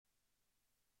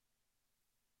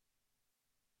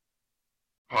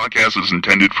Podcast is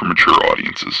intended for mature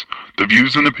audiences. The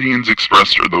views and opinions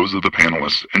expressed are those of the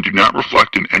panelists and do not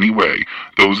reflect in any way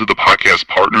those of the podcast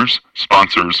partners,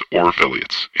 sponsors, or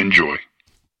affiliates. Enjoy.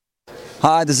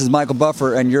 Hi, this is Michael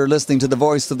Buffer, and you're listening to the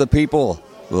Voice of the People.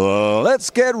 Let's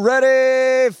get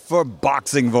ready for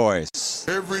Boxing Voice.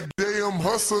 Every day I'm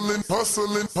hustling,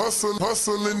 hustling, hustling,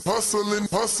 hustling, hustling,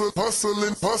 hustling,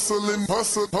 hustling, hustling,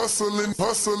 hustling, hustling,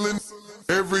 hustling.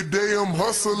 Every day I'm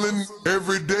hustling,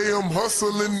 every day I'm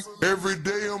hustling, every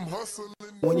day I'm hustling.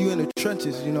 When you in the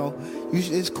trenches, you know,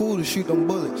 it's cool to shoot them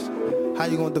bullets. How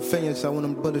you gonna defend yourself when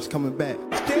them bullets coming back?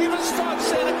 Davis thought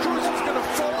Santa Cruz was gonna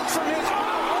fold from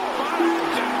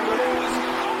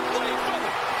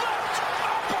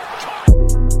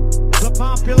his. The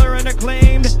popular and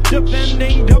acclaimed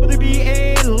defending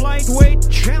WBA lightweight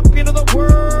champion of the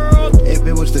world. If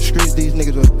it was the streets, these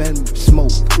niggas would have been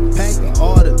smoked. Pack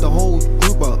the whole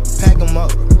group up. Pack them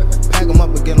up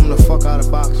and get them the fuck out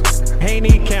of boxing.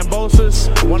 Haney, Kambosos,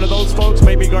 one of those folks,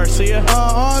 maybe Garcia.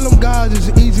 All them guys is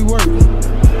easy work.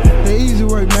 They're easy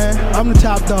work, man. I'm the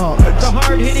top dog. The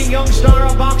hard-hitting young star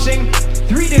of boxing,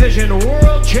 3-division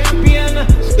world champion.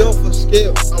 Skill for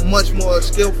skill. I'm much more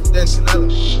skillful than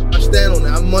Canelo. I stand on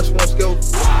that. I'm much more skillful.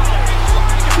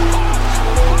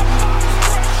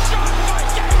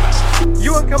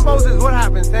 You and Kambosos, what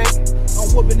happens, Tank?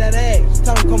 I'm whooping that ass.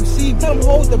 Tell him come see me. Tell him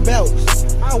hold the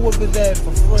belts. I'll whoop his ass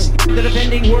for free. The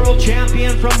defending world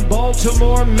champion from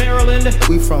Baltimore, Maryland.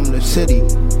 We from the city.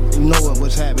 You know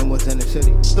what's happening within the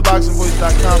city.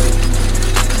 TheBoxingVoice.com.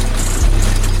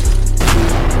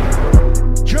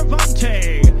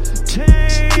 Gervonta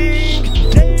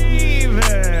Tank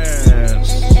Davis.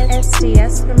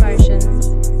 SDS Promotions.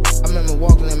 I remember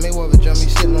walking in Mayweather jumped me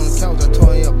sitting on the couch. I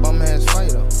told him, a bum ass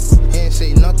fighter. He ain't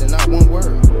say nothing, not one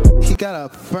word. He got a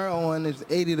fur on, it's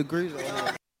 80 degrees.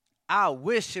 I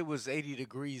wish it was 80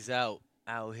 degrees out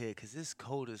here because it's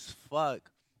cold as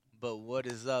fuck. But what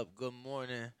is up? Good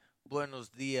morning. Buenos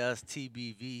dias,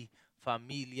 TBV.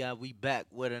 Familia, we back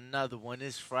with another one.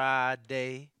 It's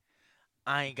Friday.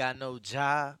 I ain't got no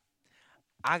job.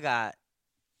 I got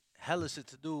hella shit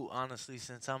to do, honestly,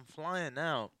 since I'm flying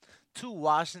out to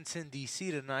Washington,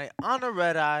 D.C. tonight on a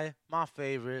red eye, my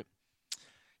favorite.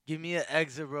 Give me an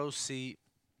exit row seat,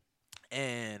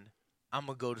 and I'm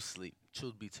going to go to sleep,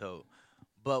 truth be told.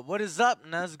 But what is up,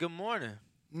 Nez? Good morning.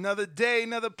 Another day,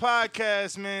 another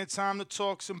podcast, man. Time to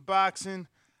talk some boxing.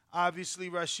 Obviously,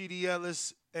 Rashidi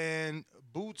Ellis and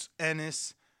Boots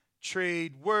Ennis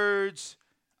trade words.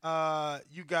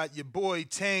 You got your boy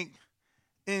Tank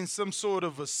in some sort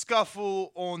of a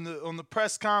scuffle on the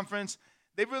press conference.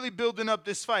 They really building up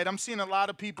this fight. I'm seeing a lot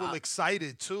of people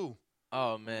excited too.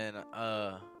 Oh man,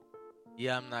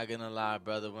 yeah, I'm not gonna lie,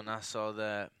 brother. When I saw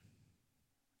that,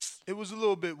 it was a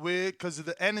little bit weird because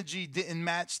the energy didn't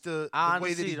match the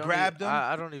way that he grabbed him.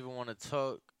 I don't even want to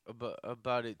talk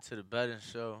about it to the betting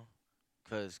show,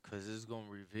 cause it's gonna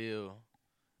reveal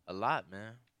a lot,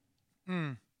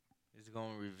 man. It's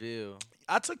gonna reveal.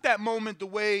 I took that moment the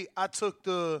way I took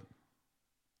the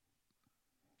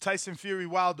Tyson Fury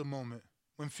Wilder moment.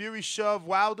 When Fury shoved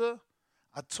Wilder,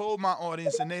 I told my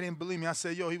audience and they didn't believe me. I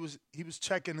said, yo, he was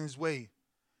checking his weight.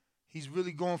 He's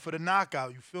really going for the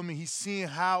knockout. You feel me? He's seeing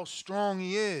how strong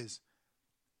he is.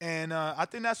 And I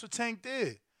think that's what Tank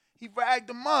did. He ragged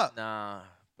him up. Nah,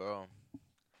 bro.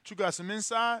 You got some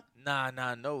inside? Nah,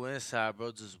 no inside,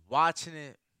 bro. Just watching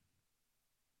it.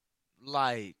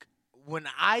 Like, when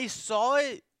I saw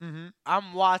it,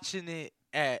 I'm watching it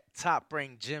at Top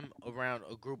Rank Gym around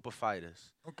a group of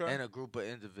fighters and a group of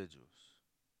individuals.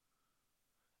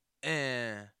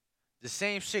 And the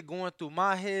same shit going through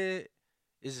my head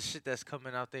is the shit that's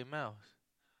coming out their mouths.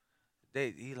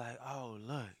 He like, oh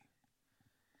look,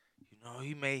 you know,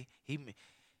 he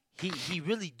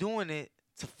really doing it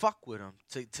to fuck with him,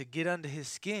 to get under his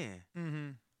skin,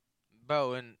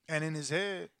 bro. And in his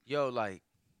head, yo, like,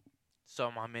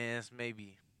 saw my man's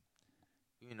maybe,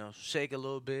 you know, shake a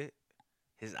little bit,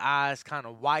 his eyes kind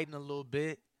of widen a little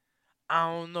bit. I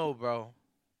don't know, bro.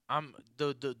 I'm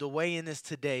the way in this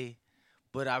today,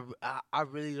 but I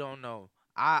really don't know.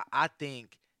 I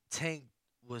think Tank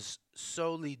was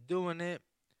solely doing it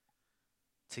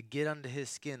to get under his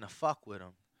skin to fuck with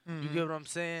him. You get what I'm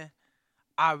saying?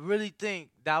 I really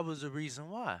think that was the reason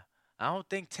why. I don't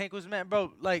think Tank was mad,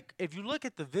 bro. Like, if you look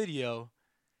at the video,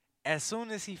 as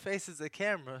soon as he faces the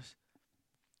cameras,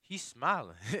 he's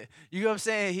smiling. You know what I'm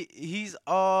saying? He's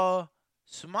all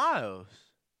smiles.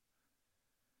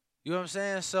 You know what I'm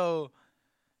saying? So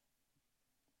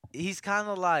he's kind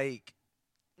of like,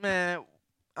 man,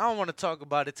 I don't want to talk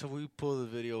about it till we pull the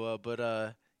video up, but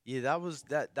yeah, that was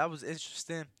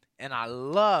interesting. And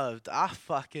I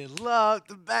fucking loved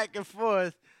the back and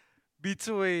forth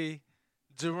between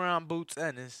Jerron Boots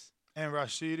Ennis And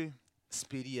Rashidi.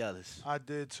 Speedy Ellis. I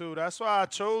did too. That's why I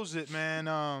chose it, man.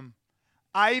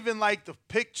 I even like the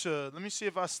picture. Let me see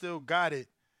if I still got it.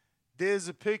 There's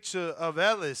a picture of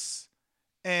Ellis,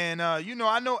 and I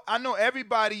know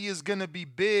everybody is gonna be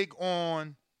big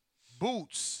on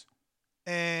Boots,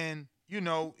 and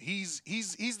he's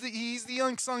the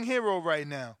unsung hero right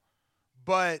now.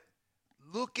 But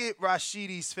look at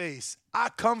Rashidi's face. I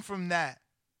come from that.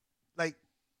 Like,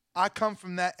 I come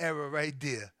from that era right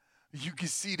there. You can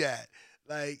see that.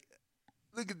 Like,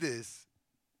 look at this.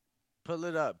 Pull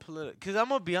it up. Because I'm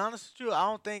going to be honest with you, I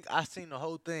don't think I seen the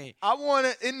whole thing. I want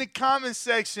to, in the comment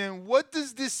section, what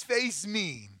does this face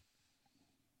mean?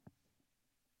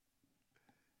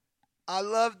 I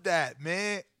love that,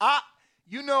 man. I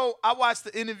watched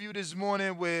the interview this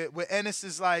morning where Ennis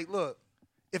is like, look,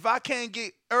 if I can't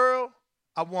get Earl,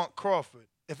 I want Crawford.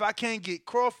 If I can't get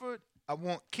Crawford, I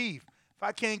want Keith. If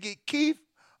I can't get Keith,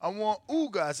 I want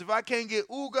Ugas. If I can't get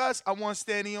Ugas, I want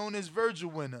Stanionis Virgil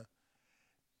winner.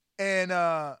 And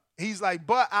he's like,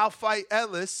 but I'll fight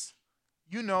Ellis,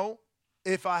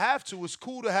 if I have to. It's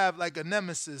cool to have like a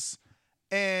nemesis.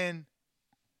 And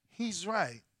he's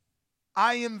right.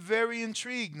 I am very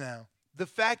intrigued now. The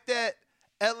fact that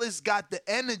Ellis got the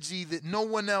energy that no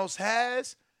one else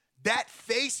has, that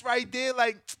face right there,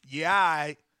 like, yeah, all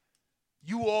right,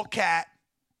 you all cat.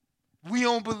 We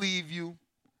don't believe you.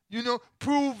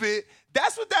 Prove it.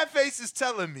 That's what that face is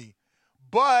telling me.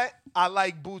 But I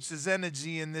like Boots'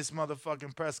 energy in this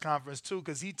motherfucking press conference, too,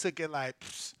 because he took it like,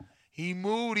 he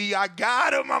moody. I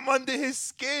got him. I'm under his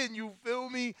skin. You feel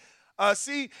me?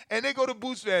 See? And they go to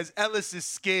Boots fans. Ellis is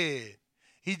scared.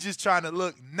 He's just trying to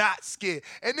look not scared.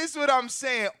 And this is what I'm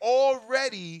saying.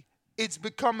 Already, it's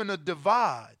becoming a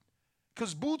divide.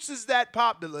 Because Boots is that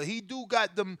popular. He do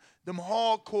got them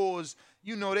hardcores.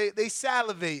 They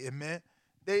salivating, man.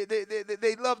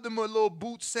 They love them a little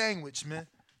Boots sandwich, man.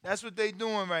 That's what they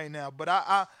doing right now. But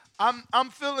I'm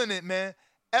feeling it, man.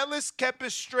 Ellis kept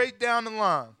it straight down the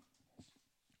line.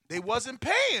 They wasn't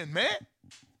paying, man.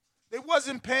 They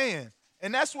wasn't paying.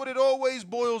 And that's what it always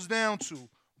boils down to.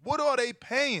 What are they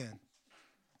paying?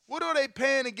 What are they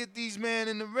paying to get these men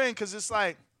in the ring? Because it's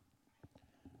like,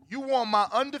 you want my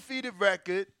undefeated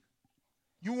record.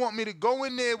 You want me to go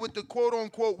in there with the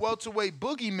quote-unquote welterweight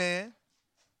boogeyman.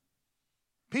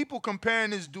 People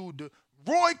comparing this dude to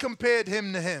Roy compared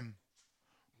him to him.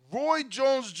 Roy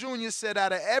Jones Jr. said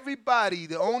out of everybody,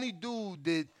 the only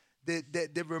dude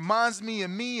that reminds me of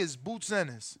me is Boots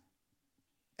Ennis.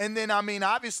 And then,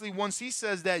 obviously, once he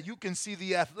says that, you can see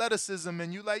the athleticism,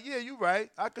 and you're like, yeah, you're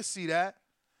right. I could see that.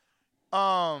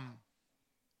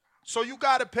 So you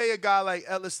got to pay a guy like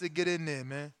Ellis to get in there,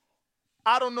 man.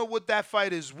 I don't know what that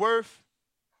fight is worth.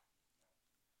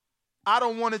 I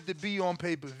don't want it to be on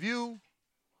pay-per-view.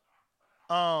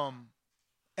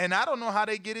 And I don't know how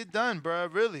they get it done, bro,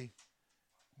 really.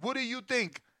 What do you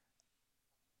think?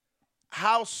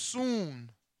 How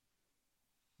soon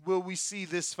will we see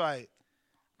this fight?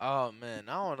 Oh, man,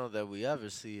 I don't know that we ever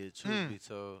see it, truth be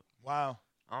told. Wow.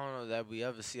 I don't know that we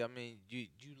ever see. You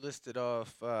listed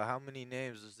off how many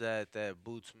names was that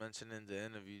Boots mentioned in the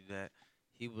interview that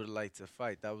he would like to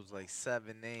fight. That was like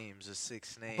 7 names or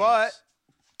 6 names. But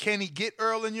can he get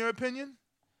Earl, in your opinion?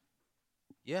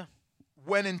 Yeah.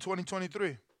 When in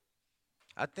 2023?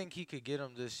 I think he could get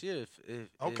him this year if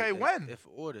when? If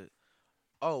ordered.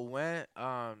 Oh, when?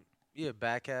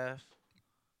 Back half.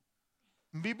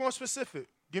 Be more specific.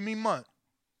 Give me month.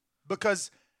 Because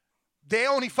they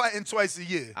only fighting twice a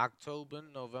year. October,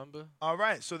 November. All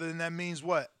right. So then that means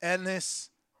what? Ennis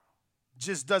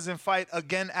just doesn't fight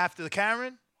again after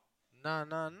Karen? Nah.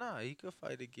 He could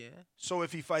fight again. So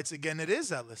if he fights again, it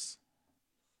is Ellis.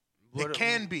 It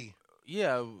can be.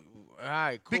 Yeah. All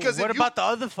right, cool. Because what about the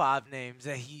other 5 names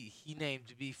that he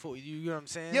named before? You know what I'm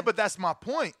saying? Yeah, but that's my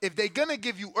point. If they're going to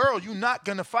give you Earl, you're not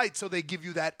going to fight till they give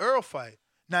you that Earl fight.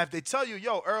 Now, if they tell you,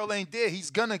 yo, Earl ain't there, he's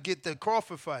going to get the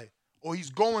Crawford fight. Or he's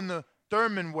going the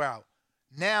Thurman route.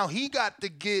 Now he got to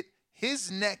get his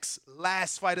next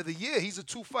last fight of the year. He's a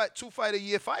two fight a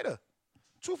year fighter.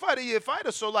 2 fight a year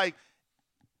fighter. So, like,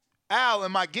 Al,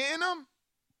 am I getting him?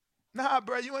 Nah,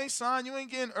 bro, you ain't signed. You ain't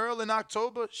getting Earl in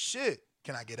October. Shit.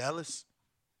 Can I get Ellis?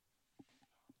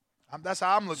 That's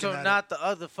how I'm looking at it. So not the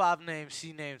other 5 names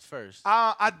he named first.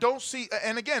 I don't see,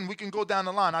 and again, we can go down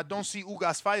the line. I don't see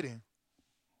Ugas fighting.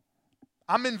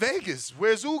 I'm in Vegas.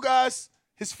 Where's Ugas?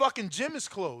 His fucking gym is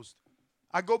closed.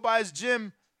 I go by his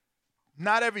gym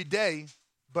not every day,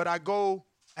 but I go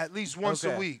at least once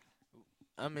a week.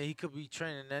 He could be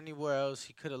training anywhere else.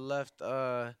 He could have left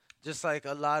Just like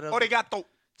a lot of. Oregato.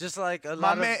 Just like a My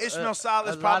lot man of Ishmael Salah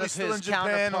is a lot probably of still his in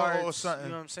Japan or counterparts, something.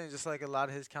 You know what I'm saying? Just like a lot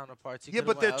of his counterparts. He Yeah,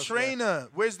 coulda but their went elsewhere. trainer.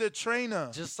 Where's their trainer?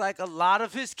 Just like a lot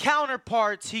of his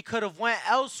counterparts, he could have went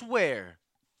elsewhere.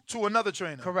 To another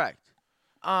trainer. Correct.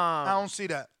 I don't see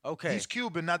that. Okay. He's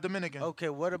Cuban, not Dominican. Okay,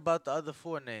 what about the other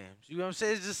 4 names? You know what I'm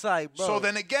saying? It's just like, bro. So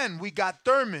then again, we got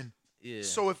Thurman. Yeah.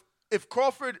 So if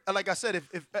Crawford, like I said,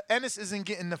 if Ennis isn't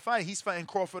getting the fight, he's fighting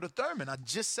Crawford or Thurman. I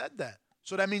just said that.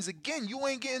 So that means, again, you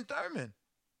ain't getting Thurman.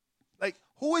 Like,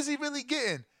 who is he really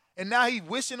getting? And now he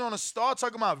wishing on a star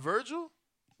talking about Virgil?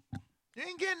 You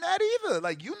ain't getting that either.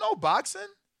 Like, you know boxing.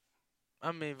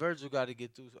 I mean, Virgil got to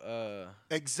get through.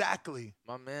 Exactly.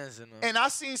 My man's in And I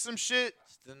seen some shit.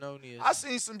 Stenonius. I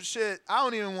seen some shit I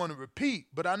don't even want to repeat,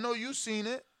 but I know you seen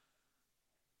it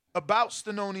about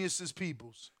Stenonius's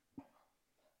peoples.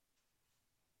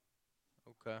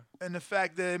 Okay. And the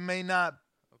fact that it may not.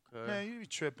 Okay. Man, you be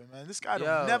tripping, man. This guy Yo.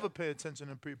 don't never pay attention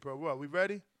to pre-pro. What, we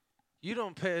ready? You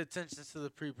don't pay attention to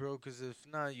the pre-pro because if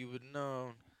not, you would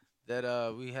know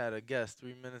that we had a guest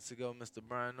 3 minutes ago, Mr.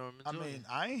 Brian Norman Jr. I mean,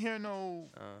 I ain't hear no.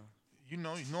 You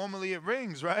know, normally it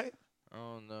rings, right? I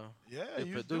don't know. Yeah, the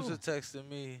you producer do. texted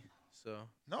me, so.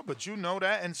 No, but you know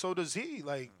that, and so does he.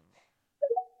 Like,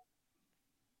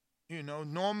 you know,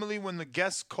 normally when the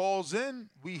guest calls in,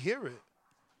 we hear it.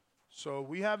 So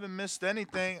we haven't missed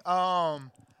anything.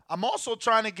 I'm also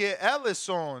trying to get Ellis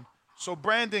on. So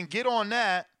Brandon, get on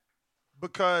that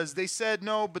because they said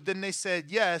no, but then they said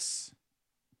yes.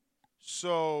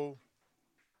 So,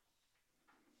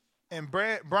 and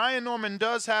Brian Norman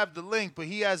does have the link, but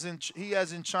he hasn't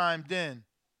chimed in.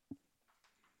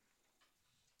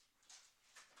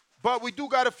 But we do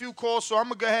got a few calls, so I'm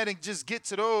gonna go ahead and just get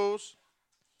to those.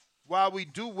 While we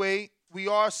do wait, we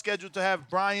are scheduled to have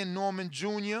Brian Norman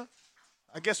Jr.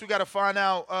 I guess we got to find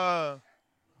out.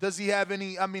 Does he have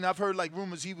any? I mean, I've heard like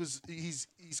rumors he's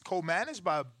co-managed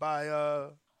by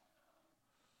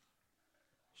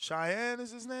Cheyenne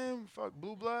is his name. Fuck,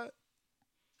 Blue Blood.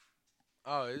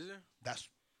 Oh, is it? That's.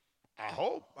 I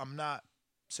hope I'm not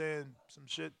saying some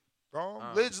shit wrong.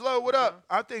 Liz Lowe, what up?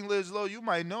 I think Liz Lowe, you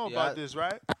might know about this,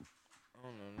 right? I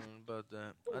don't know nothing about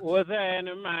that. What's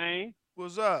happening, man?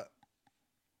 What's up?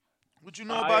 What you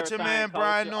know about your man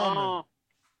Brian Norman?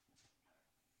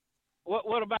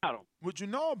 What about him? What you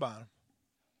know about him?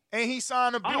 Ain't he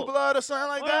signed a Blue Blood or something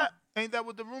like that? Ain't that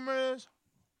what the rumor is?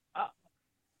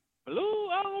 Blue?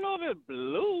 I don't know if it's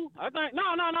blue. I think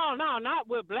no, not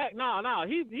with black. No.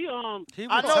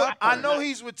 I know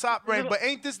he's with Top Rank, but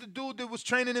ain't this the dude that was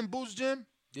training in Boost Gym?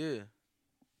 Yeah.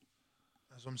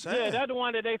 That's what I'm saying. Yeah, that's the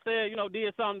one that they said,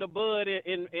 did something to Bud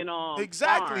in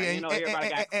exactly.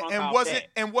 Sparring,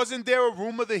 and wasn't there a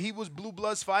rumor that he was Blue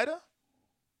Blood's fighter?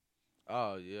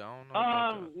 Oh yeah, I don't know.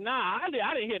 About that. Nah,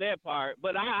 I didn't hear that part,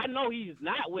 but I know he's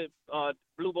not with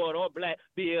Blue Blood or Black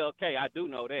BLK. I do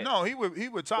know that. No, he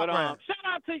would Top Rank. Shout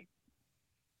out to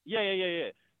yeah.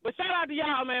 But shout out to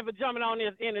y'all, man, for jumping on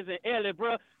this Ennis and Ellie,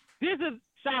 bro. This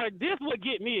would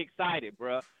get me excited,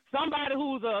 bro. Somebody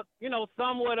who's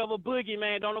somewhat of a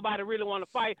boogeyman, don't nobody really want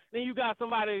to fight. Then you got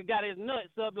somebody that got his nuts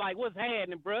up like, what's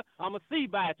happening, bro? I'ma see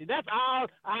about you. That's all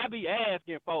I be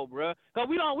asking for, bro. Cause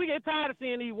we get tired of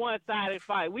seeing these one-sided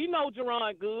fights. We know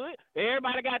Jerron good.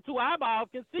 Everybody got 2 eyeballs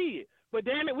can see it. But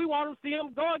damn it, we want to see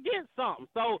him go against something.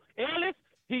 So Ellis,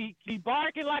 he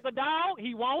barking like a dog.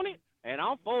 He want it, and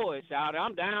I'm for it, shout.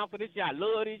 I'm down for this shit. I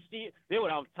love this shit. That's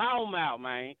what I'm talking about,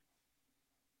 man.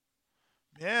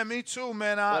 Yeah, me too,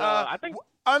 man. I think,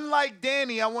 unlike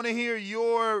Danny, I want to hear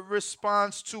your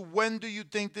response to when do you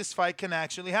think this fight can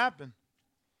actually happen?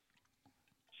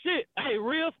 Shit, hey,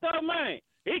 real stuff, man.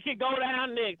 It can go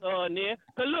down next, Neil.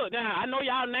 Cause look, now I know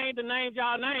y'all named the names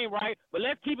y'all name, right? But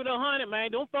let's keep it 100,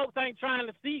 man. Them folks ain't trying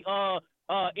to see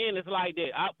Ennis like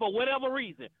that for whatever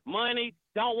reason. Money,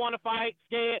 don't want to fight,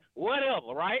 scared,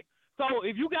 whatever, right? So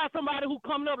if you got somebody who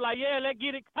coming up like, yeah, let's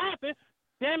get it popping.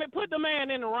 Damn it, put the man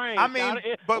in the ring. I mean,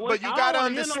 but you gotta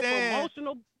understand.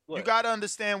 What? You gotta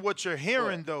understand what you're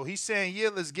hearing, though. He's saying, "Yeah,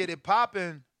 let's get it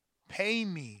popping. Pay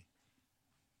me."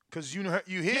 Because you hear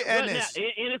Ennis.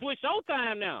 Ennis with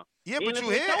Showtime now. Yeah, but Ennis you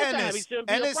with hear Showtime. Ennis. It shouldn't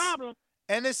be a problem.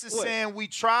 Ennis is What? saying we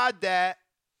tried that,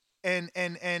 and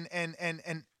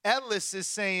Ellis is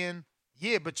saying,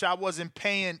 yeah, but y'all wasn't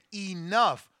paying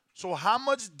enough. So how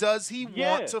much does he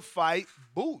want to fight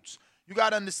Boots? You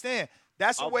gotta understand.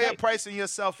 That's a way of pricing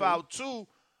yourself out too,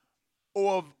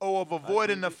 or of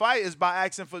avoiding the fight is by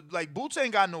asking for, like, Boots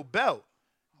ain't got no belt.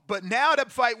 But now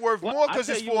that fight worth more because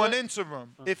it's for an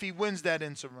interim if he wins that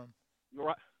interim.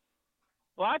 Right.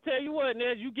 Well, I tell you what,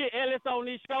 Nez, you get Ellis on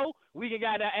this show, we can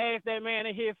gotta ask that man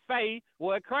in his face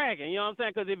what cracking. You know what I'm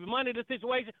saying? Because if money the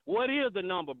situation, what is the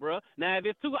number, bro? Now, if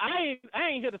it's too, I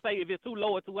ain't here to say if it's too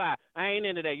low or too high. I ain't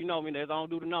into that. You know me, Nez. I don't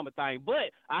do the number thing.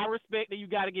 But I respect that you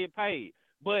gotta get paid.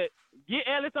 But get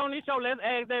Ellis on this show. Let's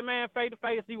ask that man face to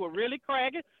face, see what really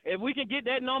cracking. If we can get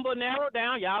that number narrowed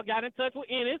down, y'all got in touch with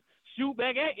Ennis, shoot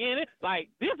back at Ennis. Like,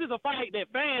 this is a fight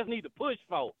that fans need to push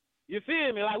for. You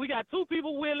feel me? Like, we got two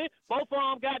people willing, both of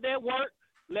them got that work.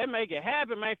 Let's make it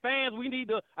happen, man. Fans, we need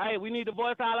to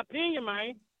voice our opinion,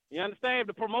 man. You understand? If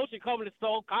the promotion company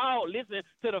so-called listen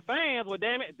to the fans, well,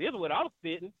 damn it, this is what I'm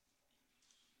sitting.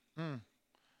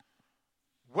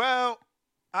 Well,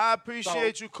 I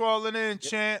appreciate you calling in,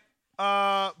 Champ.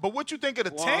 But what you think of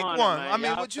the Tank one? Man. I mean,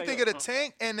 Y'all what you say think of the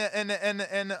Tank and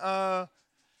the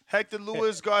Hector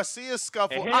Luis Garcia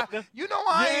scuffle? You know,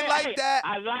 I ain't like that.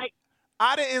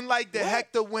 I didn't like that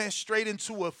Hector went straight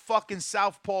into a fucking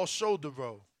southpaw shoulder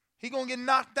roll. He gonna get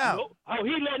knocked out. Oh,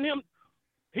 he letting him.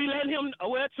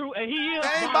 Well, true, and he is.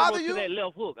 That ain't bother you? To that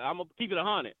left hook. I'm gonna keep it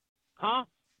 100. Huh?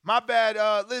 My bad,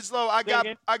 Liz Lowe. I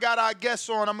got our guests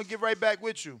on. I'm gonna get right back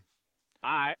with you.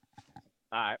 All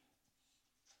right.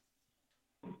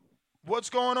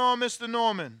 What's going on, Mr.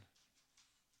 Norman?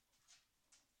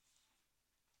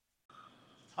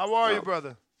 How are you,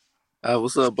 brother?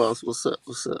 What's up, boss? What's up?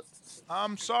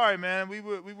 I'm sorry, man. We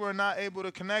were not able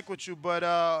to connect with you,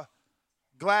 but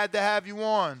glad to have you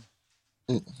on.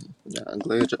 I'm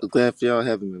glad for y'all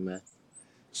having me, man.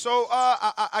 So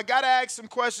I gotta ask some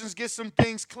questions, get some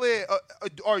things clear.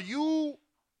 Are you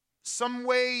some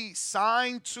way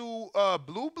signed to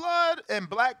Blue Blood and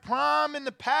Black Prime in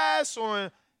the past or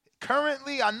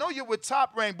currently? I know you're with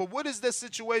Top Rank, but what is the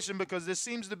situation? Because there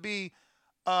seems to be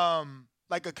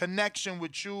like a connection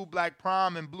with you, Black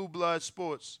Prime, and Blue Blood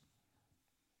Sports.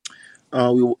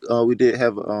 We did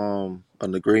have an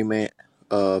agreement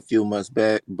a few months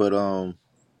back, but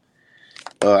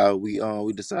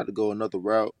we decided to go another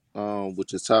route,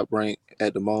 which is Top Rank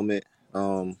at the moment.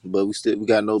 But we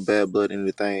got no bad blood,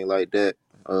 anything like that.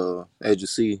 As you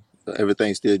see,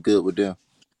 everything's still good with them.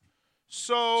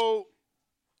 So,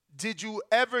 did you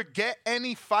ever get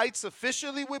any fights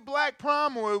officially with Black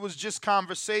Prime, or it was just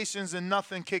conversations and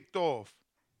nothing kicked off?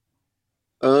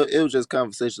 It was just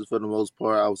conversations for the most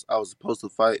part. I was supposed to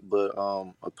fight, but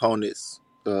opponents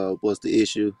was the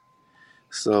issue.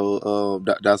 So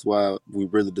that's why we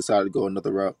really decided to go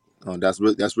another route. That's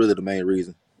really the main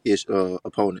reason.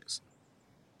 Opponents.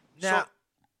 Now,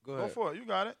 go for it. You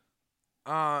got it.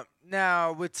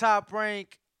 Now with Top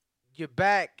Rank, you're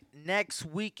back next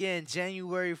weekend,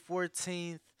 January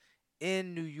 14th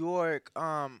in New York.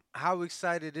 How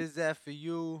excited is that for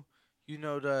you? You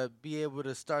know, to be able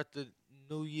to start the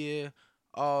new year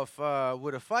off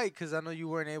with a fight, because I know you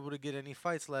weren't able to get any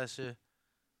fights last year.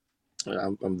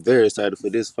 I'm very excited for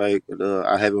this fight.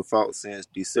 I haven't fought since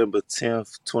December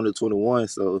 10th, 2021.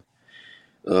 So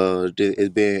it's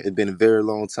been a very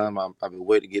long time. I've been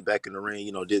waiting to get back in the ring.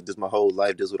 You know, this my whole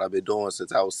life. This is what I've been doing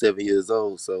since I was 7 years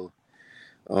old. So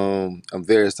I'm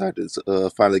very excited to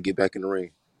finally get back in the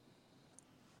ring.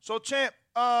 So, Champ,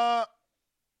 oh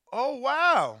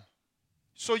wow.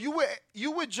 So you with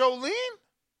Jolene?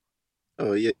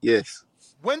 Oh yes.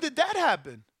 When did that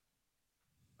happen?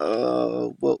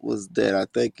 What was that? I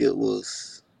think it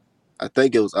was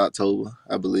October,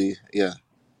 I believe. Yeah.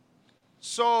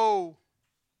 So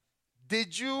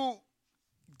did you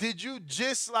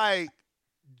just like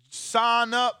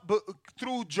sign up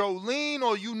through Jolene,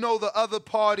 or you know the other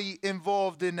party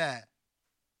involved in that?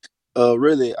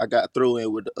 Really, I got through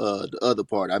in with the other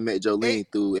part. I met Jolene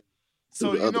through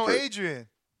So the you other know person. Adrian.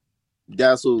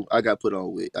 That's who I got put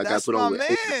on with. That's my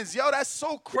man's. Yo, that's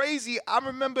so crazy. I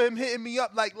remember him hitting me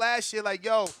up like last year, like,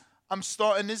 yo, I'm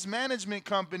starting this management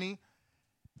company.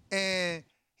 And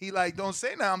he like, don't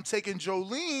say now, I'm taking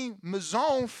Jolene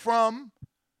Mazone from,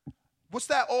 what's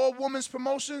that all-women's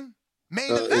promotion?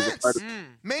 Main Events.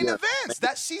 Main Events.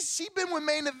 That she been with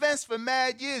Main Events for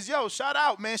mad years. Yo, shout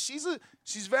out, man. She's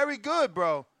very good,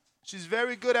 bro. She's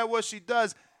very good at what she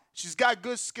does. She's got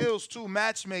good skills too,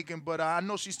 matchmaking, but I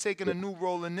know she's taking a new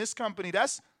role in this company.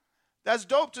 That's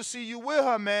dope to see you with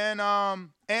her, man.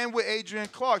 And with Adrian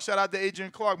Clark. Shout out to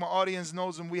Adrian Clark. My audience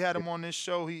knows him. We had him on this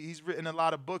show. He's written a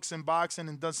lot of books in boxing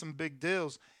and done some big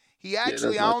deals. He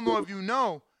actually, I don't know if you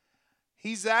know,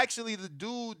 he's actually the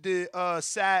dude that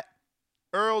sat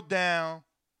Earl down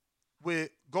with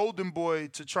Golden Boy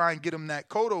to try and get him that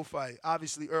Cotto fight.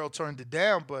 Obviously, Earl turned it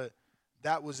down, but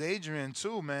that was Adrian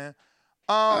too, man.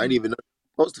 I didn't even know you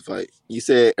were supposed to fight. You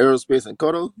said Errol Spence and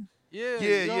Cotto? Yeah.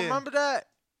 You don't remember that?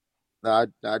 I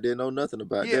didn't know nothing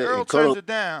about Yeah, that. Earl And turned Cutler, it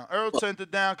down. Earl turned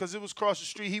it down because it was across the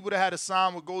street. He would have had a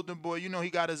sign with Golden Boy. You know, he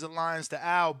got his alliance to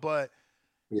Al, but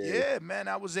yeah, yeah, man,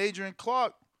 that was Adrian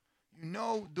Clark,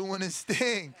 doing his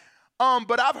thing.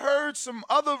 But I've heard some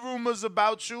other rumors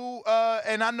about you,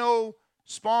 and I know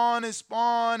Spawn is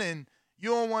Spawn, and you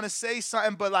don't want to say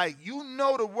something, but like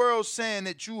the world's saying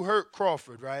that you hurt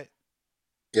Crawford, right?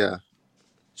 yeah.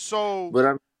 So,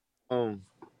 But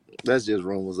that's just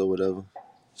rumors or whatever.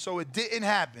 so it didn't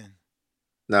happen.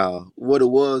 Now, what it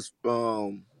was,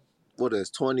 what is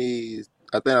 20?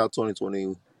 I think I was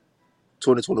 2020,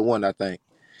 2021. I think.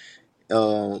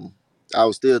 Um, I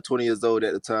was still 20 years old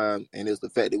at the time, and it's the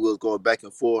fact that we was going back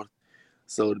and forth.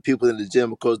 So the people in the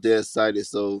gym, of course, they're excited.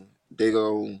 So they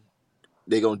gonna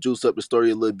juice up the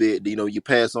story a little bit. You know, you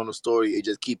pass on the story, it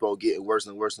just keep on getting worse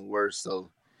and worse and worse. So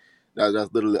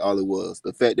that's literally all it was.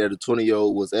 The fact that a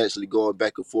 20-year-old was actually going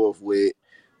back and forth with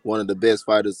one of the best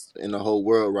fighters in the whole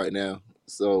world right now.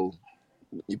 So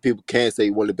people can say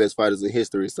one of the best fighters in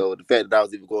history. So the fact that I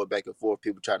was even going back and forth,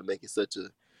 people try to make it such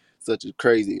a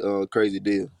crazy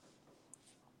deal.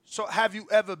 So, have you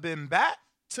ever been back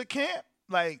to camp?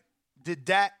 Like, did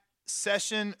that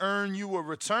session earn you a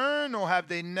return, or have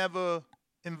they never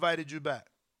invited you back?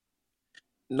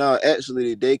 No,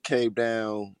 actually, they came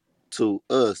down to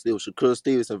us. It was Shakur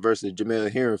Stevenson versus Jamel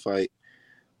Herring fight.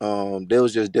 They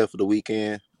was just there for the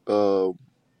weekend.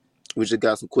 We just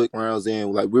got some quick rounds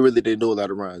in. Like, we really didn't do a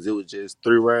lot of rounds. It was just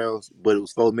 3 rounds, but it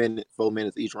was 4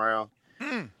 minutes each round.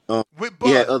 With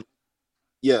He had Bud.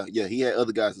 he had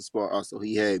other guys to spar also.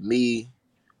 He had me,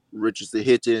 Richardson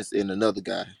Hitchens, and another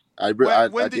guy.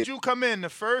 When did you come in? The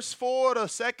first four, the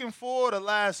second four, the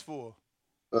last four?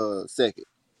 Second.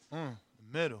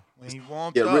 Middle. When he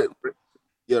warmed Yeah,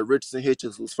 up. Richardson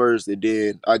Hitchens was first, and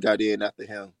then I got in after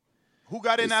him. Who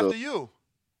got in And so, after you?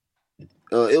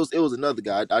 it was another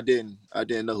guy. I didn't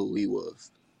know who he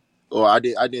was, or I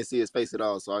didn't see his face at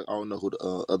all, so I don't know who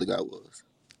the other guy was.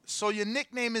 So your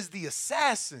nickname is the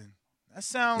Assassin. That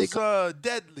sounds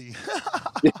deadly.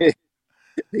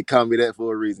 They call me that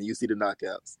for a reason. You see the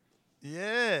knockouts.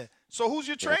 Yeah. So who's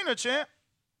your trainer, champ?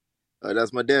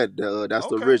 That's my dad. That's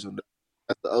the Okay. original.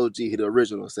 That's the OG, the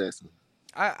original assassin.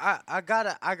 I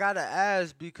gotta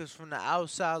ask because from the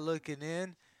outside looking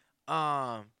in,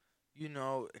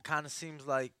 it kind of seems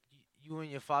like you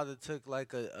and your father took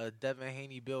like a Devin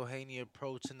Haney, Bill Haney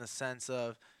approach in the sense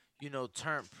of,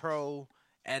 turned pro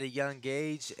at a young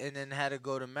age and then had to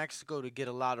go to Mexico to get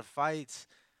a lot of fights.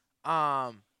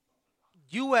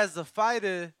 You as a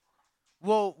fighter,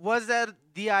 well, was that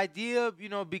the idea,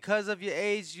 because of your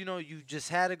age, you just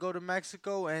had to go to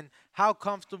Mexico, and how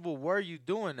comfortable were you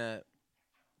doing that?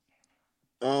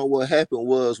 What happened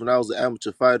was when I was an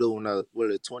amateur fighter, when I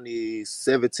was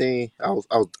 2017,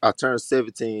 I turned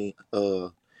 17.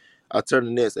 I turned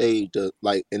the next age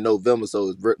like in November, so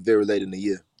it was very late in the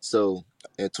year. So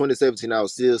in 2017, I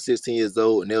was still 16 years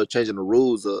old, and they were changing the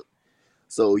rules up.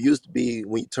 So it used to be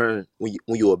when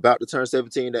you were about to turn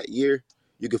 17 that year,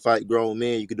 you could fight grown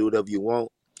men, you could do whatever you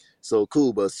want. So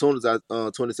cool, but as soon as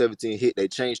 2017 hit, they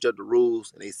changed up the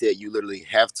rules, and they said you literally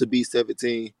have to be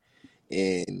 17,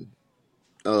 and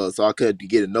so I couldn't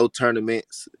get in no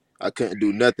tournaments. I couldn't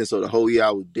do nothing. So the whole year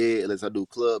I was dead unless I do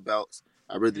club bouts.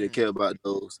 I really didn't care about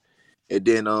those. And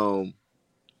then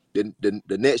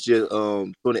the next year,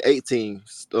 2018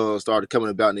 started coming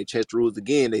about, and they changed the rules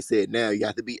again. They said now you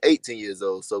have to be 18 years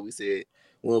old. So we said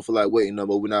we don't feel like waiting no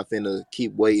more. We're not finna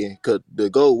keep waiting because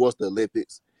the goal was the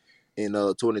Olympics in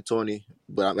 2020.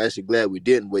 But I'm actually glad we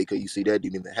didn't wait because you see that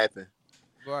didn't even happen.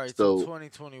 Right, So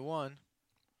 2021.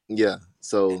 yeah,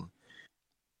 so.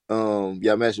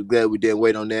 I'm actually glad we didn't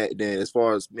wait on that. Then, as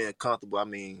far as being comfortable, I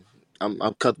mean, I'm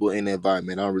comfortable in the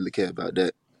environment. I don't really care about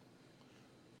that.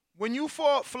 When you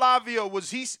fought Flavio,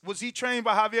 was he trained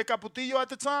by Javier Caputillo at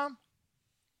the time?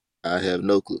 I have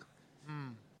no clue.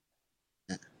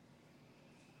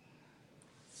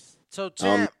 So,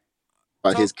 champ,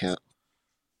 about his camp.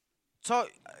 I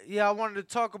wanted to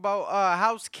talk about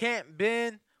how's camp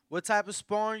been? What type of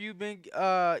sparring you been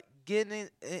getting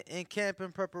in camp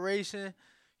in preparation?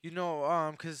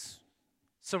 Because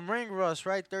some ring rust,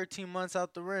 right? 13 months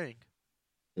out the ring.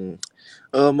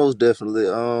 Most definitely.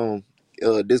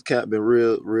 This camp been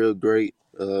real great.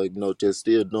 Just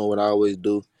still doing what I always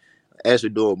do. Actually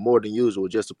doing more than usual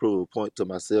just to prove a point to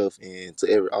myself and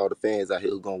to all the fans out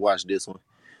here who's gonna watch this one.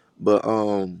 But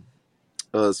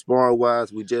sparring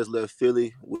wise, we just left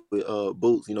Philly with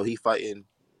Boots. He fighting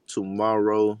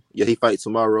tomorrow. Yeah, he fights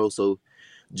tomorrow. So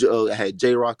I had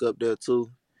J Rock up there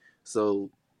too. So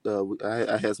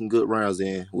I had some good rounds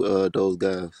in with those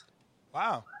guys.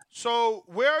 Wow. So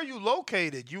where are you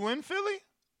located? You in Philly?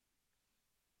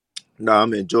 No,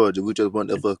 I'm in Georgia. We just went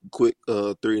there for a quick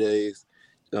 3 days.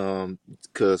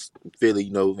 Cause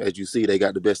Philly, as you see, they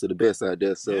got the best of the best out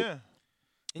there. So Yeah.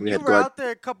 And we you had to were go out. out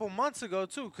there a couple months ago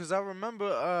too, because I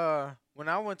remember when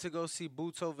I went to go see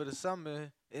Boots over the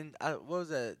summer in what was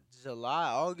that, July,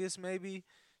 August maybe?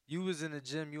 You was in the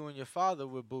gym, you and your father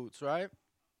with Boots, right?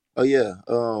 Oh yeah.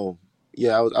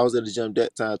 Yeah, I was at the gym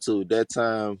that time too. That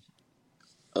time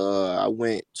I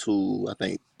went to I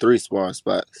think 3 sparring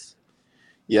spots.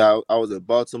 Yeah, I was in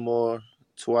Baltimore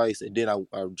twice, and then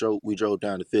we drove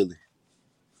down to Philly.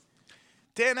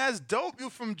 Dan, that's dope. You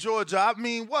from Georgia. I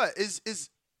mean, what? Is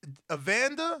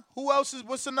Evander? Who else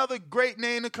what's another great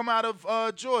name to come out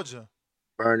of Georgia?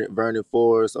 Vernon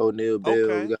Forrest, O'Neal Bell.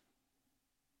 Okay.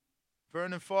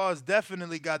 Vernon Forrest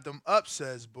definitely got them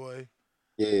upsets, boy.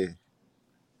 Yeah.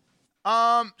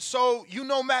 So you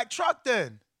know Mac Truck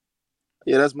then?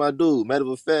 Yeah, that's my dude. Matter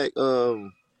of fact,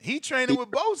 he training with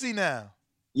Bozy now.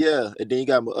 Yeah, and then you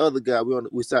got my other guy.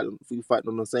 We fighting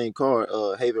on the same card.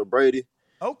 Haven Brady.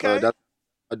 Okay. That's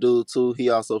my dude too. He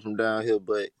also from down here,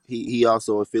 but he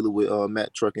also affiliated with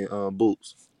Matt Truck and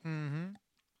Boots. Mm-hmm.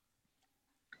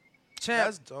 Champ,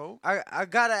 that's dope. I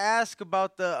gotta ask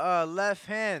about the left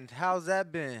hand. How's that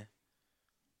been?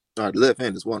 The left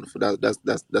hand is wonderful.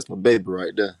 That's my baby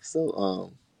right there.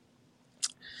 So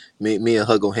me and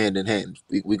her go hand in hand.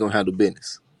 We gonna handle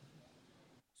business.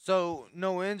 So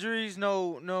no injuries,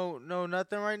 no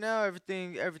nothing right now.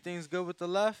 Everything's good with the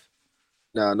left.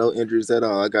 Nah, no injuries at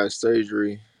all. I got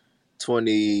surgery.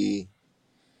 It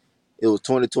was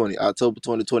 2020, October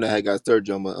 2020. I got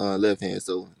surgery on my left hand,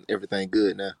 so everything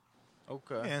good now.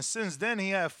 Okay. And since then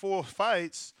he had 4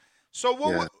 fights. So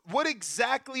what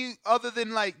exactly, other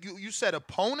than like you said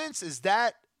opponents, is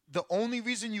that the only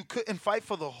reason you couldn't fight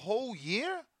for the whole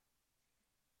year?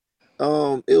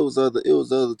 It was other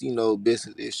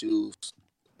business issues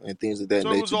and things of that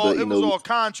So nature. it was all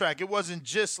contract. It wasn't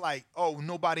just like, oh,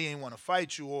 nobody ain't want to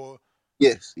fight you, or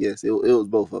yes, it was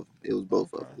both of them. It was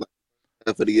both of them.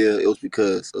 Like, for the year, it was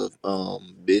because of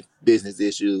business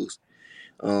issues.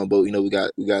 But we took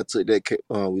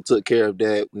care of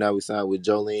that. Now we signed with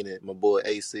Jolene and my boy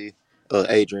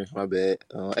Adrian. My bad,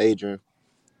 Adrian.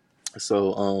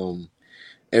 So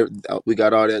we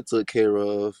got all that took care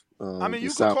of. I mean, you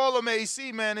can call him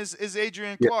AC, man. Is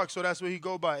Adrian Clark, so that's what he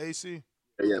go by, AC.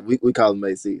 Yeah, we call him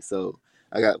AC. So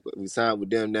we signed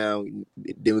with them now.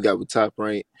 Then we got with Top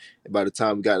Rank. And by the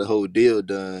time we got the whole deal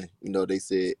done, they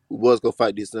said we was gonna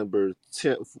fight December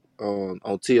 10th on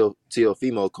TL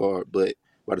female card, but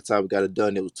by the time we got it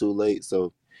done, it was too late.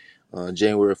 So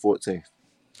January 14th.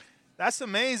 That's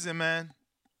amazing, man.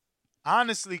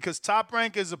 Honestly, because Top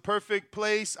Rank is a perfect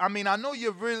place. I mean, I know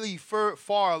you're really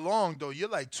far along, though. You're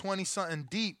like 20-something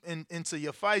deep into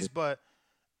your fights, but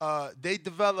they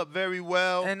develop very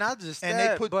well. And not just and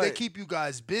that, they keep you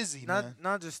guys busy, man.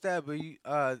 Not just that, but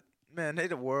man, they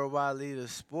the worldwide leader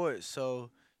of sports. So,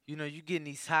 you getting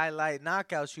these highlight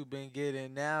knockouts you've been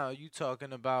getting now. You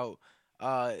talking about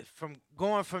from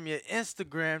going from your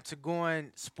Instagram to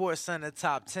going Sports Center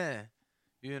top 10,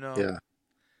 Yeah.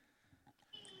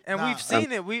 And we've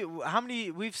seen it.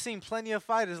 We've seen plenty of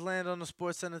fighters land on the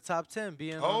Sports Center top 10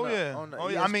 being on the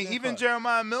ESPN I mean, even card.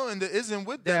 Jeremiah Milton that isn't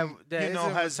with them,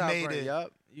 has made it.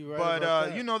 Yep. You right but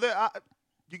about that.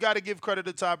 you got to give credit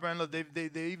to Top Rank. Look, they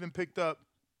even picked up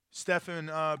Stephen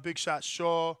Big Shot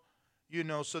Shaw,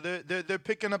 so they're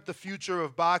picking up the future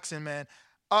of boxing, man.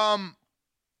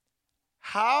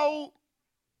 How,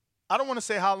 I don't want to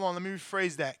say how long, let me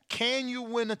rephrase that. Can you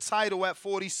win a title at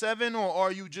 47, or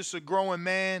are you just a growing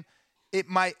man? It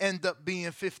might end up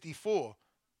being 54.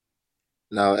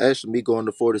 Now, actually, me going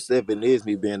to 47 is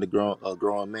me being a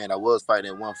grown man. I was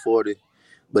fighting at 140,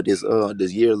 but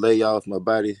this year layoff, my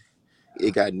body,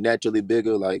 it got naturally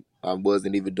bigger. Like I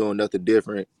wasn't even doing nothing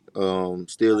different.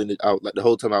 Still like the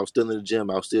whole time I was still in the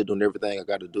gym. I was still doing everything I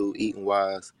got to do, eating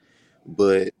wise.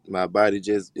 But my body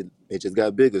just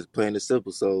got bigger, plain and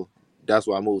simple. So that's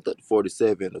why I moved up to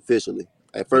 47 officially.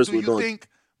 At first, do you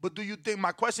think?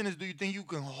 My question is, do you think you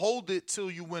can hold it till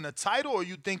you win a title, or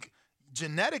you think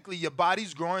genetically your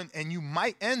body's growing and you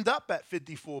might end up at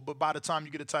 54, but by the time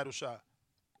you get a title shot?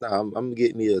 Nah, I'm gonna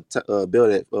get me a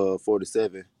belt at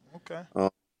 47. Okay.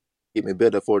 Get me a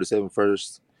belt at 47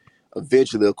 first.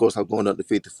 Eventually, of course, I'm going up to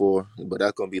 54, but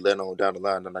that's gonna be later on down the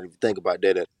line. I'm not even thinking about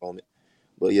that at the moment.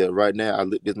 But yeah, right now,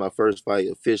 this is my first fight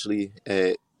officially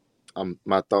at.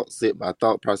 My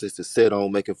thought process is set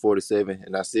on making 47,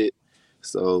 and that's it.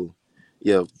 So,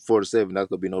 yeah, 47, that's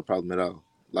gonna be no problem at all.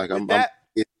 Like I'm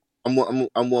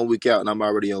 1 week out, and I'm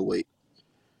already on weight.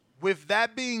 With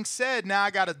that being said, now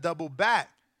I got to double back.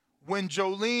 When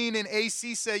Jolene and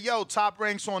AC said, "Yo, Top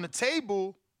Rank's on the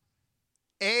table,"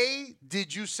 A,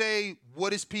 did you say,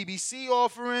 what is PBC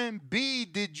offering? B,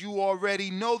 did you already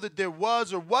know that there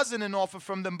was or wasn't an offer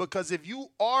from them? Because if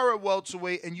you are a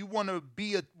welterweight and you want to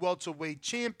be a welterweight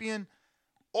champion,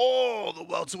 all the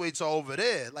welterweights are over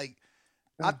there. Like,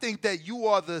 I think that you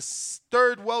are the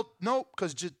third nope,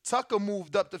 because Tucker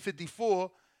moved up to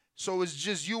 54, so it's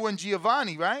just you and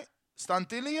Giovanni, right?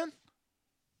 Stantilian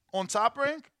on Top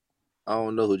Rank? I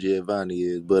don't know who Giovanni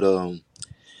is, but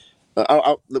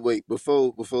wait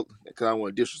before because I don't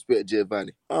want to disrespect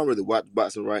Giovanni. I don't really watch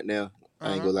boxing right now.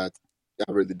 I ain't gonna lie,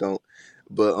 I really don't.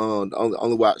 But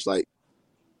only watch like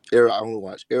I only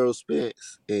watch Errol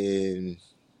Spence and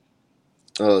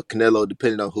Canelo,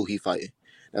 depending on who he fighting.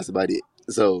 That's about it.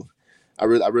 So I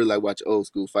really like watching old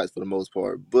school fights for the most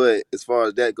part. But as far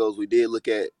as that goes, we did look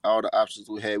at all the options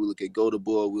we had. We look at Golden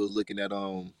Boy. We was looking at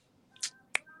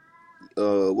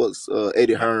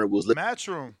Eddie Hearn was looking.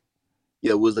 Matchroom.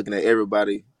 Yeah, we was looking at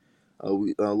everybody.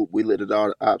 We looked at all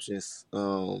the options.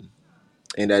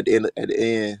 And at the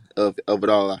end of it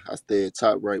all, I said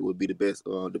Top Rank would be the best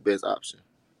option.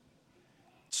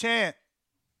 Champ,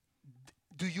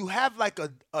 do you have like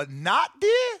a knot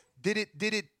there?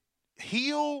 Did it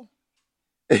heal?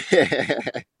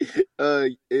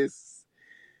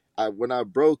 When I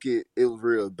broke it, it was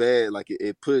real bad. Like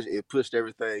it pushed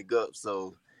everything up.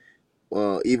 So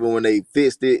even when they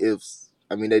fixed it,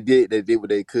 they did what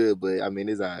they could, but I mean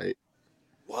it's all right.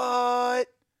 What?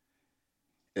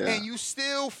 Yeah. And you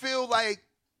still feel like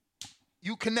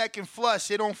you connect and flush.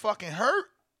 It don't fucking hurt.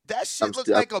 That shit looks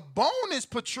like a bone is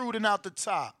protruding out the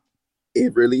top.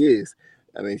 It really is.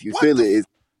 I mean, if you feel it,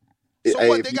 so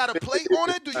what? They got a plate on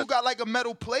it? Do you got like a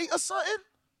metal plate or something?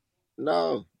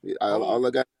 No, all I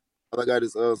got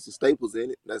is some staples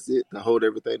in it. That's it to hold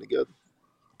everything together.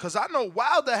 Cause I know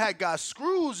Wilder had got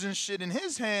screws and shit in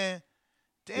his hand.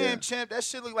 Damn, champ, that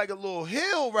shit look like a little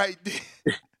hill right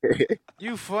there.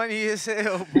 You funny as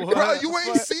hell, boy. Bro, you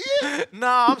ain't see it?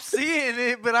 Nah, I'm seeing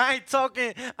it, but I ain't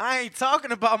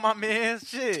talking about my man's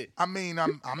shit. I mean,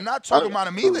 I'm not talking about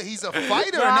him either. He's a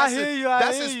fighter. No, And I hear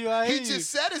you. He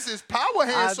just said it's his power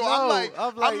hand. So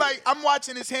I'm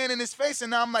watching his hand in his face,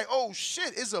 and now I'm like, oh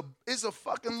shit, it's a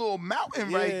fucking little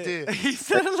mountain right there. He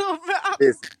said a little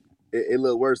mountain. It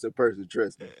look worse in person,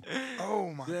 trust me.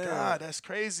 Oh my God, that's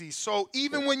crazy. So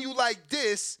even when you like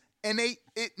this and it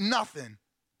nothing.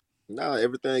 No,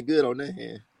 everything good on that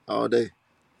hand all day.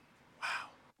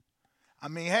 Wow. I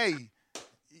mean, hey,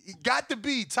 it got to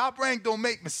be. Top Rank don't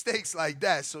make mistakes like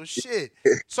that. So shit.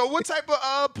 So what type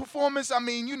of performance? I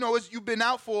mean, you've been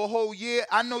out for a whole year.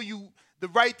 I know the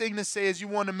right thing to say is you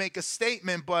want to make a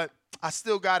statement, but I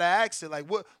still gotta ask it. Like,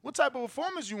 what type of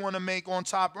performance you want to make on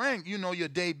Top Rank? Your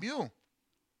debut.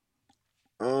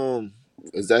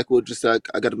 Exactly what you said.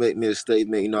 I got to make me a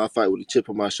statement. I fight with a chip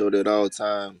on my shoulder at all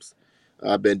times.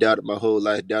 I've been doubted my whole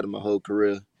life, doubted my whole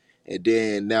career, and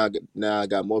then now I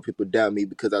got more people doubt me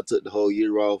because I took the whole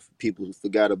year off. People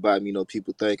forgot about me.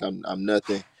 People think I'm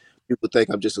nothing. People think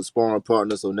I'm just a sparring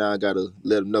partner. So now I gotta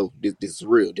let them know this is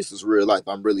real. This is real life.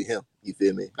 I'm really him. You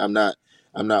feel me? I'm not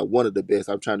one of the best.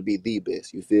 I'm trying to be the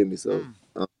best. You feel me? So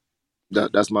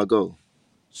that's my goal.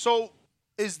 So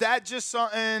is that just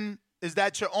something? Is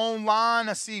that your own line?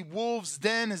 I see Wolves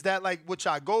Den. Is that like what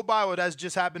y'all go by, or that's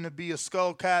just happened to be a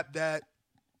skull cap that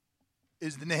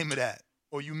is the name of that?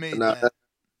 Or you made that?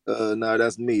 No,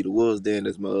 that's me. The Wolves Den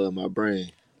is my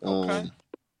brand. Okay.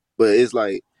 But it's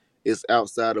like it's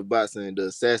outside of boxing. The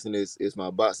Assassin is my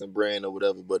boxing brand or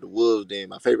whatever. But the Wolves Den,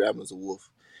 my favorite album is a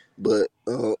Wolf. But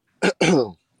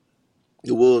the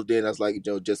Wolves Den, that's like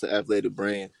just an athletic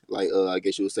brand. Like I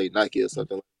guess you would say Nike or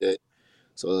something like that.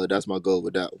 So that's my goal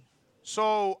with that one.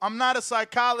 So I'm not a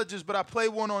psychologist, but I play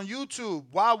one on YouTube.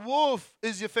 Why wolf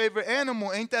is your favorite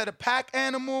animal? Ain't that a pack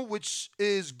animal, which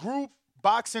is group?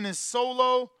 Boxing is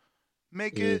solo.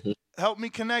 Help me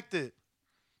connect it.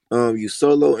 You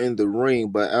solo in the ring,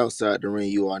 but outside the ring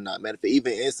you are not. Matter of fact,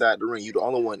 even inside the ring, you're the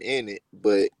only one in it,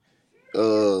 but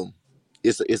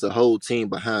it's a whole team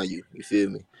behind you. You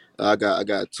feel me? I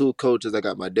got two coaches. I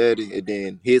got my daddy and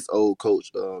then his old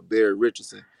coach, Barry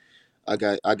Richardson. I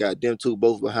got them two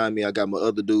both behind me. I got my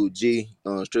other dude G,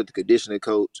 strength and conditioning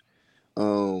coach.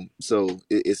 So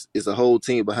it's a whole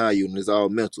team behind you, and it's all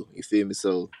mental. You feel me?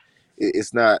 So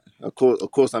it's not. Of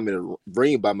course, I'm in a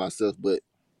ring by myself, but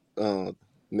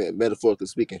metaphorically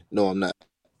speaking, no, I'm not.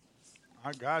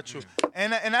 I got you.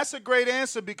 And that's a great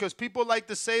answer because people like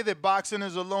to say that boxing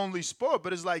is a lonely sport,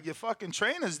 but it's like your fucking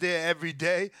trainer's there every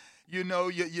day.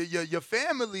 Your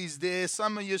family's there.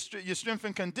 Some of your strength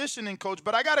and conditioning coach.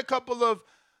 But I got a couple of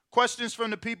questions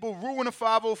from the people. Ruin a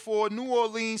 504 New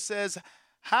Orleans says,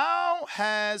 How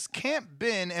has camp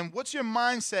been, and what's your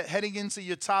mindset heading into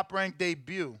your Top Rank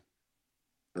debut?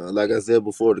 Like I said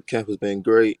before, the camp has been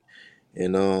great,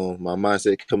 and my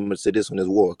mindset coming to this one is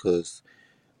war, cause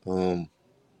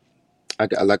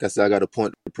like I said, I got a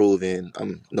point to prove, and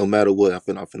no matter what, I'm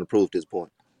finna prove this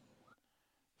point.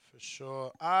 For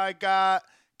sure. I got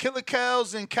Killer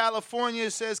Kells in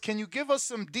California says, can you give us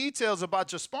some details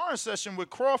about your sparring session with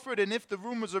Crawford and if the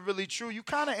rumors are really true? You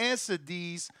kind of answered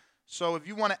these, so if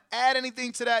you want to add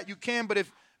anything to that, you can, but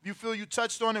if you feel you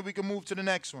touched on it, we can move to the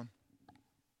next one.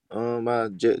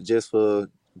 Just for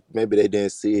maybe they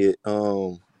didn't see it.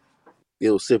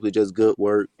 It was simply just good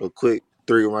work, a quick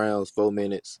 3 rounds, 4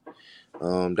 minutes.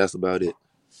 That's about it.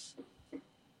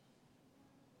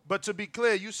 But to be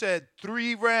clear, you said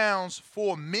 3 rounds,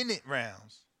 4-minute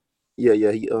rounds. Yeah.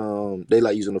 They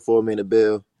like using the 4-minute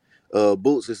bell.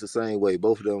 Boots is the same way.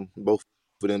 Both of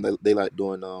them, they like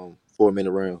doing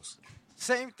 4-minute rounds.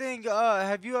 Same thing.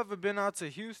 Have you ever been out to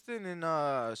Houston and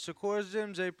Shakur's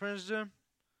gym, Jay Prince gym?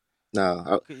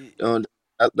 Nah,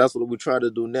 that's what we try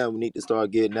to do now. We need to start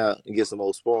getting out and get some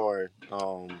more sparring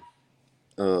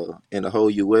in the whole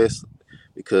U.S.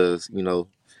 because in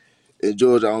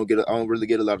Georgia I don't really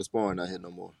get a lot of sparring out here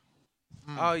no more.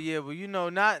 Oh yeah,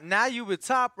 well now you with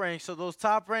Top Rank, so those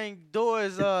Top Rank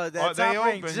doors that Top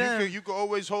Rank open? gym. You can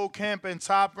always hold camp in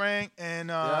Top Rank, and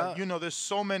there's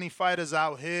so many fighters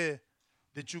out here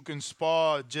that you can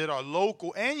spar that are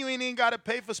local, and you ain't even got to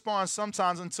pay for sparring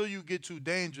sometimes until you get too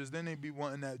dangerous. Then they be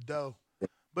wanting that dough.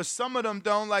 But some of them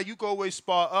don't. Like, you can always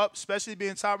spar up, especially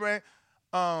being Top Rank.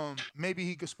 Maybe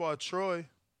he could spar Troy.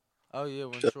 Oh, yeah,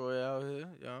 when Troy out here,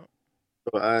 yeah.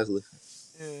 Troy Isley.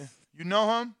 Yeah. You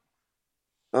know him?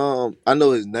 I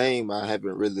know his name. I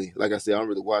haven't really, like I said, I don't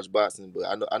really watch boxing, but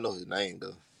I know his name,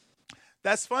 though.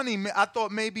 That's funny. I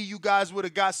thought maybe you guys would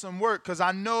have got some work because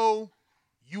I know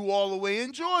you all the way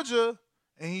in Georgia,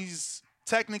 and he's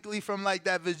technically from like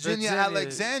that Virginia.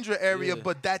 Alexandria area, yeah.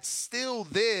 But that's still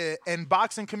there, and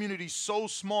boxing community's so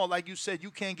small. Like you said,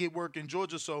 you can't get work in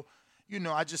Georgia, so,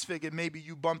 I just figured maybe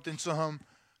you bumped into him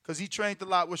because he trained a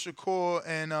lot with Shakur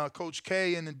and Coach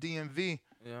K in the DMV.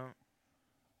 Yeah.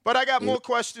 But I got more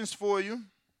questions for you.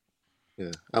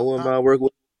 Yeah, I wouldn't mind working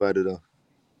with anybody, though.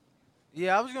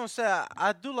 Yeah, I was going to say,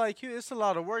 I do like you. It's a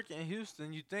lot of work in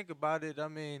Houston. You think about it. I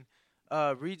mean,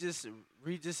 Regis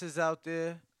is out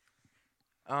there.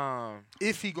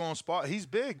 If he gonna spar, he's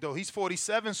big though. He's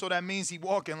 47, so that means he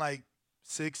walking like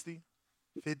 60,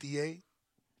 58,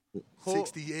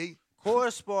 68.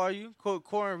 Core spar you.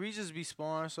 Core and Regis be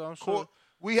sparring, so I'm sure.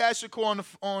 We had Shakur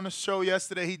on the show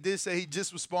yesterday. He did say he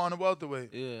just was sparring the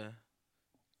welterweight. Yeah.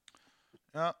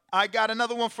 I got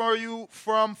another one for you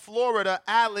from Florida.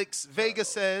 Alex Vega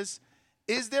says,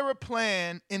 is there a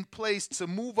plan in place to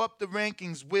move up the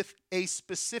rankings with a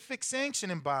specific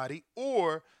sanctioning body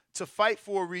or to fight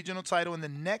for a regional title in the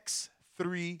next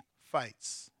 3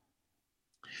 fights?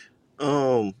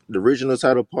 The regional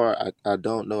title part, I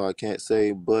don't know. I can't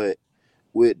say, but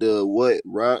with what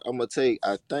route I'm gonna take,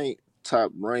 I think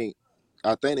Top Rank.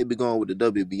 I think they be going with the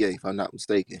WBA, if I'm not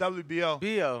mistaken. WBO.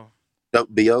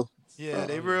 BO. Yeah,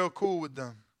 they real cool with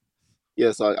them.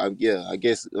 Yeah, so I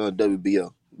guess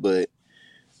WBO, but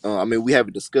I mean we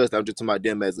haven't discussed. I'm just talking about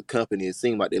them as a company. It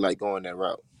seemed like they like going that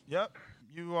route. Yep,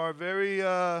 you are very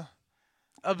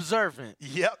observant.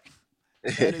 Yep.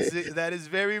 That is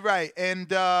very right.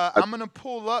 And I'm going to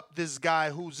pull up this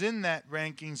guy who's in that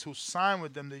rankings, who signed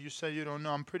with them that you said you don't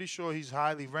know. I'm pretty sure he's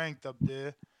highly ranked up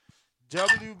there.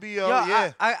 WBO,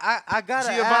 yeah. I got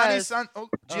to ask.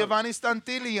 Giovanni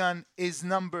Stantilian is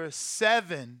number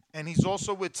 7, and he's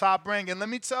also with Top Rank. And let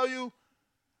me tell you,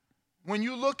 when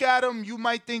you look at him, you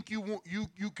might think you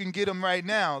can get him right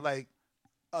now. Like,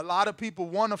 a lot of people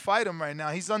want to fight him right now.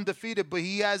 He's undefeated, but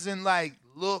he hasn't, like,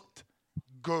 looked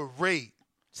great.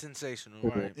 Sensational,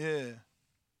 right? Yeah.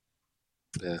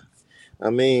 I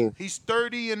mean, he's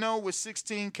 30-0 with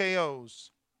 16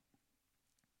 KOs.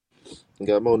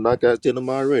 Got more knockouts than him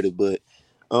already, but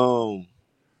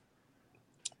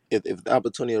if the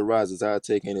opportunity arises, I'll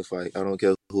take any fight. I don't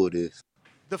care who it is.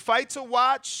 The fight to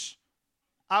watch,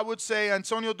 I would say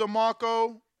Antonio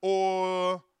DeMarco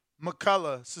or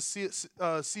McCullough,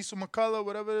 Cecil McCullough,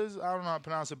 whatever it is. I don't know how to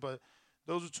pronounce it, but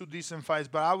those are 2 decent fights.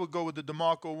 But I would go with the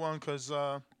DeMarco one because,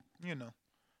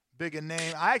 bigger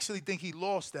name. I actually think he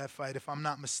lost that fight, if I'm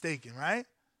not mistaken, right?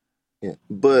 Yeah,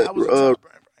 but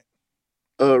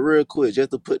real quick, just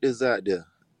to put this out there,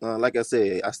 like I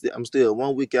said, I'm still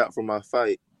 1 week out from my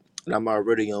fight, and I'm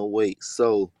already on weight.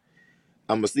 So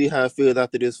I'm gonna see how I feel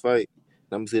after this fight.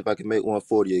 And I'm gonna see if I can make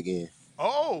 140 again.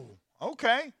 Oh,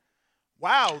 okay.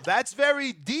 Wow, that's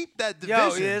very deep, that Yo,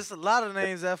 division. yeah, it's a lot of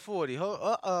names at 40.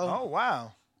 Oh,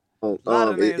 wow. A lot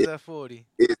of names at 40.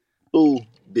 It's two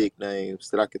big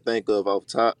names that I can think of off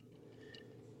top.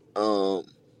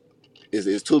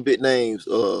 It's two big names.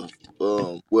 Well,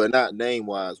 not name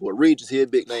wise. Well, Regis here,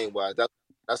 big name wise.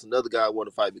 That's another guy I want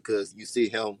to fight because you see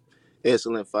him,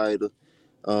 excellent fighter.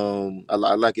 I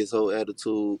like his whole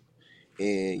attitude,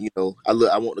 and I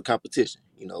want the competition.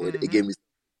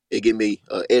 It give me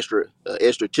an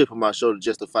extra chip on my shoulder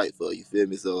just to fight for. You feel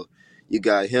me? So you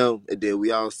got him, and then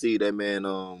we all see that man,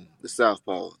 the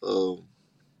Southpaw,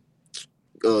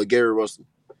 Gary Russell,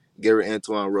 Gary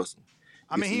Antoine Russell.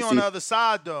 I mean, he on the other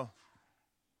side though.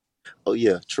 Oh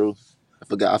yeah, true. I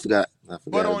forgot.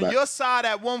 But on your side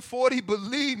at 140,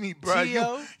 believe me, bro,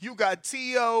 you got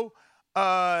T.O.,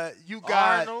 you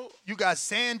got Arnold. You got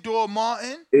Sandor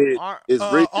Martin,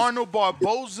 Arnold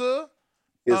Barboza.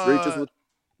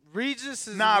 Regis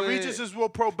is Regis is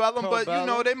with Probellum,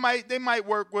 but they might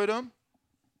work with him.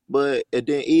 But and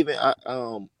then even I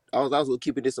was also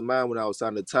keeping this in mind when I was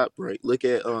signing the Top Rank. Look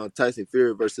at Tyson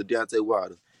Fury versus Deontay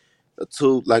Wilder.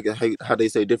 Two, like how they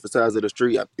say, different sides of the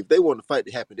street. If they want to fight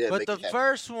to happen, but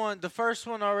the first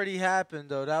one already happened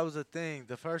though. That was the thing.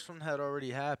 The first one had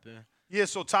already happened. Yeah,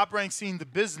 so Top Rank seen the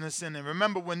business in it.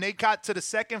 Remember when they got to the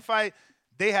second fight,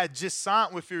 they had just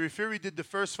signed with Fury. Fury did the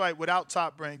first fight without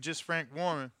Top Rank, just Frank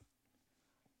Warren.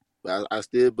 I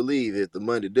still believe if the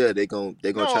money there, they gonna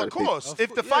try to. No, of course.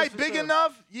 If the fight big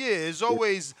enough, it's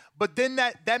always. But then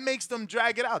that makes them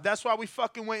drag it out. That's why we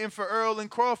fucking waiting for Earl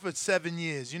and Crawford 7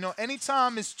 years.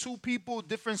 Anytime it's two people,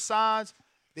 different sides,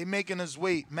 they making us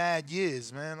wait mad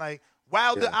years, man. Like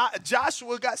Wilder,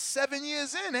 Joshua got 7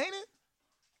 years in, ain't it?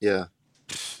 Yeah.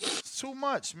 It's too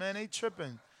much, man. They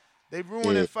tripping. They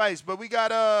ruining fights. But we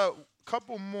got a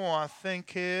couple more, I think,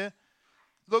 here.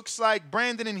 Looks like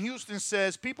Brandon in Houston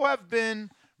says, people have been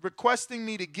requesting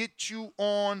me to get you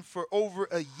on for over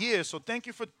a year. So thank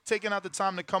you for taking out the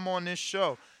time to come on this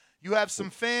show. You have some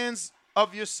fans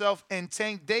of yourself and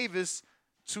Tank Davis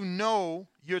to know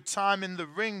your time in the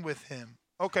ring with him.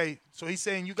 Okay, so he's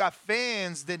saying you got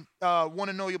fans that want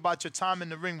to know about your time in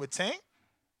the ring with Tank?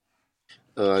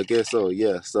 I guess so,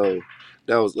 yeah. So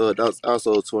that was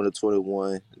also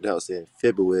 2021. That was in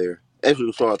February. Actually,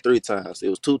 we fought 3 times. It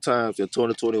was 2 times in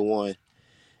 2021,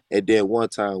 and then 1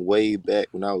 time way back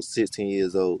when I was 16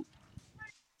 years old.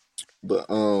 But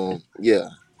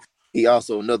he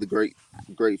also another great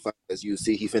fight. As you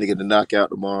see, he finna get the knockout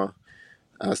tomorrow.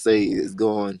 I say it's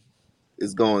going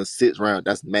 6 rounds.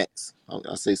 That's max.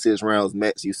 I say 6 rounds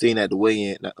max. You seen at the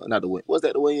weigh-in? Not the weigh-in. Was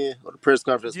that the weigh-in or the press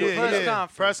conference?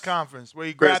 Press conference where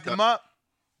he grabbed him up.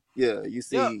 Yeah, you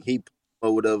see he.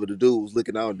 Or whatever, the dude was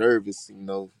looking all nervous,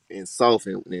 and soft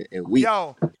and weak.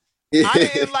 Yo, I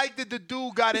didn't like that the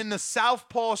dude got in the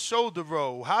southpaw shoulder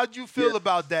roll. How'd you feel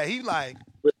about that? He like,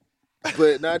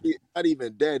 but not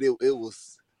even that.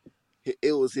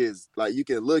 It was his, like, you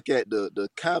can look at the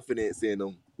confidence in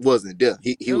him wasn't there.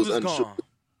 He was unsure. Gone.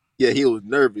 Yeah, he was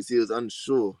nervous. He was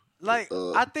unsure. Like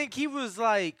I think he was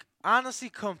like honestly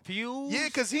confused. Yeah,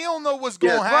 because he don't know what's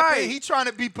gonna happen. Right. He trying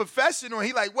to be professional.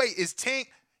 He like, wait, is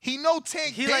Tank? He know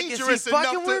Tank dangerous enough. Is he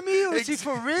fucking with me? Or is he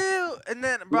for real? And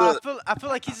then, bro, I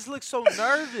feel like he just looks so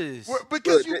nervous.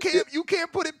 Because you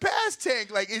can't put it past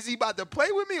Tank. Like, is he about to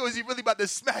play with me or is he really about to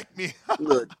smack me?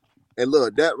 look,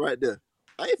 that right there,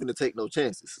 I ain't finna take no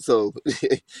chances. So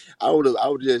I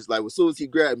would just like, as soon as he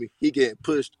grabbed me, he getting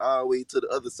pushed all the way to the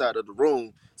other side of the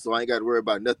room. So I ain't got to worry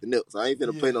about nothing else. I ain't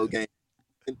finna play no game.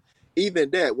 And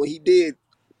even that, when he did,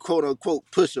 quote unquote,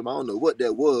 push him. I don't know what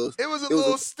that was. It was a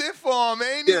little stiff arm. It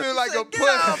ain't even like a push.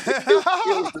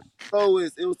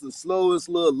 It was the slowest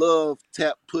little love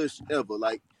tap push ever.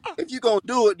 Like, if you gonna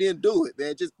do it, then do it,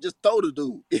 man. Just throw the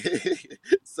dude.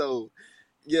 So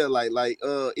yeah, like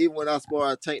even when I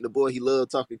sparred Tank, the boy, he loved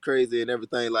talking crazy and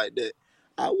everything like that.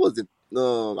 I wasn't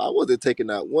taking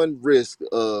out one risk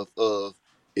of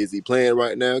is he playing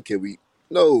right now? Can we?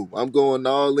 No, I'm going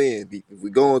all in. If we're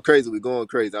going crazy, we're going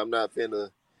crazy. I'm not finna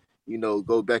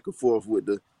go back and forth with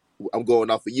I'm going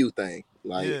off of you thing.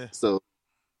 So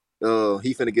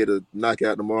he finna get a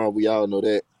knockout tomorrow. We all know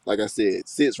that. Like I said,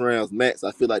 6 rounds max.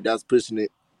 I feel like that's pushing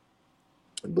it.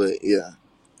 But yeah.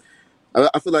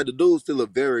 I feel like the dude's still a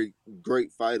very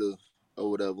great fighter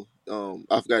or whatever.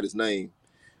 I forgot his name.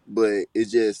 But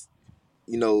it's just,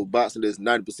 boxing is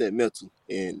 90% mental.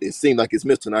 And it seems like it's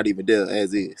mental not even there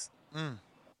as is.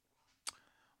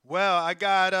 Well, I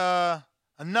got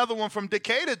another one from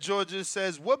Decatur, Georgia.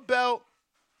 Says, what belt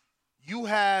you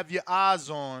have your eyes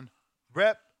on?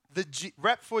 Rep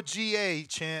for GA,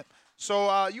 champ.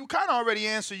 So you kind of already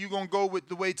answered. You're going to go with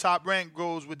the way Top Rank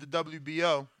goes with the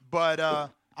WBO. But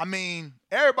I mean,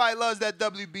 everybody loves that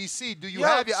WBC. Do you Yo,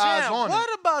 have your eyes Champ, on it?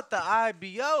 what about the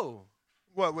IBO?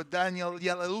 What, with Daniel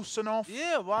Yeltsinov?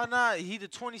 Yeah, why not? He the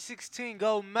 2016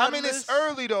 gold medalist. I mean, it's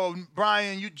early though,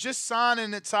 Brian. You just signed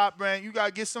in the top rank. You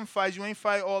gotta get some fights. You ain't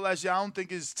fight all that shit. I don't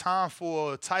think it's time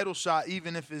for a title shot,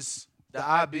 even if it's the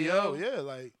IBO. Yeah,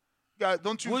 like,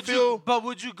 don't you feel? But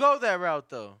would you go that route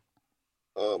though?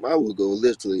 I would go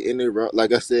literally any route.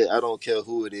 Like I said, I don't care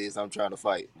who it is I'm trying to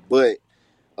fight. But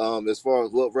as far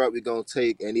as what route we're gonna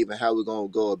take and even how we're gonna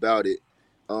go about it,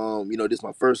 this is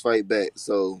my first fight back.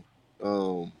 So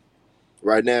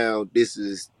right now, this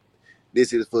is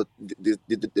for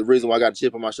the reason why I got a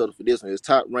chip on my shoulder for this one is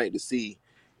top rank to see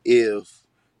if,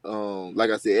 like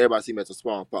I said, everybody see me as a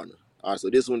sparring partner. All right, so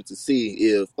this one is to see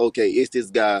if, okay, is this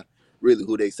guy really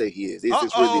who they say he is? Is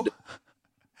this really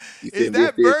is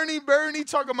that Bernie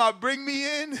talking about bring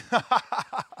me in?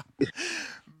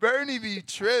 Bernie be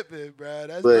tripping, bro.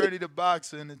 That's Bernie the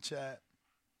boxer in the chat.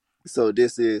 So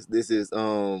this is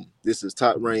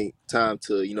top rank time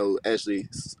to actually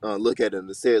look at it and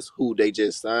assess who they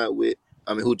just signed with.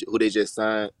 I mean who they just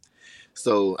signed.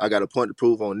 So I got a point to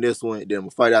prove on this one. Then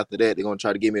we'll fight after that. They're gonna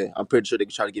try to give me. I'm pretty sure they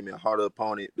can try to give me a harder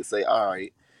opponent to say, all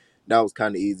right, that was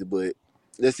kind of easy, but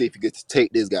let's see if you get to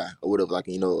take this guy or whatever, like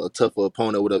a tougher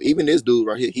opponent or whatever. Even this dude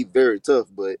right here, he very tough,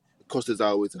 but of course there's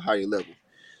always a higher level.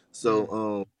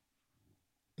 So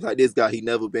like this guy, he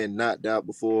never been knocked out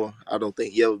before. I don't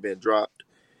think he ever been dropped,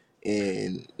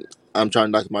 and I'm trying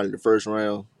to knock him out in the first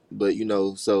round. But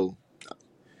so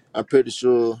I'm pretty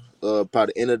sure by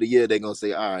the end of the year they're gonna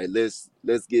say, all right, let's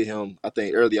get him. I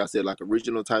think earlier I said like a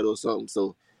regional title or something.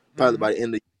 So probably by the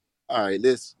end of the year, all right,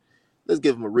 let's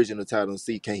give him a regional title and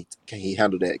see can he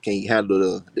handle that? Can he handle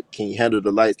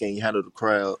the lights? Can he handle the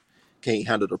crowd? Can he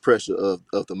handle the pressure of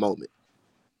the moment?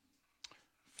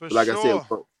 Like I said,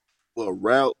 for a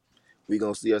route, we're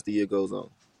gonna see as the year goes on.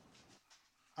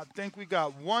 I think we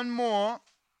got one more.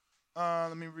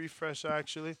 Let me refresh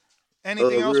actually.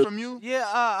 Anything else from you? Yeah,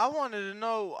 I wanted to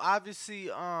know. Obviously,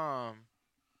 I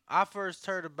first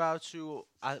heard about you.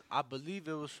 I believe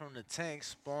it was from the Tank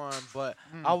sparring, but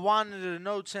I wanted to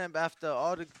know, champ, after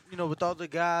all the with all the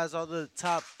guys, all the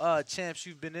top champs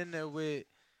you've been in there with,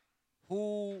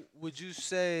 who would you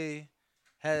say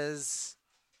has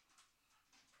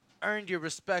earned your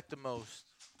respect the most?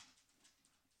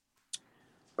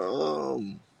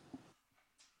 I'm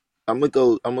gonna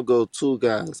go two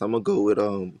guys. I'm gonna go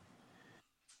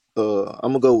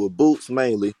with Boots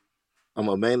mainly. I'm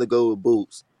gonna mainly go with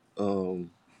Boots.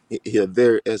 He a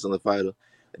very excellent fighter.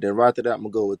 And then right after that, I'm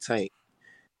gonna go with Tank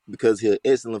because he's an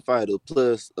excellent fighter.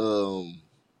 Plus,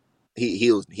 he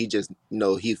just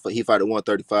he fought at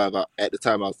 135. At the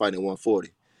time, I was fighting at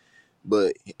 140.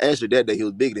 But actually, that day he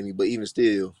was bigger than me. But even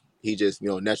still, he just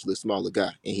naturally a smaller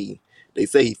guy. And they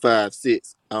say he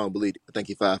 5'6". I don't believe it. I think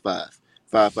he 5'5",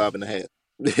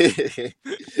 5'5.5".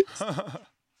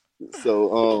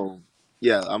 So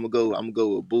yeah, I'm gonna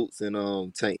go with Boots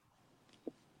and Tank.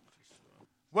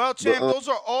 Well, champ, those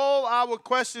are all our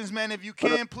questions, man. If you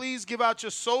can, please give out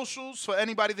your socials for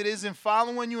anybody that isn't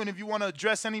following you, and if you want to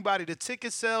address anybody, the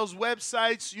ticket sales,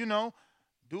 websites,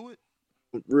 do it.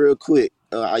 Real quick,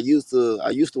 I used to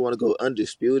want to go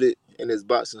undisputed in this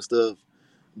boxing stuff,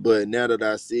 but now that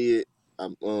I see it,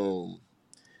 I'm all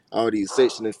these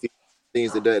section and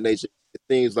things of that nature. It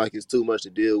seems like it's too much to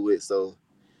deal with, so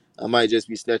I might just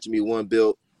be snatching me one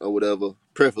belt or whatever,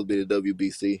 preferably the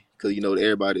WBC, because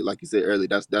everybody, like you said earlier,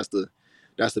 that's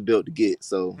the belt to get.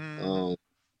 So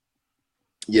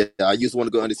yeah, I used to want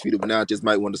to go undisputed, but now I just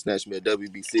might want to snatch me a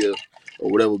WBC or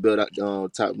whatever belt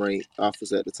top rank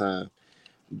offers at the time.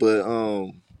 But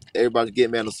everybody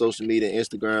get me on the social media,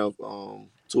 Instagram,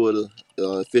 Twitter,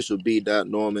 official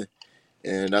B.Norman,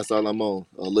 and that's all I'm on.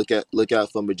 Look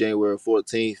out for me January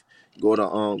 14th. Go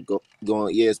on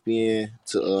ESPN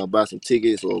to buy some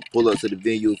tickets or pull up to the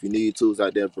venue if you need to. It's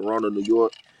out there in Verona, New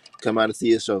York. Come out and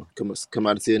see a show. Come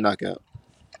out and see a knockout.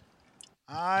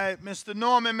 All right, Mr.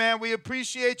 Norman, man, we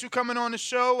appreciate you coming on the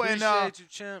show. Appreciate you,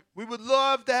 champ. We would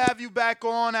love to have you back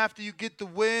on after you get the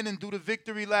win and do the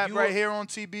victory lap right here on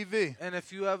TBV. And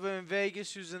if you ever in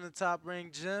Vegas using the Top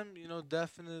Rank Gym,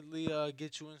 definitely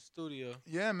get you in studio.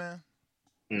 Yeah, man.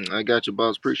 I got you,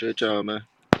 boss. Appreciate y'all, man.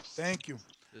 Thank you.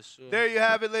 Yes, sure. There you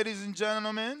have it, ladies and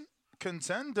gentlemen.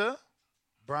 Contender,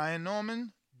 Brian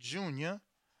Norman Jr.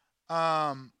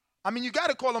 You got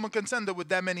to call him a contender with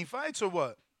that many fights or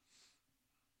what?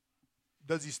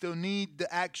 Does he still need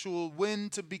the actual win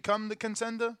to become the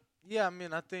contender? Yeah,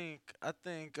 I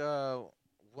think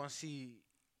once he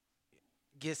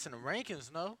gets in the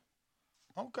rankings, no?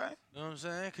 Okay. You know what I'm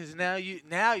saying? Because now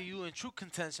you in true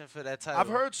contention for that title. I've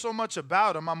heard so much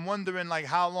about him. I'm wondering, like,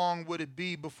 how long would it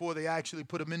be before they actually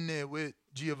put him in there with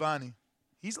Giovanni?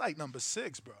 He's like number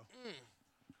 6, bro.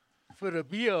 For the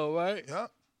BO, right?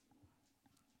 Yep.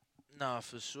 Nah,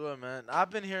 for sure, man. I've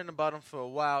been hearing about him for a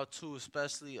while too,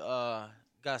 especially got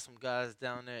some guys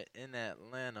down there in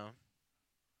Atlanta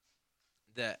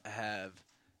that have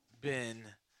been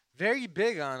very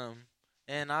big on him.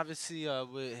 And obviously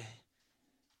with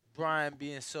Brian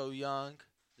being so young,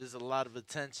 there's a lot of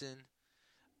attention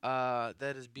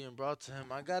that is being brought to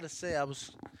him. I gotta say, I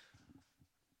was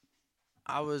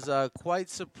quite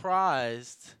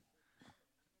surprised.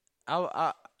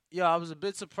 I was a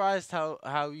bit surprised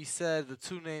how he said the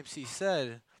two names he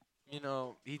said. You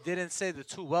know, he didn't say the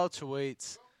two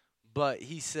welterweights, but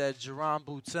he said Jerron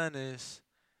Boots Ennis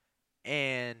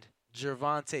and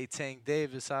Gervonta Tank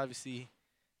Davis, obviously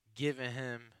giving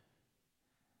him,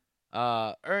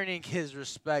 earning his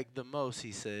respect the most,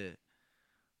 he said.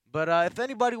 But if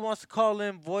anybody wants to call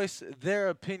in, voice their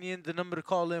opinion, the number to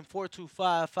call in,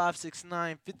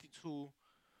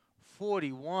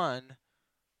 425-569-5241.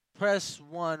 Press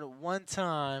 1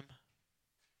 time.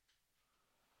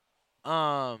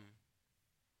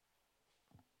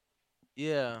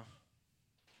 Yeah.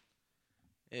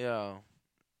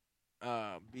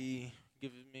 Be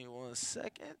giving me 1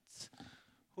 second.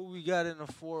 Who we got in the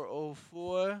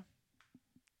 404?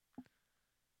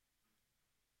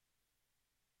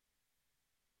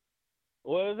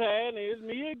 What's happening? It's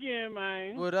me again,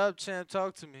 man. What up, champ?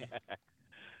 Talk to me.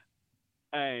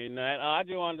 Ain't nothing. I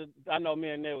just wanted to, I know me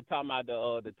and Ned were talking about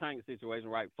the Tank situation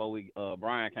right before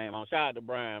Brian came on. Shout out to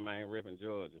Brian, man, ripping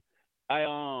Georgia. I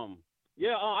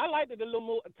like the little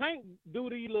move. Tank do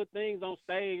these little things on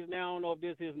stage now. I don't know if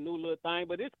this is his new little thing,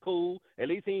 but it's cool. At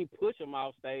least he ain't push him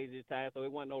off stage this time, so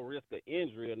it wasn't no risk of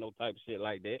injury or no type of shit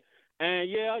like that. And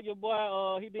yeah, your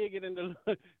boy, he did get in the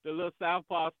little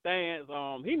southpaw stance.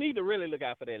 He need to really look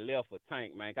out for that left for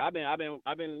Tank, man. I've been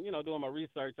doing my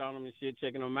research on him and shit,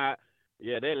 checking him out.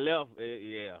 Yeah, that left,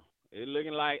 it's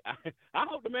looking like I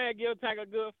hope the man give Tank a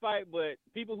good fight, but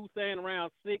people who saying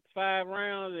around 6-5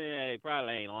 rounds,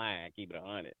 probably ain't lying. Keep it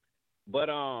 100. But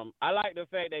I like the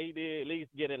fact that he did at least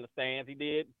get in the stands. He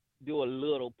did do a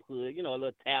little push, a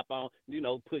little tap on,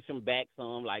 push him back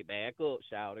some, like back up,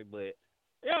 shouty. But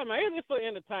yeah, man, it's just for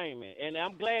entertainment, and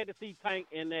I'm glad to see Tank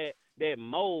in that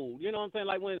mode. You know what I'm saying?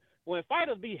 Like when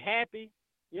fighters be happy,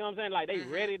 you know what I'm saying? Like they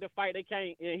ready to fight, they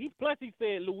can't. And he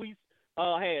said Luis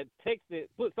had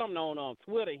put something on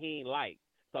Twitter he ain't like.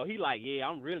 So he like, yeah,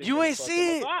 I'm really. You ain't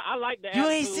see it. So I like that. You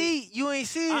ain't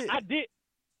see it. I did.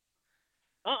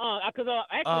 Because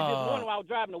actually this morning while I was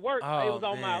driving to work, it was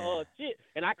on my shit,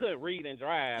 and I couldn't read and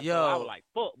drive. So I was like,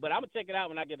 fuck. But I'm gonna check it out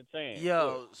when I get a chance.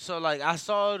 So like I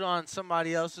saw it on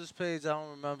somebody else's page. I don't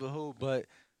remember who,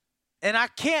 and I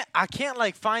can't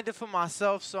like find it for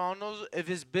myself. So I don't know if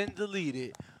it's been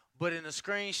deleted. But in the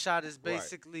screenshot, it's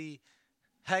basically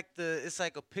Hector. It's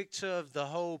like a picture of the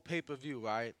whole pay-per-view,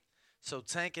 right? So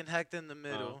Tank and Hector in the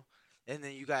middle, and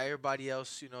then you got everybody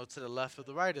else, to the left or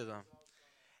the right of them.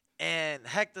 And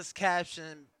Hector's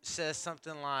caption says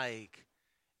something like,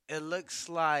 "It looks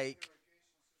like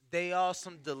they all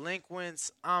some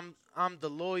delinquents. I'm the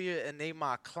lawyer and they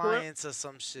my clients," or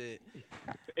some shit.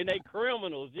 And they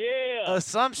criminals, yeah. Or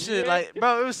some shit, like,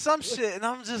 bro, it was some shit, and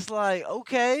I'm just like,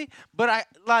 okay, but I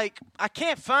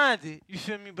can't find it. You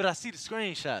feel me? But I see the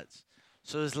screenshots,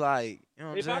 so it's like, you know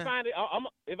what I'm saying?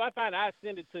 If I find it, I'll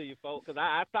send it to you, folks. Because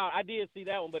I thought I did see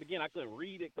that one, but again, I couldn't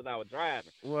read it because I was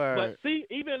driving. Word. But see,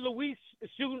 even Luis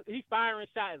shooting, he's firing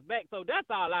shots back. So that's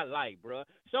all I like, bro.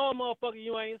 Show a motherfucker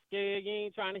you ain't scared. You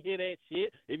ain't trying to hear that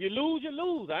shit. If you lose, you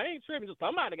lose. I ain't tripping.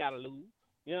 Somebody got to lose.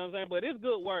 You know what I'm saying? But it's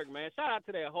good work, man. Shout out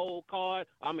to that whole card.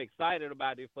 I'm excited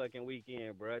about this fucking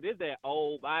weekend, bro. This that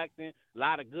old boxing. A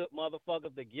lot of good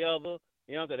motherfuckers together.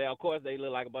 You know what I'm saying? Of course, they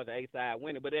look like a bunch of A-side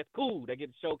winners, but that's cool. They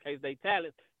get to showcase their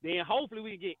talents. Then hopefully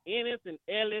we get Ennis and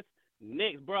Ellis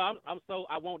next, bro. I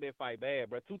want that fight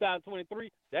bad, bro.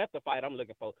 2023, that's the fight I'm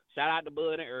looking for. Shout out to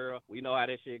Bud and Earl. We know how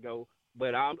that shit go.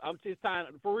 But I'm just time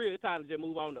to just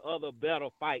move on to other better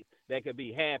fights that could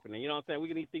be happening. You know what I'm saying?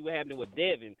 We need to see what happening with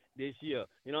Devin this year.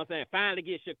 You know what I'm saying? Finally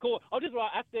get Shakur. Oh, this is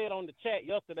what I said on the chat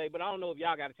yesterday, but I don't know if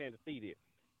y'all got a chance to see this.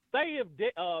 Say if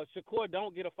Shakur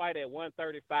don't get a fight at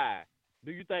 135,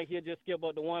 do you think he'll just skip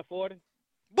up to 140?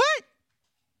 What?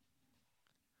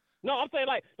 No, I'm saying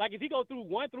like if he go through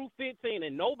 1 through 15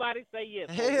 and nobody say yes.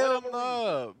 Hell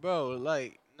no, bro.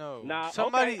 Like no. Nah,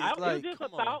 somebody okay. like, just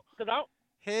come a thought, on. Cause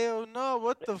hell no.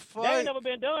 What the fuck? That ain't never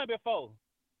been done before.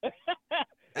 It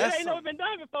ain't never been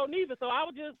done before neither. So I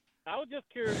was just I was just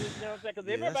curious, you know what I'm saying? Because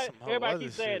Yeah, that's some whole everybody other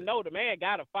keeps saying shit. no. The man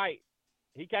got to fight.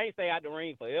 He can't stay out the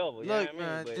ring forever. You know what Look, I mean?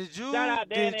 man, But did shout out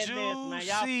Dan and Vince, you man.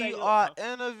 Y'all see stay our up.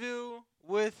 interview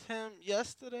with him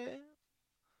yesterday?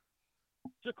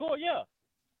 Shakur, yeah.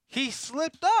 He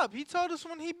slipped up. He told us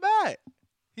when he back.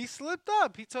 He slipped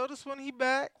up. He told us when he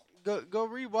back. Go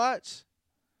rewatch.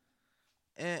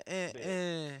 And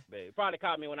Babe, probably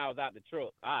caught me when I was out the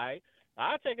truck. All right.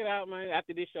 I'll check it out, man.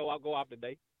 After this show, I'll go off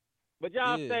today. But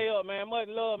y'all Yeah. stay up, man. Much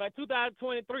love, man.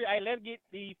 2023. Hey, let's get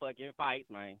these fucking fights,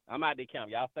 man. I'm out the camp.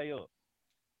 Y'all stay up.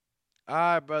 all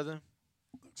right, brother.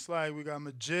 Looks like we got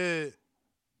Majid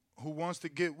who wants to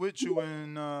get with you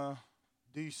in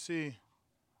D.C.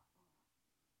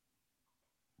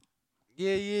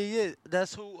 Yeah.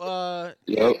 That's who. Yo.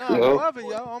 Whoever,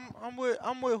 yo. I'm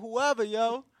with whoever,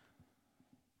 yo.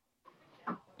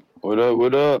 What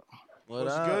up?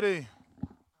 What's goody?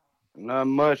 Not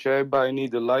much. Everybody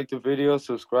need to like the video,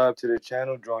 subscribe to the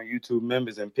channel, join YouTube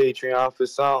members and Patreon for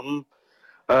something.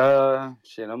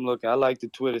 Shit, I'm looking. I like the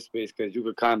Twitter space because you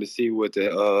could kind of see what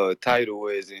the title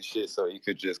is and shit, so you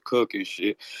could just cook and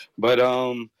shit. But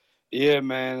yeah,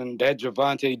 man, that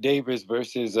Gervonta Davis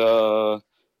versus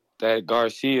that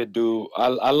Garcia dude,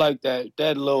 I like that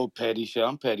little petty shit.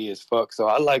 I'm petty as fuck, so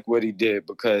I like what he did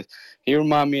because he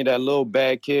remind me of that little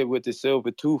bad kid with the silver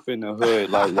tooth in the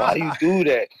hood. Like, why you do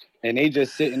that? And they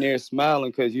just sitting there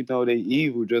smiling because you know they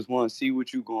evil, just want to see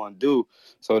what you gonna do.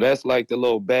 So that's like the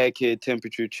little bad kid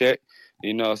temperature check,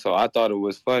 you know. So I thought it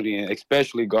was funny, and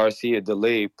especially Garcia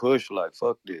delayed push, like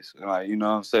fuck this, like, you know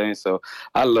what I'm saying. So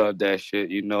I love that shit,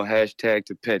 you know. Hashtag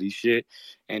to petty shit.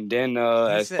 And then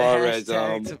as far as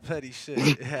to petty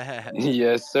shit.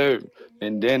 yes, sir.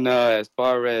 And then as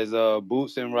far as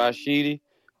Boots and Rashidi,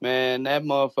 man, that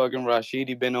motherfucking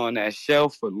Rashidi been on that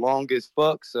shelf for long as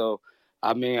fuck. So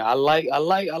I mean, I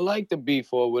like the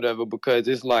beef or whatever because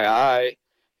it's like, all right,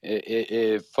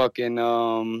 if fucking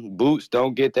Boots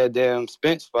don't get that damn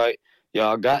Spence fight,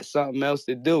 y'all got something else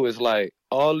to do. It's like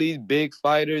all these big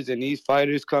fighters and these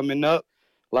fighters coming up,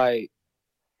 like,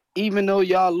 even though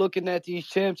y'all looking at these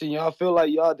champs and y'all feel like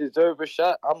y'all deserve a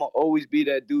shot, I'ma always be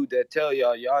that dude that tell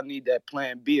y'all need that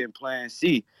plan B and plan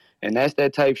C. And that's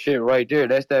that type shit right there.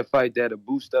 That's that fight that'll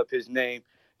boost up his name,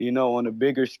 you know, on a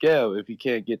bigger scale if he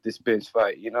can't get the Spence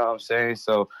fight. You know what I'm saying?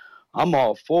 So I'm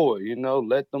all for it, you know.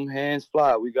 Let them hands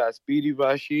fly. We got Speedy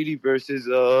Rashidi versus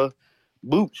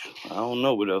Boots. I don't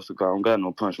know what else to call. I don't got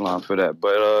no punchline for that.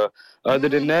 But other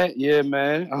than that, yeah,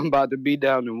 man, I'm about to be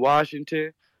down in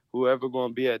Washington. Whoever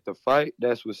gonna be at the fight,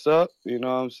 that's what's up. You know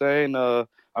what I'm saying? I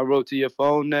wrote to your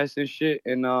phone nest and shit,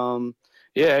 and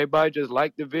yeah, everybody just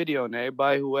liked the video, and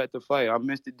everybody who at the fight. I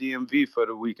missed the DMV for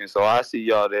the weekend, so I see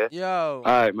y'all there. Yo, all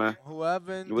right, man.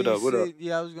 Whoever in What DC, up? What up?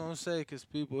 yeah, I was gonna say because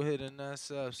people hitting us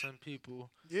up. Some people.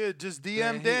 Yeah, just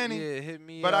DM Danny. Hit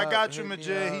me but up. I got you, hit me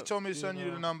Majid. He up, told me to send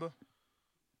you the number.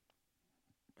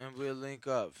 And we'll link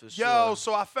up for sure. Yo,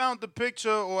 so I found the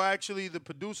picture, or actually the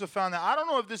producer found it. I don't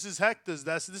know if this is Hector's.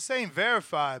 This ain't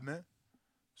verified, man.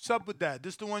 What's up with that?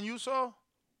 This the one you saw?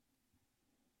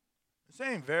 This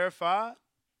ain't verified.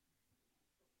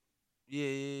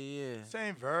 Yeah. This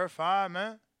ain't verified,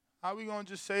 man. How we gonna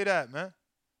just say that, man?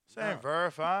 This ain't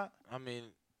verified. I mean,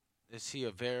 is he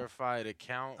a verified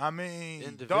account? I mean,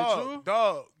 individual?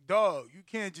 dog. You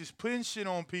can't just pin shit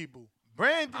on people.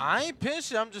 Brandon. I ain't pin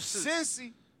shit. I'm just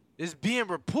Cincy. It's being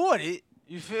reported.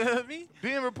 You feel me?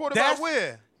 Being reported by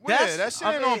where? That shit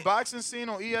ain't on Boxing Scene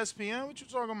on ESPN. What you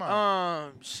talking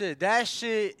about? Shit. That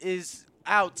shit is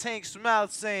out Tank's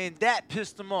mouth saying that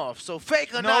pissed him off. So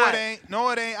fake or No, not? it ain't. No,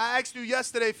 it ain't. I asked you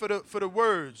yesterday for the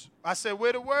words. I said,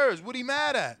 where the words? What he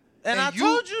mad at? And I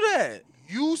told you that.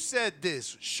 You said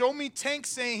this. Show me Tank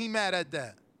saying he mad at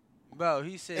that. Bro,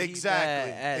 he said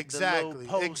exactly. he mad at the little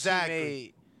post he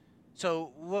made.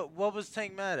 So what was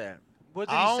Tank mad at? What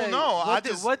did I he don't say?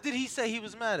 know. What did he say he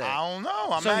was mad at? I don't know.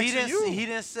 I'm so asking you. He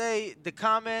didn't say the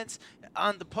comments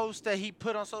on the post that he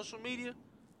put on social media?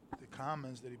 The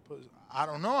comments that he put. I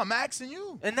don't know. I'm asking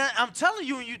you. And that I'm telling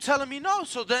you, and you telling me no.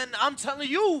 So then I'm telling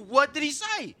you, what did he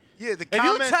say? Yeah, the if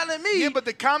comments. you telling me, yeah, but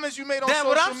the comments you made on social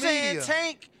media. Then what I'm media.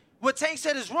 saying, what Tank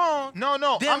said is wrong.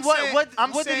 No. Then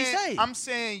what did he say? I'm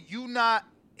saying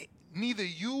neither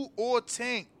you or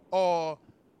Tank are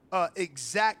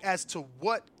exact as to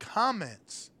what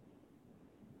comments.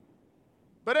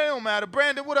 But it don't matter.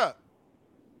 Brandon, what up?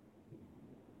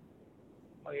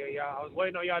 Oh, yeah, y'all. I was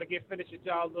waiting on y'all to get finished with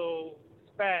y'all little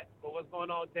spat. But what's going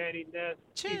on, Danny, Ness,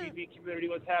 TVB community,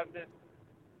 what's happening?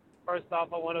 First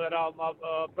off, I want to let all my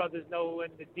brothers know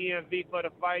in the DMV for the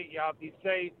fight. Y'all be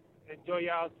safe. Enjoy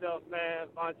yourselves, man.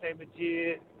 Vontae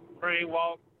Majid,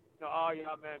 Brainwalk, all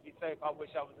y'all, man, be safe. I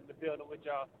wish I was in the building with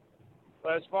y'all.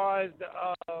 But as far as the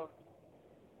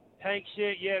Tank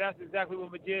shit, yeah, that's exactly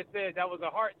what Majid said. That was a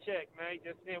heart check, man.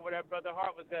 Just seeing where that brother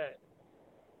Hart was at.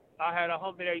 I had a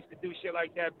homie that used to do shit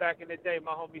like that back in the day,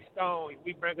 my homie Stone.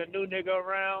 We bring a new nigga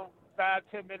around,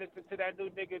 5-10 minutes into that new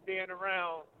nigga being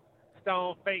around,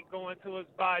 Stone fake going to his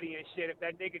body and shit. If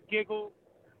that nigga giggle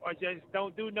or just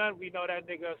don't do nothing, we know that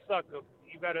nigga a sucker.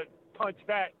 You better punch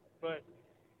back. But,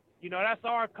 you know, that's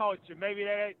our culture. Maybe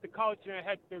that ain't the culture in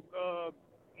Hector,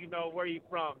 you know, where he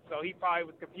from. So he probably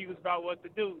was confused about what to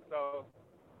do. So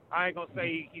I ain't going to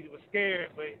say he was scared,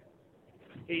 but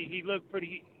he looked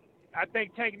pretty. I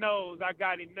think Tank knows I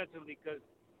got him mentally because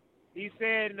he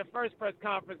said in the first press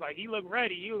conference, like, he looked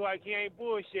ready. He looked like he ain't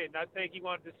bullshitting. I think he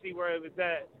wanted to see where it was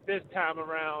at this time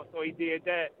around, so he did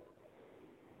that.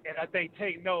 And I think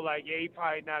Tank know, like, yeah, he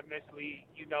probably not mentally,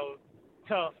 you know,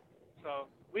 tough. So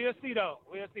we'll see, though.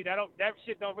 We'll see. That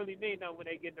shit don't really mean nothing when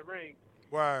they get in the ring.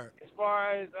 Word. As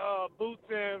far as Boots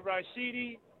and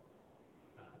Rashidi,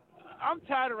 I'm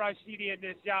tired of Rashidi and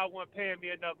this y'all weren't paying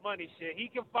me enough money shit. He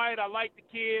can fight. I like the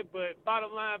kid, but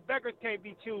bottom line, beggars can't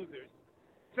be choosers.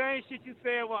 Same shit you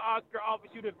said when Oscar offered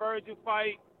you the Virgil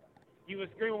fight. You was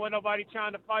screaming when nobody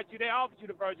trying to fight you. They offered you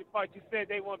the Virgil fight. You said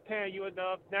they weren't paying you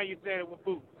enough. Now you're saying it with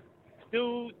Boots.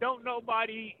 Dude, don't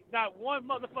nobody, not one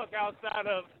motherfucker outside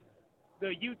of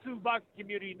the YouTube boxing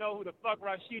community know who the fuck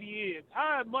Rashidi is.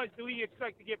 How much do he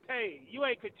expect to get paid? You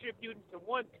ain't contributing to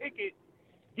one ticket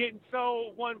getting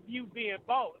sold, one view being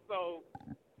bought. So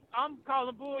I'm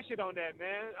calling bullshit on that,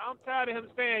 man. I'm tired of him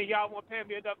saying y'all won't pay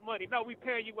me enough money. No, we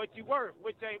paying you what you worth,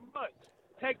 which ain't much.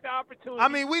 Take the opportunity. I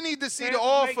mean, we need to see the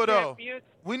offer, though.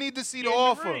 We need to see the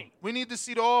offer. We need to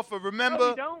see the offer.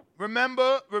 Remember,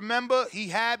 remember, he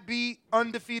had beat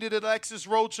undefeated Alexis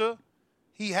Rocha.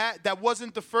 That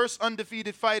wasn't the first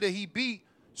undefeated fighter he beat.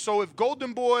 So if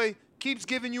Golden Boy keeps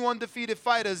giving you undefeated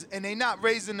fighters and they not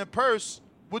raising the purse,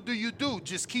 what do?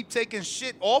 Just keep taking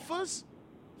shit offers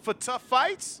for tough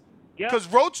fights? Because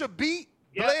Rocha beat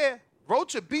Blair.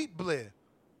 Rocha beat Blair.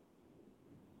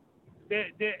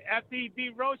 After he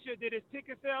beat Rocha, did his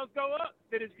ticket sales go up?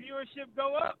 Did his viewership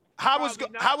go up? How was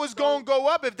going to go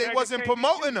up if they wasn't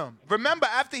promoting him? Remember,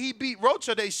 after he beat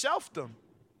Rocha, they shelved him.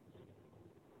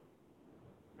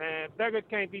 Man, beggars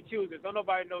can't be choosers. Don't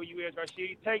nobody know you is,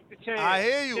 Rashidi. Take the chance. I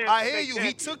hear you.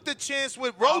 He took the chance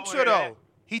with Rocha, though.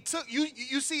 He took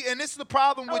you see, and this is the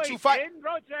problem with you fight.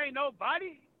 Rocha ain't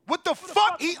nobody. What the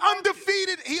fuck? He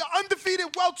undefeated. He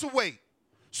undefeated welterweight.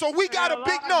 So we got a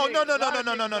big no.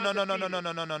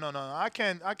 I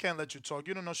can't let you talk.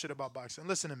 You don't know shit about boxing.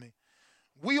 Listen to me.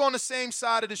 We on the same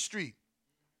side of the street.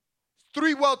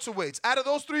 3 welterweights. Out of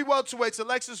those 3 welterweights,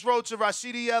 Alexis Rocha,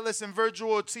 Rashidi Ellis, and Virgil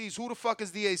Ortiz, who the fuck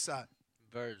is the A side?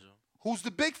 Virgil. Who's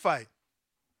the big fight?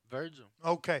 Virgil.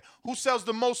 Okay. Who sells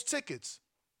the most tickets?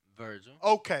 Virgil.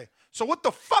 Okay. So what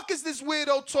the fuck is this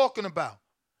weirdo talking about?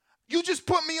 You just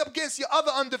put me up against your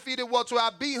other undefeated welterweight.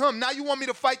 I beat him. Now you want me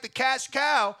to fight the cash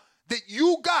cow that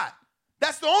you got.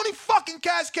 That's the only fucking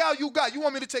cash cow you got. You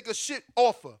want me to take a shit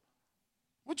offer.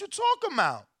 What you talking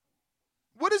about?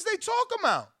 What is they talking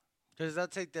about? Because I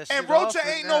take that shit And Rocha off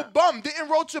ain't now. no bum. Didn't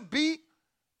Rocha beat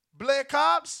Blair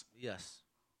Cobbs? Yes.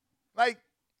 Like,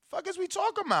 fuck is we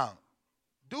talking about?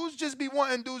 Dudes just be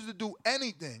wanting dudes to do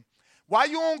anything. Why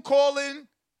you don't call in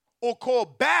or call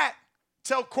back?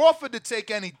 Tell Crawford to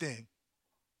take anything.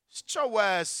 Shut your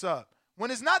ass up. When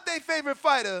it's not their favorite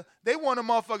fighter, they want a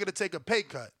motherfucker to take a pay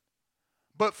cut.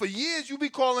 But for years, you be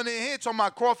calling in here talking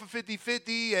about Crawford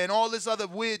 50-50 and all this other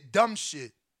weird dumb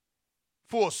shit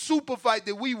for a super fight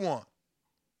that we want.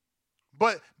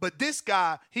 But this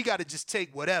guy, he got to just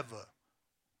take whatever.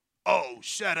 Oh,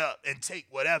 shut up and take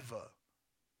whatever.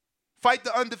 Fight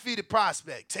the undefeated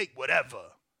prospect. Take whatever.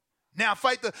 Now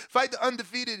fight the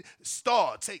undefeated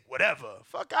star. Take whatever.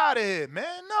 Fuck out of here,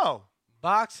 man. No.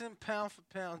 Boxing, pound for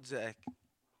pound, Jack.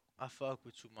 I fuck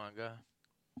with you, my guy.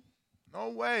 No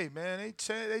way, man.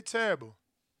 They terrible.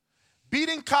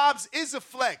 Beating Cobbs is a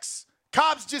flex.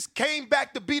 Cobbs just came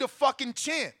back to beat a fucking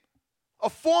champ. A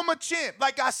former champ.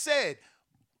 Like I said.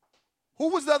 Who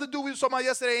was the other dude we were talking about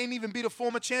yesterday ain't even beat a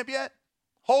former champ yet?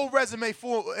 Whole resume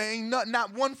ain't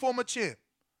not one former champ.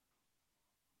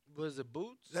 Was it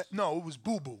Boots? No, it was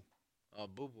Boo Boo. Oh,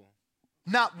 Boo Boo.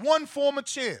 Not one former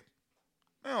champ.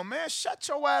 Man, shut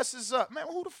your asses up. Man,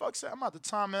 who the fuck said I'm out the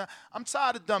time, man? I'm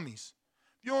tired of dummies.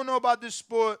 If you don't know about this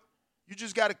sport, you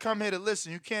just got to come here to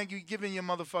listen. You can't be giving your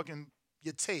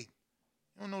tape.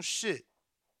 You don't know shit.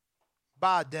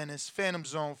 Bye, Dennis. Phantom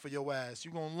Zone for your ass.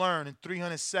 You're going to learn in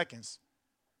 300 seconds.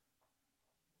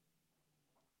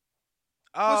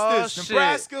 Oh, What's this? shit.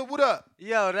 Nebraska? What up?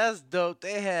 Yo, that's dope.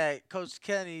 They had Coach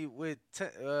Kenny with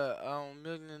 $1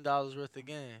 million worth of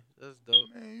games. That's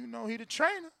dope. Man, you know he the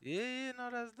trainer. Yeah, no,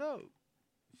 that's dope.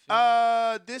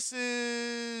 This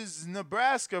is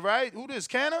Nebraska, right? Who this?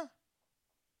 Canna?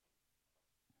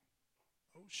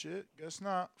 Oh shit, guess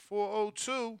not.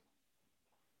 402.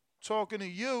 Talking to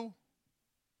you.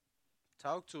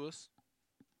 Talk to us.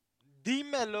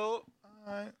 D-Mello. All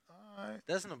right.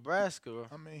 That's Nebraska, bro.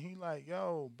 I mean, he like,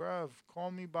 yo, bruv, call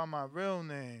me by my real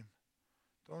name.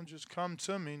 Don't just come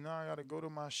to me. Now I gotta go to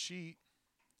my sheet.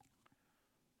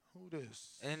 Who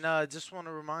this? And just want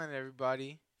to remind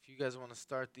everybody, if you guys want to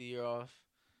start the year off.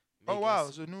 Oh, wow.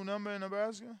 It's a new number in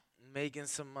Nebraska? Making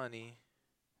some money.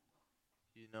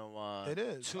 You know, it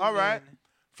is. tune All right. in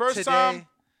First today, time.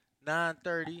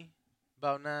 9:30.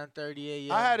 About 9:30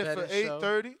 a.m. I had it for betting show.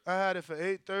 8:30. I had it for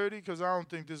 8:30 because I don't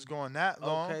think this is going that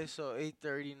long. Okay, so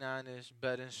 8:30, 9-ish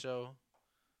betting show.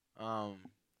 Lot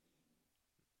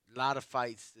of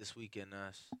fights this weekend,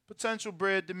 us. Potential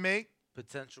bread to make.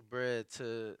 Potential bread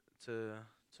to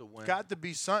win. Got to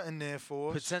be something there for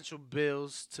us. Potential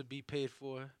bills to be paid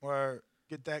for. Or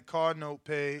get that car note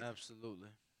paid. Absolutely.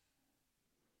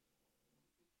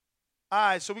 All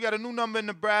right, so we got a new number in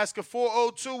Nebraska.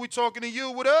 402, we talking to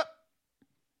you. What up?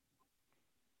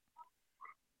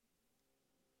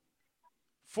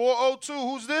 402,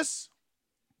 who's this?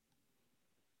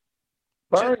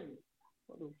 Bernie.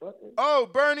 Oh,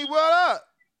 Bernie, what up?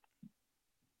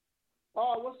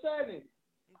 Oh, what's happening?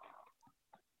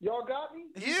 Y'all got me?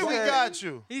 Yeah, we got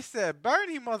you. He said,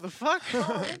 Bernie, motherfucker.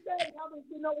 Oh, what's that? I've been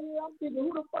sitting over here. I'm thinking,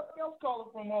 who the fuck else calling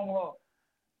from Omaha?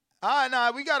 All right,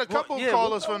 nah, we got a couple of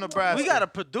callers from Nebraska. We got a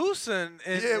producer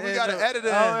in we got an editor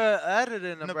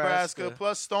editor in Nebraska.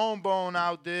 Plus Stonebone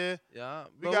out there. Yeah.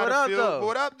 We But got what a up, few. though?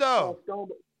 What up, though?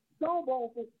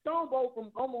 Stonebone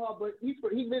from Omaha, but he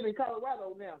live in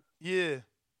Colorado now. Yeah.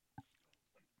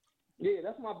 Yeah,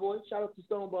 that's my boy. Shout out to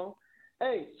Stonebone.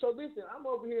 Hey, so listen, I'm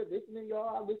over here listening,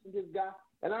 y'all. I listen to this guy,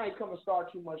 and I ain't come to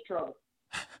start too much trouble.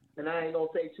 And I ain't going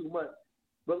to say too much.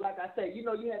 But like I say, you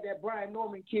know, you had that Brian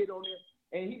Norman kid on there,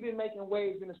 and he been making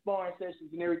waves in the sparring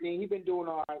sessions and everything. He been doing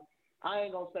all right. I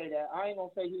ain't going to say that. I ain't going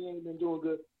to say he ain't been doing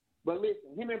good. But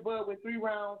listen, him and Bud went 3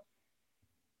 rounds.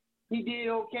 He did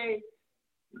okay,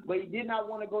 but he did not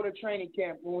want to go to training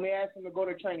camp. When they asked him to go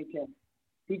to training camp,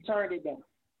 he turned it down.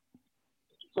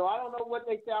 So I don't know what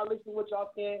they say. I listen to what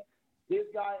y'all saying. This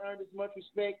guy earned as much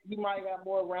respect. He might have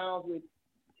more rounds with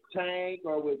Tank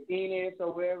or with Enos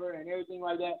or whatever and everything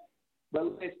like that. But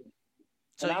listen.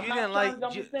 So you didn't like.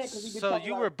 So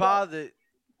you were bothered.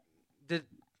 Did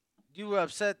you were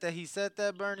upset that he said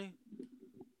that, Bernie?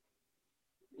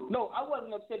 No, I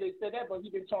wasn't upset that he said that, but he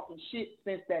been talking shit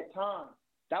since that time.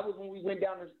 That was when we went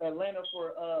down to Atlanta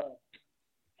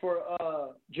for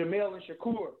Jamel and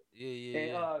Shakur. Yeah.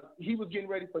 And he was getting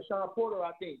ready for Sean Porter,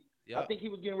 I think. Yep. I think he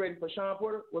was getting ready for Sean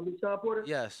Porter. Was it Sean Porter?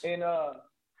 Yes. And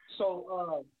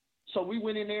so we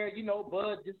went in there, you know,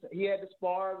 Bud he had to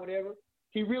spar, whatever.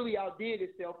 He really outdid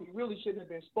himself. He really shouldn't have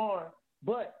been sparring,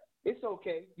 but it's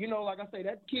okay. You know, like I say,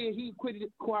 that kid, he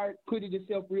quitted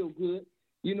himself real good.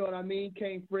 You know what I mean?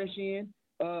 Came fresh in.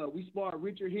 We sparred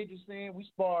Richard Hitchison. We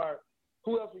sparred,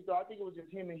 who else we saw? I think it was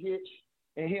just him and Hitch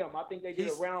and him. I think they did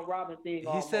a round robin thing.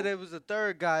 He said it was a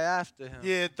third guy after him.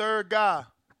 Yeah, third guy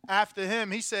after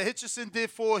him. He said Hitchison did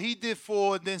 4, he did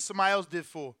 4, and then somebody else did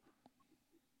 4.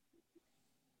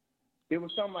 It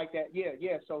was something like that.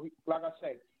 Yeah. So, like I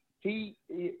say, he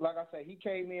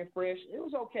came in fresh. It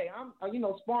was okay.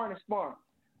 Sparring is sparring.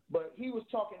 But he was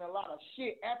talking a lot of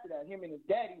shit after that. Him and his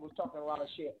daddy was talking a lot of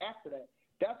shit after that.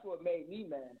 That's what made me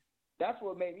mad.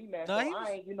 No,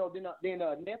 I ain't,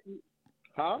 nephew.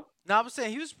 Huh? No, I was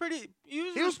saying he was pretty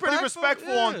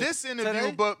respectful on this interview,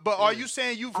 today. but are you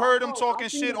saying you've heard him talking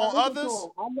shit on others?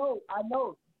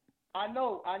 I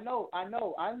know.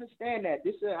 I understand that.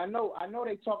 I know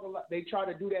they talk a lot. They try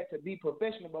to do that to be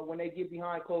professional, but when they get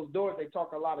behind closed doors, they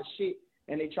talk a lot of shit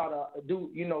and they try to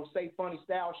say funny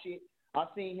style shit. I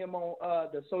seen him on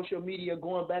the social media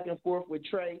going back and forth with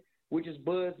Trey, which is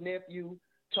Bud's nephew,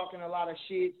 talking a lot of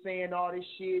shit, saying all this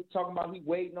shit, talking about he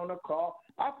waiting on a call.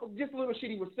 Just a little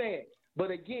shit he was saying.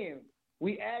 But again,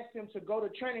 we asked him to go to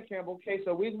training camp. Okay,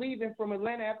 so we're leaving from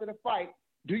Atlanta after the fight.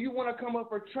 Do you want to come up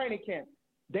for training camp?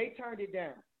 They turned it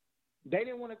down. They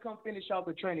didn't want to come finish out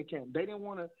the training camp. They didn't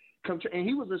want to come. And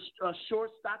he was a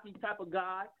short, stocky type of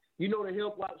guy, to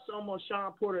help out almost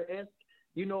Sean Porter-esque,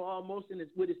 almost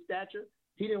with his stature.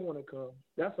 He didn't want to come.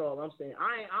 That's all I'm saying.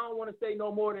 I don't want to say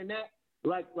no more than that.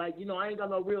 Like I ain't got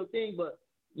no real thing, but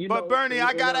But Bernie,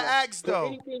 I gotta ask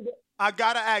though.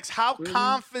 How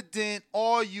confident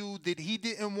are you that he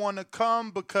didn't want to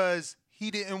come because he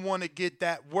didn't want to get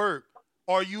that work,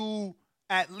 are you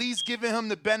at least giving him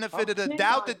the benefit of the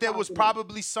doubt that there was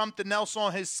probably something else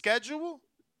on his schedule?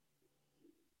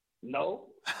 No.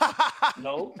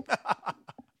 No.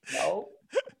 No.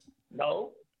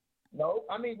 No. No.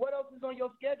 I mean, what else is on your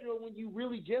schedule when you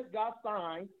really just got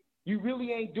signed? You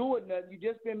really ain't doing nothing. You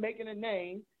just been making a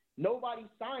name. Nobody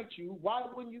signed you. Why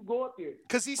wouldn't you go up there?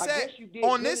 Because he I said guess you did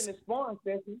on good this in the sparring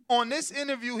session. on this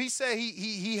interview, he said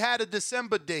he had a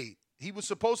December date. He was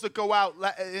supposed to go out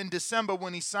in December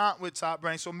when he signed with Top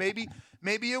Rank. So maybe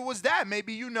it was that.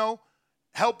 Maybe,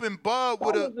 helping Bud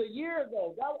with That was a year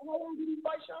ago. How long did he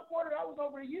fight Sean Porter? That was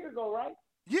over a year ago, right?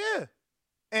 Yeah.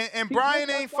 And Brian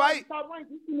ain't fight.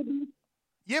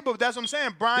 Yeah, but that's what I'm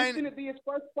saying. Brian. This gonna be his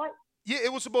first fight. Yeah,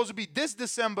 it was supposed to be this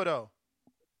December though.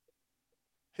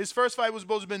 His first fight was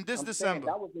supposed to have been this December.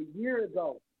 That was a year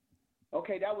ago.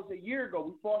 Okay, that was a year ago.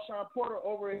 We fought Sean Porter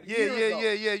over a year ago.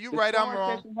 Yeah. You right, I'm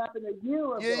wrong. Session happened a year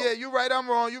ago. Yeah, you right, I'm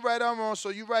wrong. You right, I'm wrong. So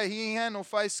you right, he ain't had no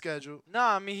fight scheduled.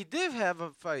 Nah, I mean, he did have a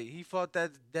fight. He fought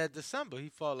that December. He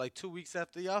fought like 2 weeks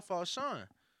after y'all fought Sean.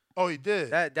 Oh, he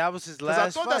did? That was his last fight. I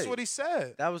thought that's what he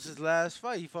said. That was his last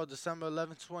fight. He fought December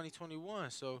 11, 2021.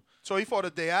 So he fought a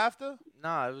day after?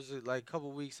 Nah, it was like a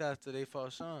couple weeks after they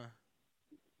fought Sean.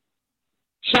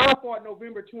 Sean fought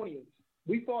November 20th.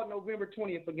 We fought November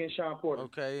 20th against Sean Porter.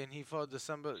 Okay, and he fought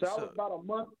December. So that was about a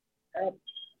month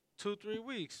after. 2-3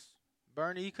 weeks.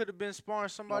 Bernie, he could have been sparring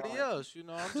somebody else.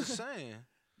 I'm just saying.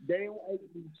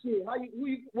 Shit,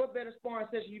 what better sparring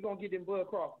session you gonna get than Bud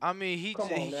Crawford? I mean,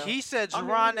 he said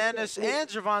Jerron Ennis and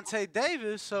Gervonta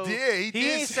Davis. So yeah, he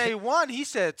didn't say one. He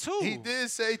said two. He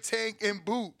did say Tank and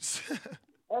Boots.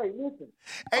 Hey, listen.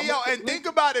 Hey, think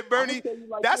about it, Bernie.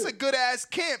 That's a good ass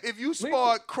camp. If you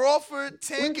sparred Crawford,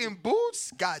 Tank, and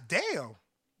Boots, goddamn.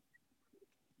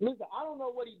 Listen, I don't know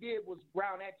what he did was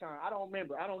around that time. I don't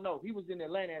remember. I don't know. He was in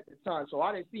Atlanta at the time, so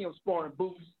I didn't see him sparring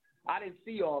Boots. I didn't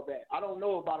see all that. I don't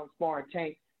know about him sparring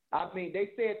Tank. I mean,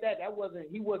 they said that wasn't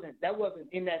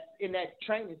in that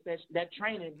training session, that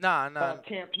training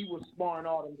camp. He was sparring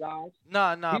all them guys.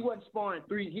 Nah. He wasn't sparring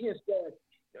three. He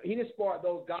didn't spar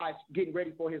those guys getting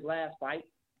ready for his last fight.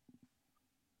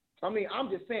 I mean,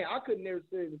 I'm just saying, I couldn't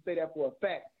necessarily say that for a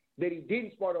fact that he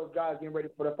didn't spar those guys getting ready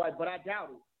for the fight, but I doubt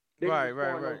it. Right.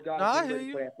 Those guys No, I getting hear ready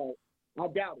you. for that fight.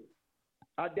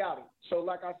 I doubt it. So,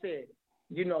 like I said,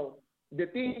 the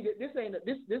thing this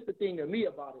the thing to me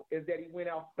about it is that he went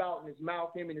out spouting his mouth.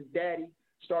 Him and his daddy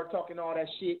start talking all that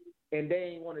shit, and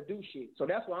they ain't want to do shit. So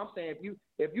that's what I'm saying.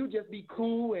 If you just be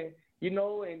cool and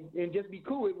just be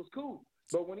cool, it was cool.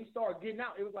 But when he started getting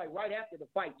out, it was like right after the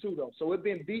fight too, though. So it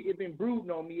been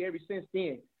brooding on me ever since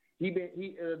then. He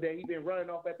been running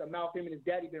off at the mouth. Him and his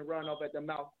daddy been running off at the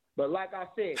mouth. But like I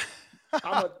said,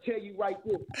 I'm gonna tell you right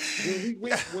this: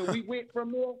 when we went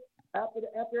from there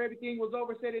after everything was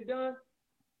over, said and done,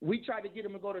 we tried to get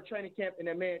him to go to training camp, and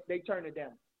they turned it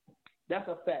down. That's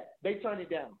a fact. They turned it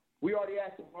down. We already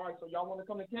asked him, all right, so y'all want to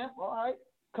come to camp? All right.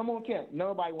 Come on camp.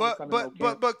 Nobody wants to come to no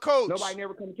camp. But coach, nobody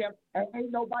never come to camp. And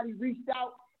ain't nobody reached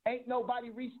out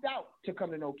to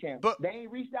come to no camp. They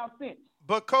ain't reached out since.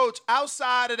 But coach,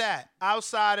 outside of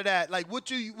that, like what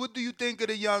do you think of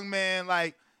the young man?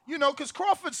 Like, because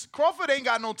Crawford ain't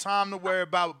got no time to worry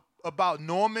about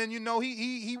Norman.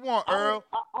 He want Earl.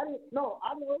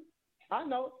 I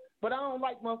know. But I don't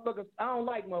like motherfuckers. I don't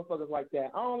like motherfuckers like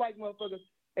that. I don't like motherfuckers.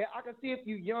 I can see if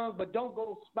you young, but don't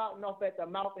go spouting off at the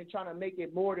mouth and trying to make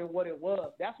it more than what it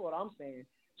was. That's what I'm saying.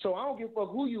 So I don't give a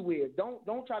fuck who you is.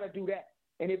 Don't try to do that.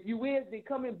 And if you is, then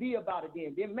come and be about it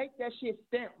then. Then make that shit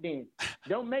stamp then.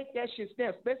 Don't make that shit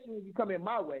stamp, especially when you come in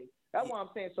my way. That's what I'm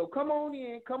saying. So come on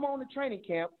in, come on to training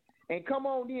camp, and come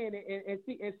on in and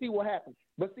see what happens.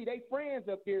 But see, they friends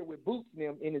up there with Boots and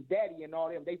them and his daddy and all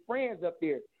them. They friends up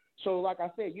there. So like I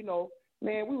said,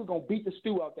 man, we was going to beat the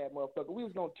stew out that motherfucker. We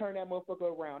was going to turn that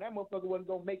motherfucker around. That motherfucker wasn't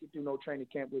going to make it through no training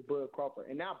camp with Bud Crawford.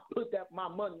 And I put my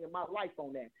money and my life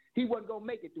on that. He wasn't going to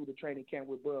make it through the training camp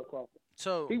with Bud Crawford.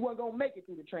 So he wasn't going to make it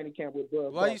through the training camp with Bud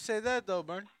Crawford. Why you say that, though,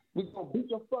 Bernie? We going to beat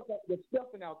the fuck up the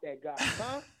stuffing out that guy,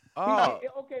 huh? Oh.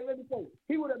 Okay, let me tell you.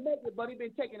 He would have made it, but he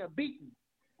been taking a beating.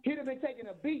 He'd have been taking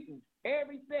a beating.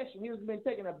 Every session, he has been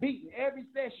taking a beating. Every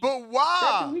session. But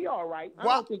why? He all right.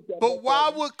 But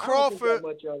why would Crawford?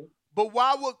 But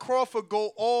why would Crawford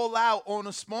go all out on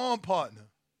a sparring partner?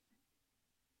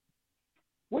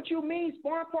 What you mean?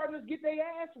 Sparring partners get their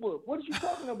ass whooped. What are you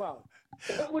talking about?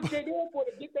 That's what they there for,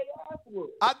 to get their ass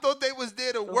whooped. I thought they was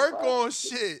there to work on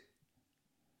shit.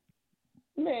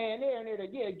 Man, they're in there to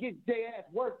get their ass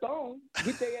worked on,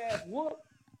 get their ass whooped.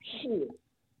 Shit.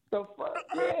 The fuck?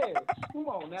 Yeah. Come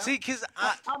on now. See, because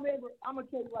I remember, I'm going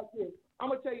to tell you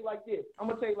like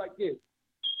this.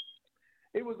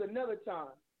 it was another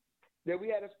time that we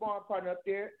had a sparring partner up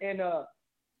there, and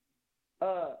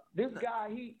this guy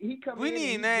he come in. We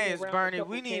need names, Bernie.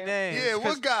 We need names. Yeah,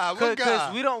 what guy? What guy?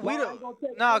 Because we don't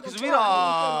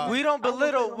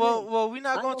belittle. Well, we're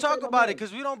not gonna talk about it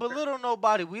because we don't belittle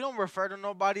nobody. We don't refer to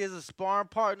nobody as a sparring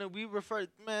partner. We refer,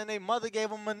 man. Their mother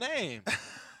gave them a name.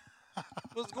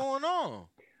 What's going on?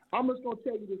 I'm just gonna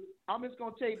tell you this. I'm just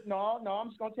gonna tell you. No. I'm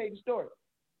just gonna tell you the story.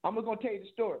 I'm just gonna tell you the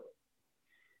story.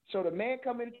 So the man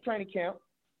come into training camp,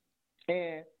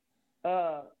 and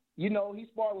you know, he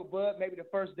sparred with Bud maybe the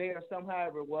first day or something,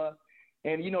 however it was,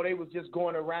 and you know they was just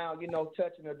going around, you know,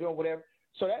 touching or doing whatever.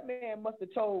 So that man must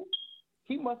have told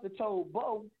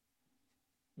Bo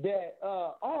that,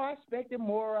 I expected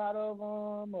more out of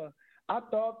him. Or, I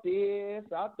thought this,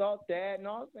 I thought that.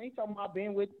 No, ain't talking about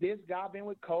being with this guy, been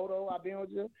with Cotto, I've been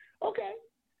with you. Okay.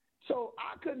 So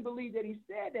I couldn't believe that he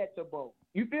said that to Bo.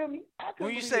 You feel me?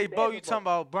 When you say Bo, you talking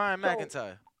about Brian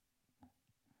McIntyre?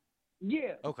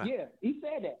 Yeah. Okay. Yeah, he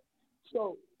said that.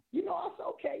 So, you know, I said,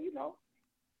 okay, you know,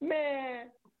 man.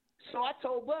 So I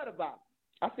told Bud about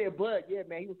it. I said, Bud, yeah,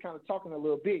 man, he was kind of talking a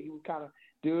little bit. He was kind of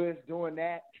doing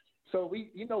that. So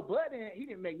we, you know, Bud, he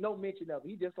didn't make no mention of it.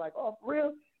 He just like, oh, for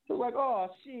real? He was like, oh,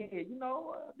 shit, you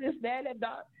know, this, that,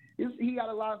 that. He got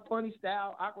a lot of funny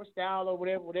style, awkward style or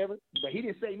whatever. But he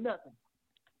didn't say nothing.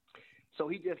 So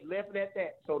he just left it at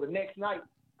that. So the next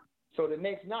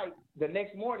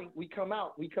morning, we come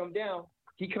down.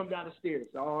 He come down the stairs.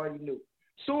 I already knew.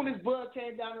 Soon as Bud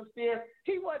came down the stairs,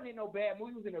 he wasn't in no bad mood.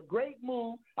 He was in a great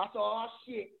mood. I said, oh,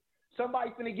 shit,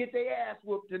 somebody finna get their ass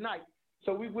whooped tonight.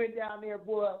 So we went down there,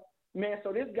 boy. Man,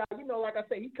 so this guy, you know, like I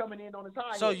said, he coming in on his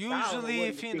high. So usually,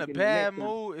 if he in a bad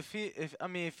mood, if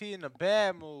he in a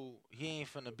bad mood, he ain't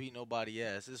finna beat nobody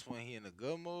ass. This when he in a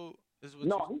good mood.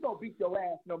 No, he gonna beat your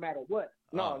ass no matter what.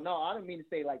 No, I didn't mean to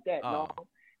say it like that. No,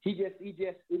 he just.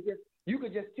 You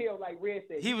could just tell, like Red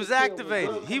said. He was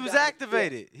activated. He was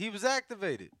activated.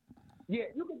 Yeah,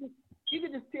 you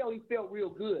could just tell he felt real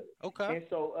good. Okay. And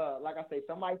so, like I say,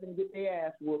 somebody's gonna get their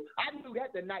ass whooped. I knew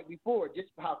that the night before, just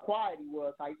how quiet he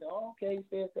was. How he said, "Oh, okay," he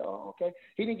said, "Oh, okay."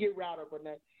 He didn't get riled up or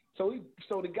nothing.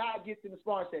 So the guy gets in the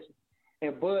sparring session,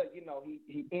 and Bud, you know,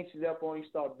 he inches up on him,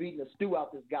 starts beating the stew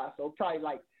out this guy. So probably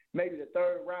like maybe the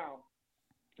third round,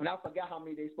 and I forgot how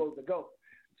many they supposed to go.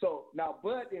 So now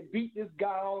Bud then beat this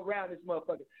guy all around this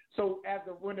motherfucker. So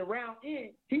when the round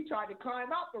ended, he tried to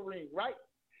climb out the ring, right?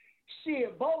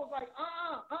 Shit, Bo was like,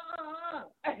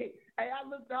 Hey, I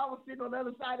looked, I was sitting on the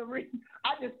other side of the ring.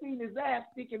 I just seen his ass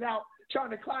sticking out,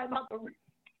 trying to climb out the ring.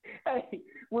 Hey,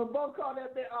 when Bo called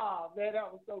that man, oh, man,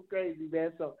 that was so crazy,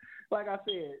 man. So, like I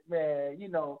said, man, you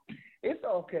know, it's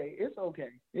okay. You know,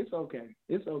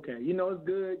 it's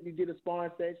good. You get a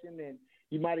sparring session and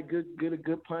you might have get a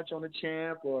good punch on the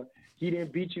champ, or he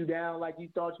didn't beat you down like you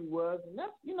thought you was, and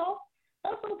that's, you know,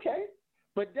 that's okay.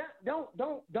 But don't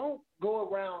go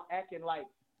around acting like,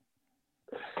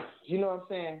 you know what I'm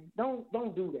saying?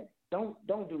 Don't do that.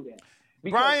 Don't do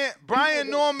that. Brian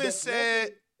Norman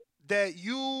said that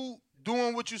you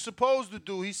doing what you're supposed to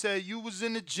do. He said you was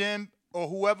in the gym, or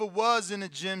whoever was in the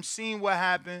gym, seeing what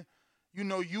happened. You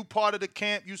know, you part of the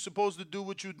camp. You supposed to do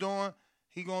what you're doing.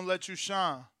 He gonna let you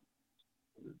shine.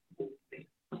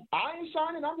 I ain't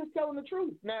shining. I'm just telling the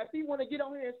truth. Now, if he want to get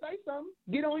on here and say something,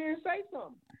 get on here and say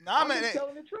something. Nah, I'm man, just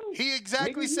telling the truth. He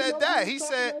exactly Nigga, said that.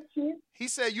 He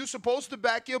said you supposed to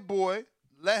back your boy.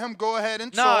 Let him go ahead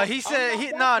and talk. No, he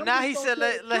said now he said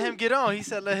let him get on. He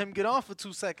said let him get on for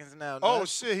 2 seconds now. Oh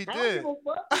shit, he did.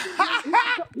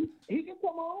 He can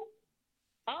come on.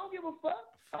 I don't give a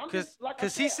fuck.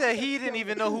 Cause he said he didn't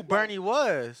even know who Bernie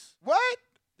was. What?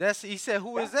 He said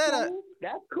who is that?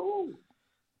 That's cool.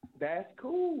 That's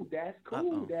cool.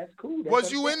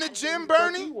 Was you in the gym,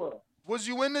 Bernie? Was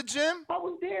you in the gym? I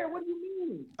was there. What do you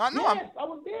mean? I know. Yes, I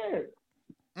was there.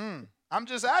 I'm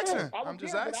just asking. Yes,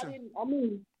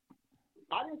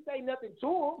 I didn't say nothing to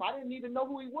him. I didn't even know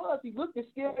who he was. He looked as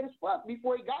scared as fuck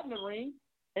before he got in the ring.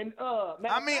 And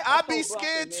I'd be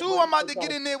scared too. I'm about to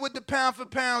get in there with the pound for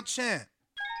pound champ.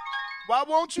 Why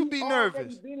won't you be nervous?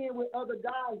 He's been here with other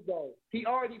guys though. He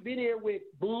already been here with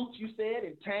Boots, you said,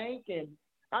 and Tank, and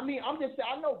I'm just saying,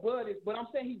 I know Bud is, but I'm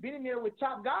saying he's been in there with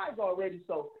top guys already.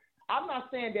 So I'm not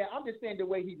saying that. I'm just saying the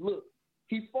way he looked.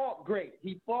 He fought great.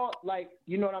 He fought like,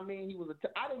 you know what I mean?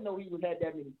 I didn't know he had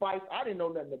that many fights. I didn't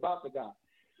know nothing about the guy.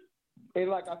 And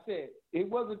like I said, it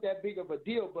wasn't that big of a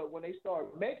deal. But when they started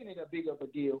making it a big of a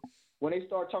deal, when they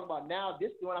started talking about now,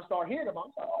 when I started hearing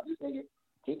about, I'm like, oh, this nigga,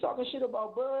 he talking shit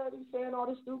about Bud. He's saying all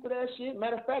this stupid ass shit.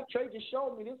 Matter of fact, Trey just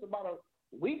showed me this about a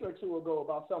week or two ago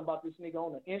about something about this nigga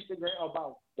on the Instagram,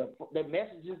 about the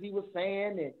messages he was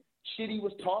saying and shit he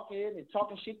was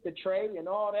talking shit to Trey and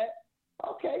all that.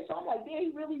 Okay, so I'm like, damn,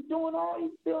 he really he's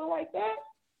feeling like that?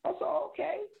 I said,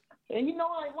 okay. And you know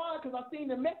I ain't lying because I seen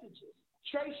the messages.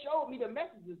 Trey showed me the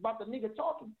messages about the nigga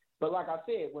talking. But like I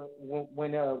said,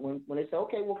 when they said,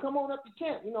 okay, well come on up to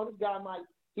camp, this guy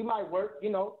might work,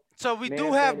 So we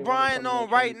do have Brian on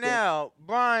right now.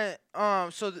 Brian,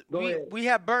 we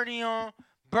have Bernie on.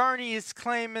 Bernie is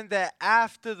claiming that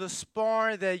after the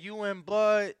sparring that you and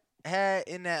Bud had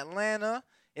in Atlanta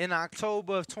in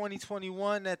October of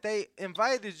 2021, that they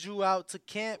invited you out to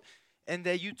camp and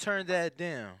that you turned that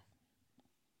down.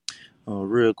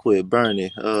 Real quick,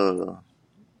 Bernie, do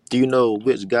you know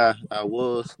which guy I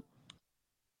was?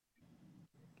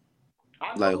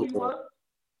 I know who you was.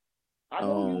 I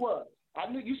know who you was. I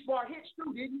knew you sparred Hitch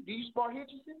too, didn't you? Did you spar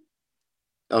Hitchison?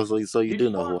 Oh, so you do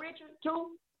know who? Richard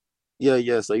too?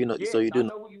 Yeah. So you know, yes, so you do I know.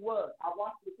 know who you was. I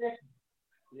watched the session.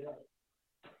 Yeah.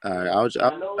 All right,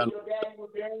 I know your dad was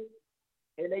there,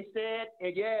 and they said,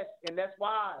 and yes, and that's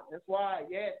why,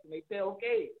 yes, and they said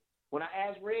okay. When I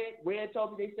asked Red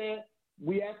told me, they said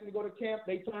we asked him to go to camp,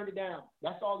 they turned it down.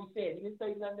 That's all he said. He didn't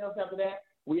say nothing else after that.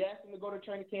 We asked him to go to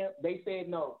training camp, they said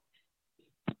no.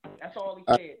 That's all he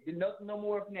said. Did nothing no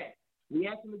more than that. We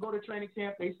asked him to go to training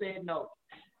camp, they said no.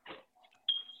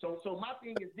 So my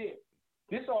thing is this.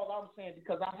 This is all I'm saying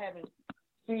because I haven't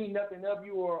seen nothing of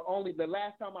you, or only the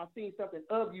last time I seen something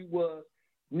of you was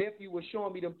nephew was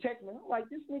showing me them text. I'm like,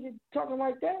 this nigga talking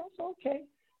like that? It's okay.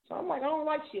 So I'm like, I don't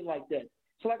like shit like that.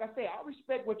 So like I say, I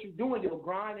respect what you're doing, your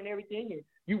grind and everything, and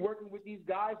you working with these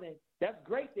guys, and that's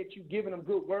great that you giving them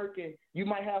good work and you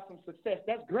might have some success.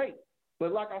 That's great.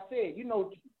 But like I said,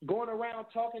 going around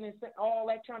talking and all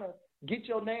that, trying to get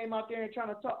your name out there and trying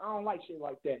to talk, I don't like shit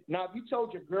like that. Now, if you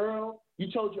told your girl,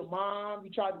 you told your mom,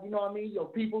 you tried to, your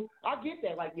people, I get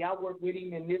that. Like, yeah, I work with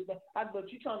him and this,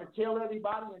 but you trying to tell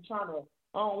everybody and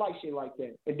I don't like shit like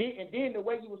that. And then the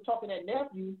way you was talking that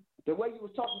nephew, the way you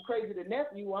was talking crazy to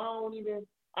nephew, I don't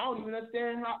even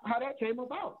understand how that came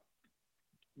about.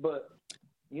 But,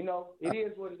 it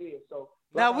is what it is. So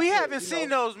now, we haven't seen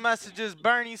those messages,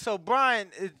 Bernie. So, Brian,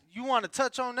 you want to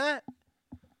touch on that?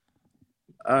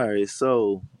 All right,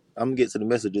 so I'm going to get to the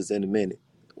messages in a minute.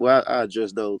 Well, I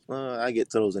address those. I get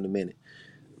to those in a minute.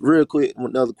 Real quick,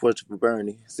 another question for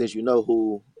Bernie. Since you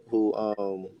know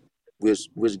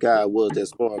which guy was that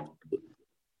spar,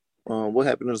 what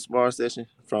happened in the spar session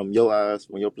from your eyes,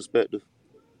 from your perspective?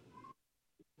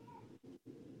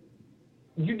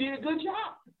 You did a good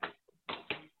job.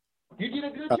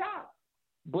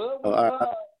 Bud was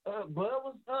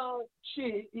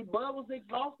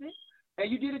exhausted,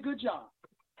 and you did a good job.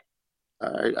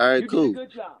 All right, cool. You did a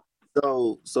good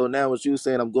job. So now what you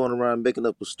saying, I'm going around making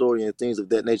up a story and things of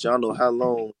that nature. I don't know how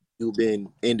long you've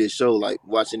been in this show, like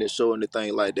watching this show and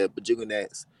anything like that, but you can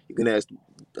ask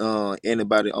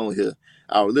anybody on here.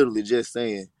 I was literally just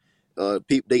saying,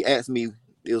 people, they asked me,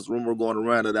 there was rumor going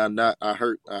around that I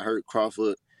heard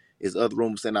Crawford. There's other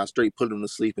rumors saying I straight put him to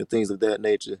sleep and things of that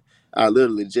nature. I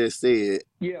literally just said,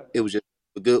 it was just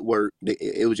good work.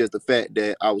 It was just the fact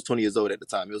that I was 20 years old at the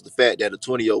time. It was the fact that a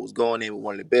 20-year-old was going in with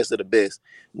one of the best of the best,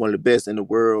 one of the best in the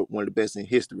world, one of the best in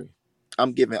history.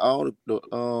 I'm giving all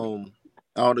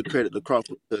the credit to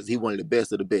Crawford because he one of the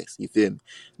best of the best. You feel me?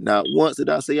 Not once did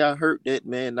I say I hurt that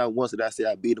man. Not once did I say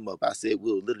I beat him up. I said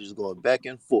we were literally just going back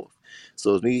and forth.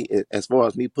 So as far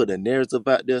as me putting a narrative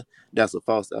out there, that's a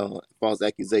false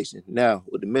accusation. Now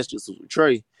with the messages with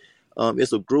Trey,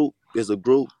 it's a group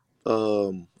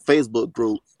Facebook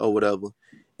group or whatever,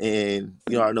 and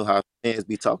I know how fans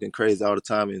be talking crazy all the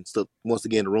time and stuff. Once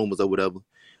again, the rumors or whatever.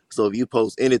 So if you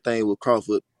post anything with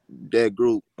Crawford, that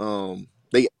group,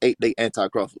 they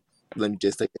anti-Crawford. Let me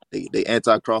just say that. They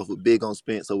anti-Crawford, big on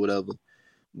Spence or whatever.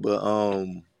 But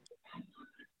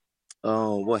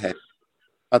what happened?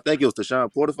 I think it was the Sean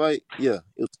Porter fight. Yeah,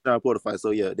 it was the Sean Porter fight.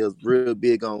 So yeah, they was real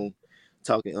big on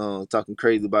talking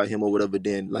crazy about him or whatever.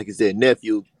 Then, like you said,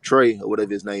 nephew Trey or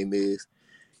whatever his name is,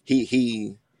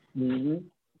 he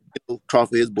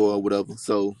Crawford his boy or whatever.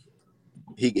 So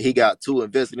he got too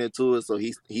invested into it. So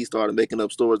he started making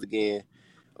up stories again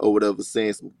or whatever,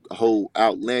 saying some whole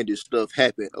outlandish stuff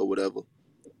happened or whatever.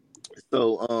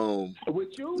 So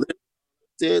with you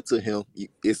said to him,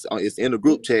 it's in the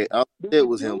group chat. All I said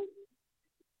was him.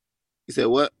 He said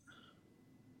what?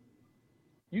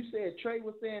 You said Trey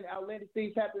was saying outlandish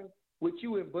things happened with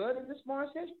you and Bud in the sparring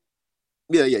session?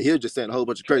 Yeah, he was just saying a whole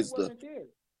bunch of crazy stuff.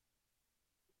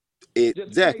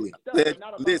 Exactly.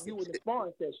 Not about you in the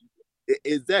sparring session.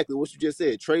 Exactly what you just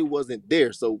said. Trey wasn't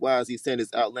there, so why is he saying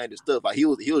this outlandish stuff? Like he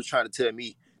was trying to tell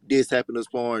me this happened in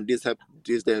sparring, this happened,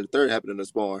 this, that, and the third happened in the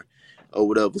sparring, or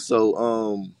whatever.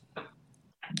 So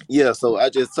Yeah, so I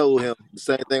just told him the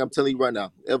same thing I'm telling you right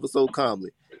now, ever so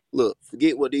calmly. Look,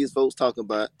 forget what these folks talking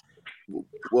about.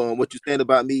 Well, what you saying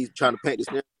about me trying to paint this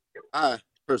narrative, I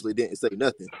personally didn't say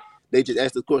nothing. They just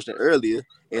asked the question earlier,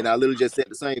 and I literally just said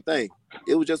the same thing.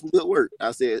 It was just some good work.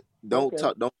 I said,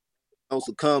 Okay. don't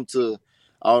succumb to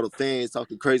all the fans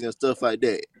talking crazy and stuff like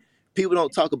that. People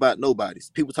don't talk about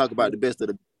nobodies. People talk about the best of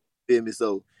the feel me.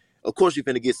 So of course you're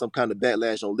finna get some kind of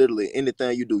backlash on literally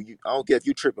anything you do. I don't care if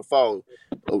you trip and fall,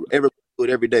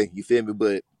 every day. You feel me?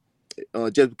 But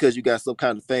just because you got some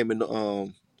kind of fame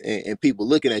and people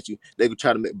looking at you, they could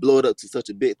try to blow it up to such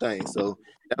a big thing. So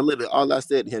that's literally all I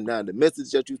said to him. Now the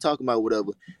message that you talking about,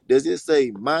 whatever, does it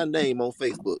say my name on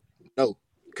Facebook? No,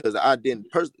 because I didn't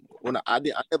I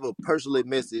never personally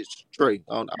messaged Trey.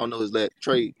 I don't know his last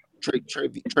Trevion.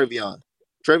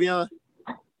 Trevion?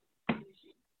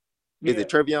 Is it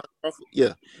Trevion Crawford?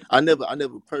 Yeah. I never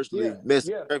personally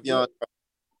messaged Trevion.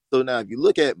 So now, if you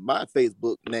look at my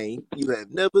Facebook name, you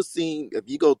have never seen, if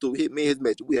you go through hit me his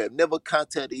message, we have never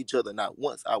contacted each other, not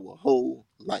once, our whole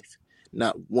life.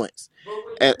 Not once.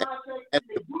 And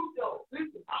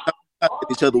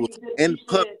each other was in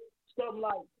public. Something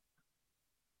like,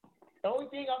 the only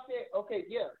thing I said, okay,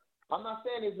 yeah, I'm not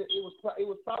saying is it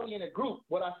was probably in a group,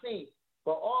 what I seen.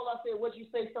 But all I said was you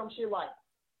say some shit like,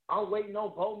 I'm waiting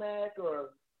on Bomac or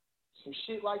some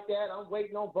shit like that. I'm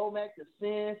waiting on Bomac to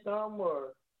send some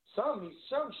or some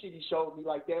shit he showed me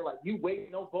like that. Like, you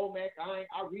waiting on Bomac. I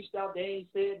reached out, they ain't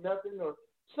said nothing or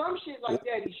some shit like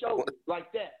that he showed me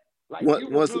like that. Like,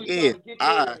 once again,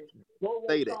 I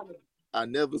say that. I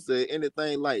never said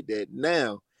anything like that.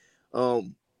 Now,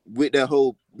 with that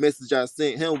whole message I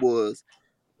sent him was,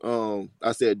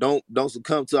 I said, don't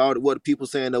succumb to all what the people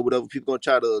saying or whatever. People gonna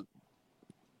try to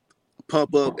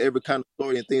pump up every kind of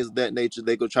story and things of that nature.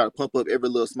 They gonna try to pump up every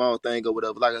little small thing or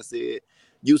whatever. Like I said,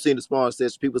 you seen the small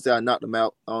session. People say I knocked them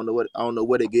out. I don't know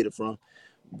where they get it from,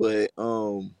 but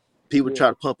people try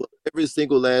to pump up every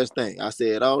single last thing. I say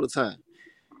it all the time.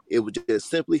 It was just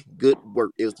simply good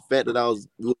work. It was the fact that I was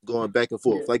going back and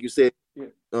forth, like you said.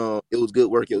 It was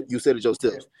good work. You said it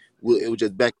yourself. It was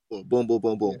just back and forth, boom, boom,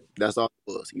 boom, boom. That's all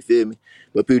it was. You feel me?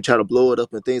 But people try to blow it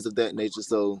up and things of that nature.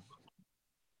 So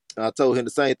I told him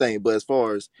the same thing, but as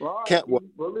far as Cat Walk,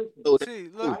 see,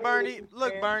 look, Bernie,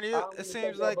 it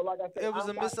seems like it was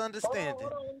a misunderstanding.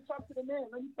 Hold on, let me talk to the man.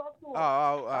 Let me talk to him.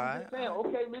 All I'm just saying,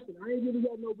 okay, listen, I ain't really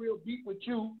got no real beef with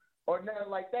you or nothing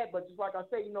like that, but just like I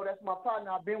say, that's my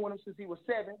partner. I've been with him since he was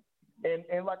 7,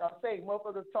 and like I say,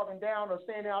 motherfuckers talking down or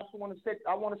saying that I want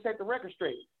to set the record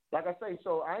straight. Like I say,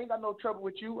 so I ain't got no trouble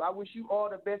with you. I wish you all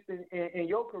the best in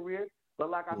your career, but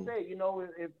like I say, if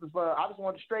I just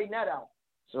want to straighten that out.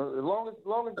 So as long as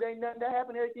there ain't nothing that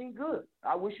happened, everything good.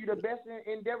 I wish you the best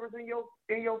endeavors in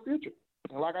your future.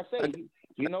 And like I say,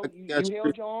 you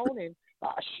held your own, and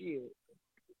shit.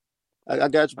 I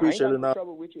got you, appreciate it. I ain't got no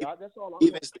trouble with you. That's all.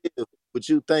 Even still, with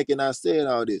you thinking I said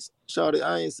all this, Shawty,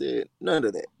 I ain't said none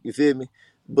of that. You feel me?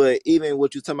 But even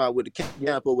what you talking about with the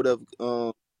camp or whatever,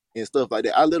 and stuff like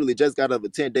that, I literally just got out of a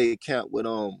 10-day camp with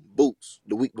Boots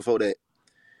the week before that.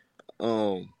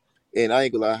 And I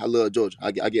ain't gonna lie, I love Georgia.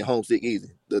 I get homesick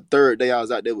easy. The third day I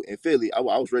was out there in Philly, I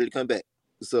was ready to come back.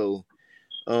 So,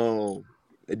 and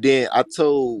then I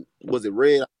told, was it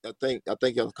Red? I think I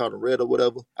was called him Red or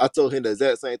whatever. I told him the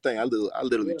exact same thing. I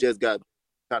literally just got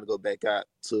trying to go back out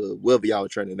to wherever y'all were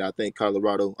training. I think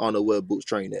Colorado. I don't know where Boots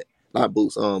trained at. Not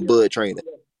Boots, Bud trained at.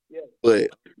 But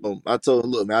I told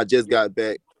him, look, man, I just got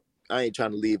back. I ain't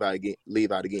trying to leave out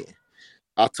again.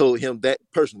 I told him that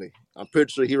personally. I'm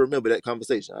pretty sure he remembered that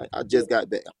conversation. I just got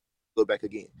back. I'll go back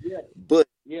again. But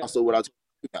also what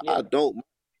I don't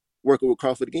work with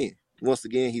Crawford again. Once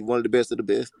again, he's one of the best of the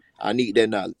best. I need that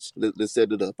knowledge. Let's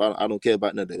set it up. I don't care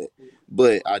about none of that.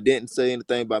 But I didn't say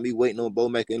anything about me waiting on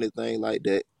Bomac or anything like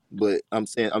that. But I'm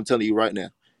telling you right now,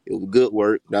 it was good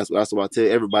work. That's what I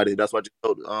tell everybody. That's what I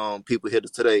told people here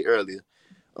today earlier.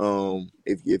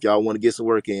 If y'all want to get some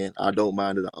work in, I don't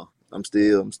mind at all. I'm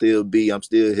still B. I'm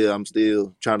still here. I'm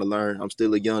still trying to learn. I'm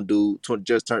still a young dude.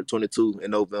 Just turned 22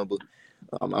 in November.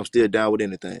 I'm still down with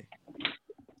anything.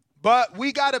 But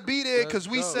we gotta be there because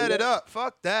we set it up.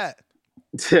 Fuck that.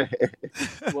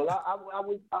 Well, I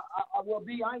will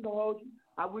be. I ain't gonna hold you.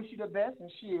 I wish you the best and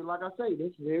shit. Like I say,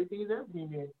 this everything is everything.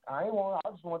 Man. I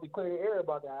just want to clear the air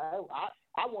about that.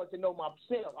 I want to know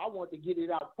myself. I want to get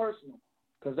it out personal.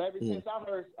 Because ever since I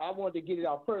heard, I wanted to get it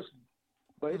out personal.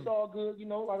 But it's all good,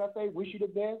 like I say, wish you the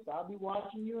best. I'll be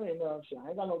watching you, and shit, I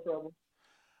ain't got no trouble.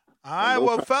 All right,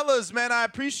 well, fellas, man, I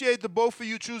appreciate the both of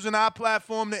you choosing our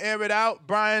platform to air it out.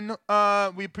 Brian,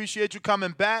 we appreciate you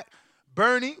coming back.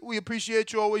 Bernie, we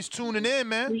appreciate you always tuning in,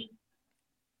 man.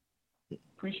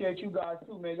 Appreciate you guys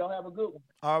too, man. Y'all have a good one.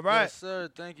 All right. Yes, sir.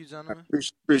 Thank you, gentlemen.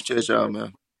 Appreciate y'all,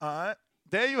 man. All right.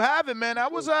 There you have it, man.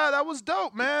 That was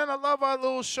dope, man. I love our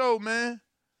little show, man.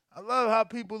 I love how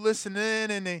people listen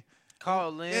in and they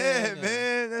call in. Yeah,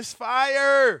 man. That's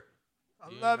fire. I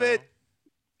love it.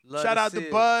 Shout out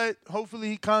to Bud. Hopefully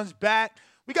he comes back.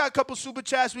 We got a couple super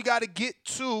chats we got to get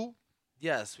to.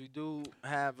 Yes, we do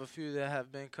have a few that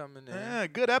have been coming in. Yeah,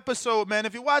 good episode, man.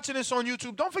 If you're watching this on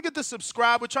YouTube, don't forget to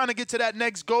subscribe. We're trying to get to that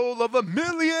next goal of 1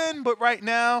 million. But right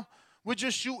now, we're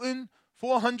just shooting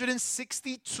for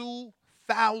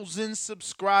 162,000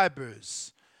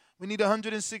 subscribers. We need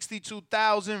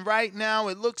 162,000 right now.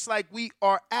 It looks like we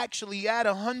are actually at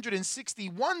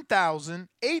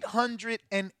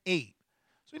 161,808.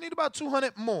 So we need about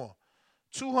 200 more.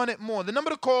 200 more. The number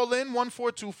to call in,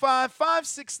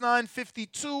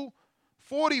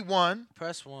 1-425-569-5241.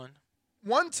 Press 1.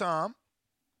 One time.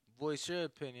 Voice your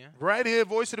opinion. Right here,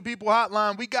 Voice of the People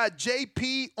hotline. We got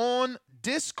JP on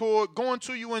Discord. Going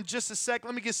to you in just a sec.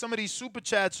 Let me get some of these super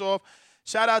chats off.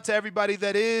 Shout out to everybody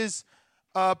that is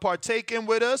partaking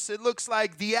with us. It looks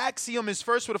like The Axiom is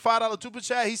first with a $5 super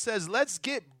chat. He says, let's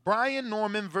get Brian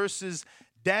Norman versus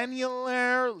Daniel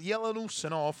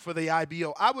Yelanusanov for the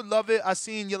IBO. I would love it. I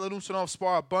seen Yelanusanov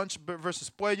spar a bunch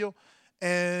versus Puello.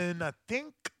 And I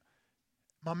think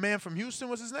my man from Houston,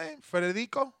 what's his name?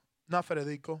 Federico? Not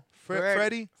Federico.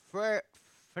 Freddie?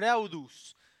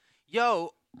 Freudus.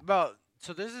 Yo, bro,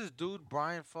 so there's this dude,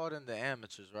 Brian, fought in the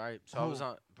amateurs, right? So I was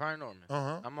on Brian Norman.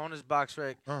 I'm on his box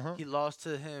rec. He lost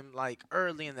to him, like,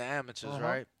 early in the amateurs,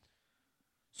 right?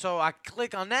 So I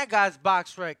click on that guy's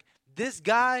box rec. This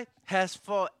guy has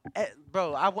fought,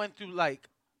 bro, I went through, like,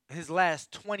 his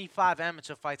last 25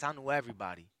 amateur fights. I knew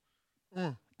everybody.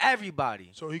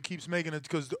 Everybody. So he keeps making it,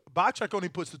 because Boxrec only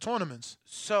puts the tournaments.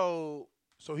 So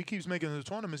he keeps making the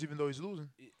tournaments even though he's losing.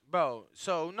 Bro,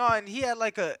 so, no, and he had,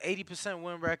 like, a 80%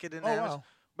 win record in the amateurs. Wow.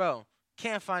 Bro,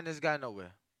 can't find this guy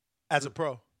nowhere. As a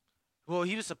pro? Well,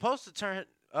 he was supposed to turn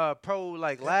pro,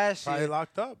 like, last year. Probably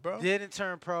locked up, bro. Didn't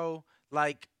turn pro.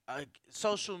 Like,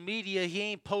 social media, he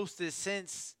ain't posted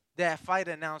since that fight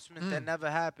announcement that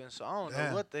never happened. So I don't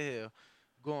know what the hell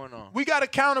going on. We got a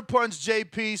counterpunch,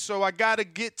 JP, so I got to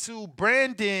get to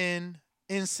Brandon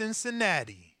in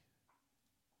Cincinnati.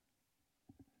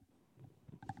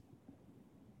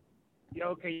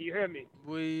 Yo, can you hear me?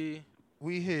 We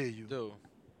hear you. Do.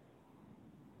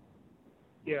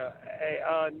 Yeah. Hey,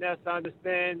 Ness, I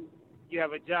understand you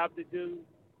have a job to do.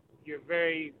 You're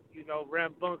very,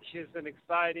 rambunctious and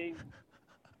exciting.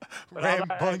 But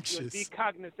Rambunctious. Be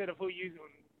cognizant of who you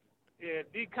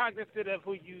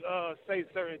say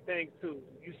certain things to.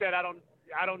 You said I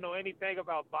don't know anything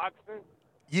about boxing.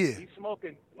 Yeah.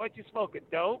 What you smoking?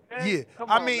 Dope? Man? Yeah. Come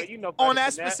I on, mean, man. You know on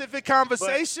better that than specific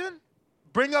conversation,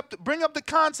 bring up the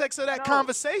context of that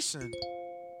conversation.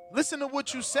 Listen to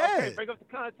what you said. Okay, bring up the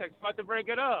context. About to bring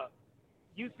it up.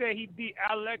 You said he beat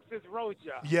Alexis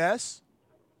Rocha. Yes.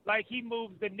 Like he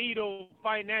moved the needle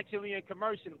financially and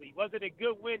commercially. Was it a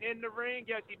good win in the ring?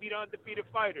 Yes, he beat an undefeated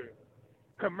fighter.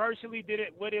 Commercially,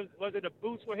 was it a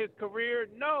boost for his career?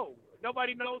 No.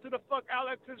 Nobody knows who the fuck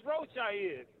Alexis Rocha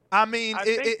is. I mean,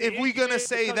 if we're going to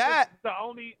say that.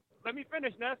 Let me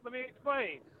finish, Ness. Let me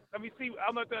explain. Let me see.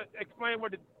 I'm going to explain where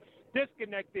the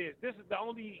disconnect is. This is the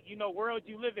only, world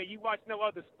you live in. You watch no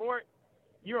other sport.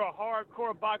 You're a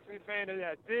hardcore boxing fan, and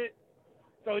that's it.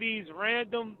 So these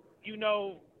random,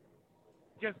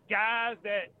 just guys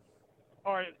that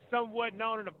are somewhat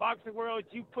known in the boxing world,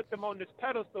 you put them on this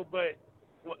pedestal. But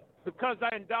because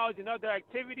I indulge in other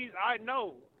activities, I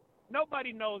know.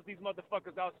 Nobody knows these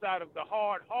motherfuckers outside of the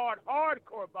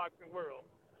hardcore boxing world.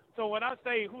 So when I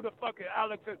say who the fuck is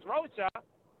Alexis Rocha,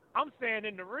 I'm saying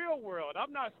in the real world.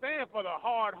 I'm not saying for the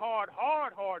hardcore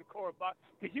boxing,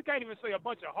 because you can't even say a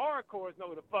bunch of hardcores know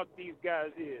who the fuck these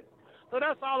guys is. So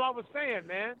that's all I was saying,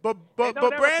 man. But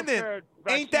Brandon,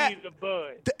 ain't that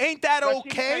Rashidi okay?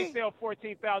 Can't sell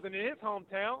 14,000 in his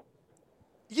hometown.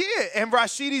 Yeah, and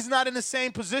Rashidi's not in the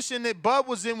same position that Bud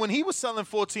was in when he was selling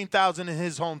 14,000 in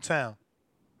his hometown.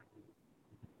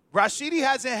 Rashidi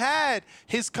hasn't had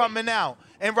his coming out,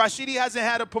 and Rashidi hasn't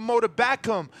had a promoter back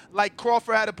him like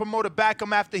Crawford had a promoter back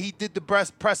him after he did the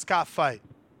Prescott fight.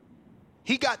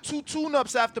 He got 2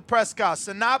 tune-ups after Prescott,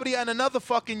 Sanabria and another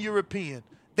fucking European.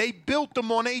 They built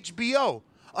them on HBO,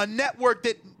 a network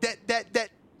that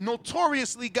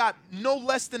notoriously got no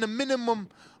less than a minimum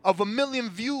of 1 million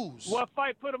views. What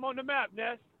fight put him on the map,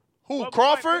 Ness? Who, what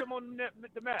Crawford? Fight put him on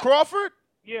the map? Crawford?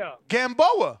 Yeah.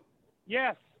 Gamboa?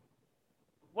 Yes.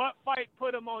 What fight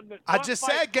put him on the? I just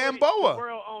said Gamboa. The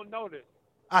world on notice.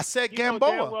 I said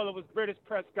Gamboa. Well, it was British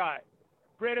Prescott.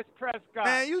 British Prescott.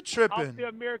 Man, you tripping. Off the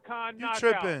Amir Khan You knockout.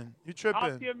 tripping. You tripping.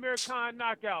 Off the Amir Khan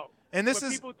knockout. And this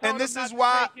When is people told him not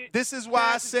to take it, this is why I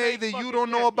Terrence say Mann that you fucking don't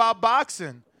know champion. about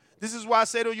boxing. This is why I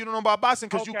say that you don't know about boxing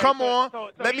because you Okay, come so- on. so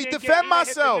Let he me didn't defend he didn't hit the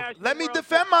myself. national Let me world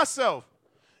defend title. myself.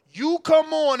 You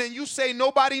come on and you say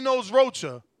nobody knows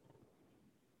Rocha,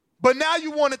 but now you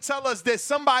want to tell us that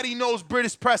somebody knows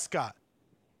British Prescott.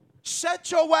 Shut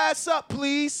your ass up,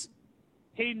 please.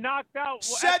 He knocked out. at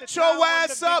Shut the your time, one of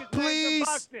ass the up, biggest names in please.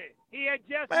 boxing. He had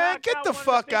just Man, knocked get out the one of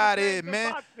fuck biggest out of names here, in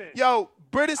man. boxing. Yo,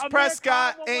 British Amir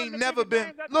Prescott Khan was one ain't of the never biggest been.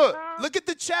 names at the Look, time. look at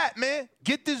the chat, man.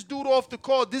 Get this dude off the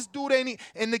call. This dude ain't.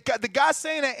 And the guy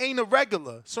saying that ain't a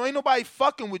regular. So ain't nobody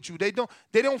fucking with you. They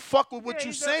don't fuck with what Yeah, you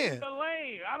he's saying. He's a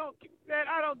lame. I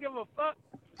don't give a fuck.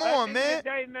 Come At on, the end of the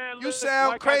man. day, man, You listen,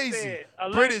 sound like I crazy. said,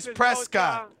 British Alexis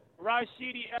Prescott. Rocha,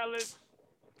 Rashidi Ellis.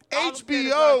 all them HBO,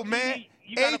 niggas on man. TV,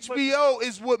 you gotta put- HBO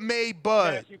is what made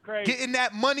Bud. Yes, you crazy. Getting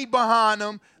that money behind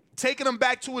him, taking him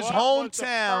back to his What was the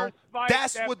hometown. first fight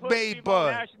That's that what put made him on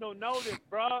Bud. national notice,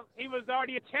 bro. He was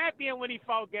already a champion when he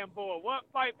fought Gamboa. What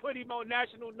fight put him on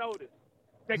national notice?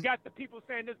 They got the people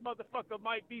saying this motherfucker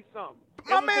might be something.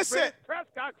 My It was man the said- British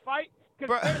Prescott fight Bruh.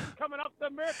 because coming off the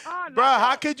American. Bruh,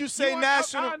 how could you say I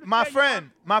national? understand My you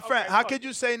friend, want- how fuck could it.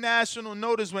 you say national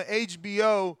notice when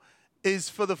HBO is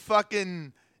for the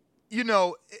fucking,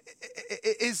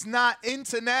 it's not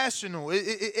international.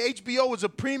 HBO is a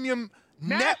premium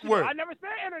National. network. I never said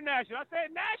international. I said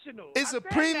national. It's I a said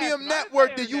premium national. I didn't network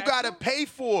say that you gotta international. pay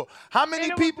for. How many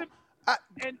And it was people?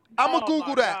 And- I'm gonna oh Google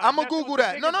my that. God, I'm gonna that's Google the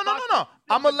that. No. biggest boxing- I'm that's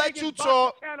gonna the let you biggest boxing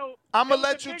talk. channel- I'm it gonna was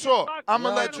let the you biggest talk. boxing I'm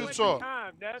gonna let channel you at the talk.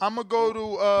 time, that's- I'm gonna go to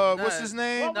what's his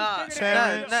name?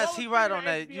 Terrence. Ness, he right on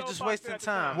that. You just wasting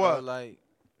time, What? bro. Like,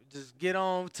 just get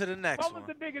on to the next What was one.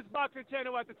 the biggest boxing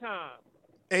channel at the time?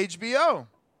 HBO.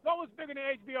 What was bigger than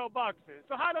HBO boxing?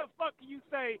 So how the fuck can you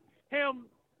say him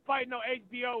fighting on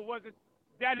HBO wasn't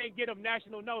that didn't get him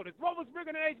national notice? What was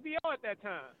bigger than HBO at that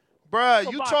time? Bruh,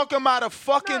 For you boxing. talking about a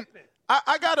fucking. Nothing.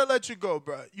 I gotta let you go,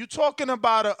 bruh. You talking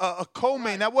about a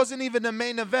co-main. That wasn't even the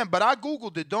main event, but I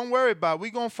Googled it. Don't worry about it. We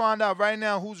gonna find out right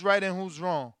now who's right and who's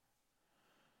wrong.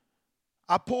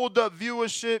 I pulled up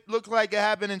viewership. Looked like it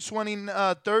happened in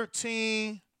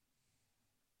 2013.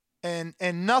 And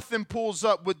nothing pulls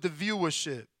up with the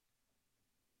viewership.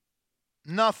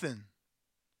 Nothing.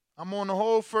 I'm on the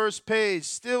whole first page.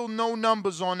 Still no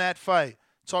numbers on that fight.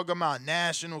 Talking about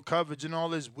national coverage and all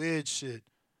this weird shit.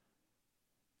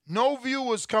 No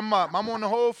viewers come up. I'm on the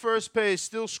whole first page,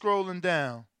 still scrolling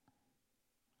down.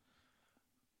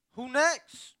 Who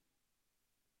next?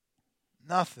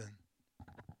 Nothing.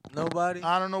 Nobody?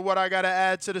 I don't know what I got to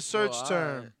add to the search all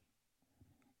term. right.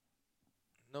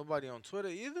 Nobody on Twitter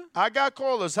either? I got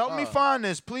callers. Help me Oh. find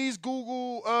this. Please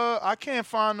Google. I can't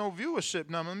find no viewership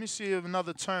number. Let me see if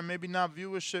another term. Maybe not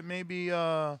viewership. Maybe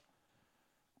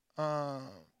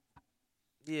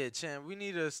Yeah, Chan, we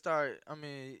need to start. I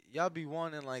mean, y'all be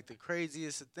wanting like the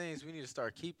craziest of things. We need to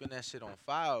start keeping that shit on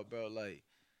file, bro. Like,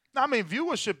 I mean,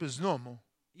 viewership is normal.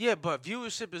 yeah, but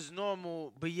viewership is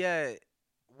normal. But yeah,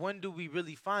 when do we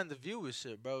really find the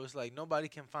viewership, bro? It's like nobody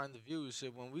can find the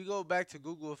viewership. When we go back to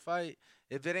Google a fight,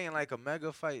 if it ain't like a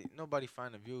mega fight, nobody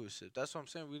find the viewership. That's what I'm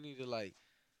saying. We need to like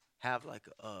have like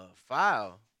a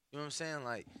file. You know what I'm saying?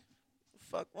 Like,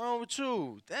 fuck wrong with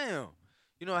you? Damn.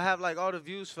 You know, have like all the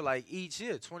views for like each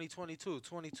year, 2022,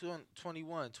 21, 20.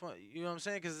 You know what I'm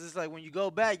saying? Because it's like when you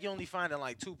go back, you only find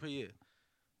like 2 per year.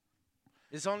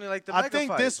 It's only like the I mega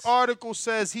think fights. this article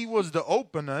says he was the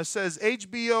opener. It says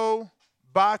HBO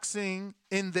boxing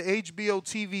in the HBO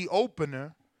TV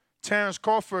opener. Terrence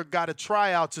Crawford got a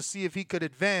tryout to see if he could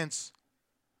advance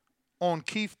on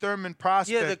Keith Thurman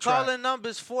prospect Yeah, the track. call-in number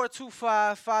is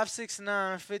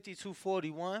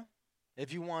 425-569-5241.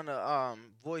 If you want to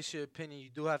voice your opinion, you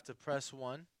do have to press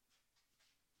 1.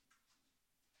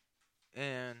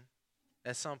 And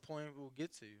at some point, we'll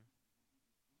get to you.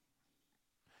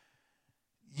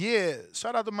 Yeah,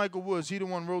 shout out to Michael Woods. He the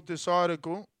one wrote this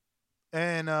article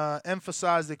and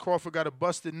emphasized that Crawford got a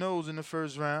busted nose in the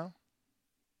first round.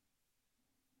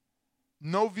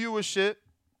 No viewership,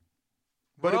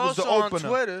 but We're it was the also opener.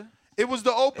 on Twitter. It was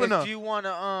the opener. If you want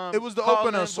to it was the call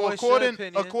opener. in, So voice your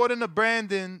opinion. according to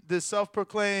Brandon, the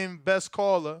self-proclaimed best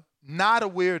caller, not a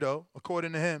weirdo,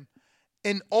 according to him,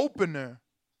 an opener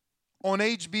on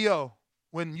HBO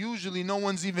when usually no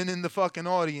one's even in the fucking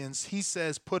audience, he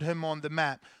says put him on the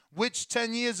map, which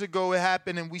 10 years ago it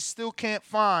happened and we still can't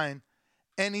find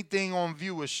anything on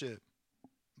viewership.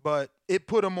 But it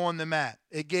put him on the map.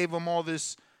 It gave him all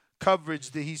this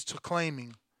coverage that he's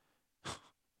claiming.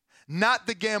 Not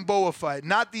the Gamboa fight,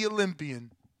 not the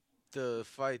Olympian. The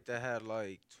fight that had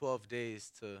like 12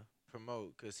 days to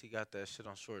promote because he got that shit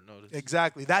on short notice.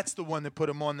 Exactly. That's the one that put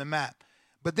him on the map.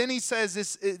 But then he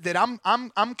says that I'm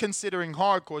considering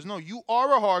hardcores. No, you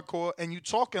are a hardcore and you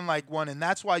talking like one, and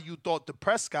that's why you thought the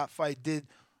Prescott fight did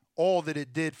all that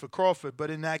it did for Crawford.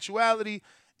 But in actuality,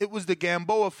 it was the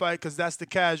Gamboa fight because that's the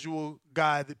casual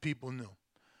guy that people knew.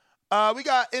 We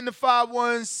got in the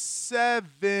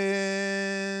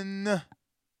 517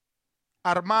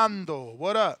 Armando.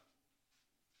 What up?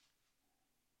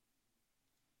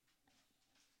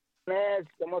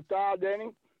 ¿Cómo estás,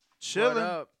 Denny? Chilling. What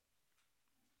up?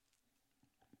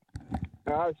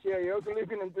 Shit, you're also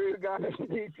listening to you guys.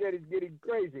 He said it's getting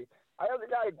crazy. I also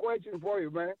got a question for you,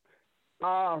 man.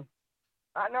 I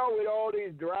know with all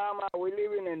this drama, we're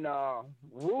living in a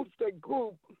rooster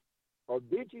coop of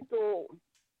digital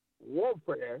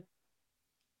warfare,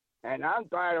 and I'm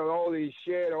tired of all this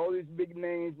shit, all these big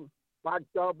names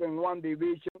packed up in one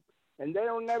division, and they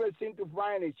don't never seem to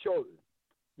find each other.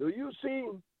 Do you see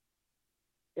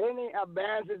any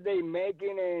advances they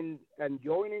making and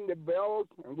joining the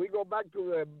belts? And we go back to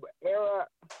the era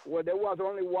where there was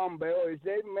only one belt. Is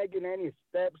they making any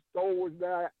steps towards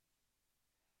that?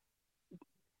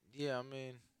 Yeah, I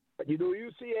mean, do you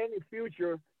see any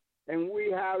future in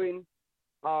we having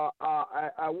a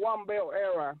one belt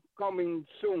era coming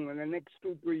soon in the next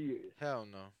 2-3 years? Hell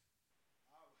no.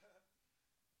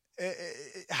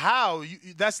 How?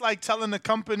 That's like telling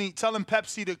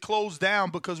Pepsi to close down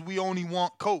because we only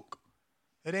want Coke.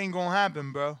 It ain't gonna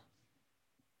happen, bro.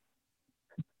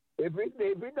 If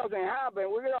it doesn't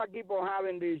happen, we're gonna keep on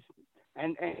having these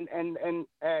and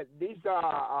these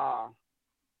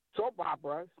soap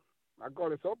operas. I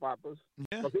call it soap operas.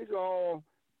 Yeah. But these are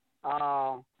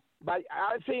all. But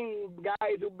I've seen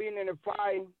guys who've been in a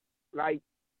fight like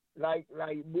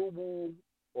Boo Boo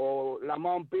or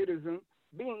Lamont Peterson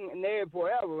being there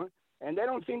forever, and they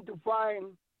don't seem to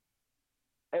find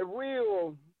a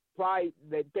real fight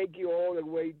that take you all the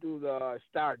way to the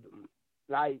stardom.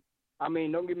 Like, I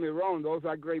mean, don't get me wrong; those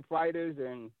are great fighters,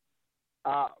 and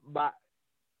but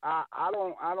I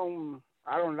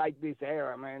don't like this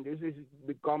era, man. This is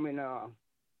becoming a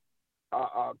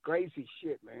crazy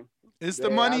shit, man. It's the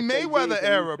Money Mayweather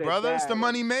era, brother. It's the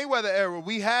Money Mayweather era.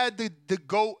 We had the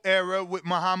GOAT era with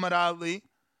Muhammad Ali.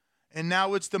 And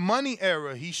now it's the money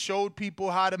era. He showed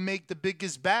people how to make the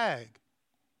biggest bag.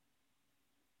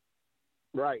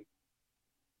 Right.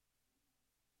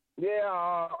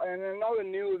 Yeah, and in other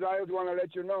news, I just want to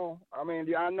let you know. I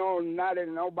mean, I know not that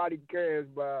nobody cares,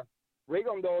 but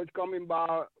Rigondo is coming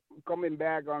back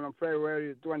on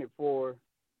February 24th,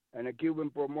 and the Cuban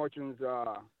promotions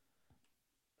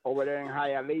over there in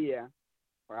Hialeah.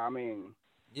 I mean,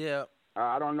 yeah.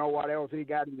 I don't know what else he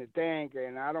got in the tank,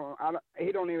 and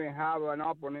he don't even have an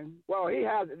opponent. Well, he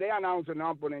has. They announced an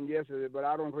opponent yesterday, but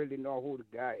I don't really know who the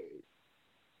guy is.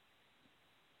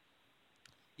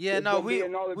 Yeah, no,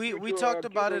 we talked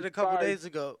about it a couple days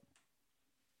ago.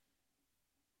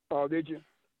 Oh, did you?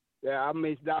 Yeah, I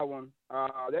missed that one.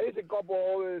 There is a couple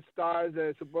other stars that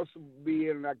are supposed to be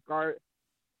in that card.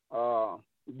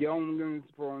 Youngins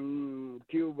from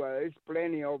Cuba. There's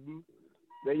plenty of them.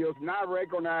 They just not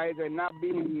recognized and not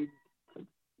being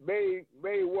very,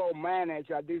 very well managed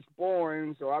at this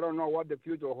point. So I don't know what the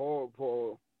future holds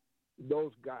for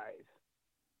those guys.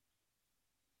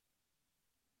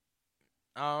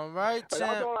 All right, But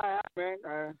that's all I have,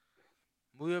 man.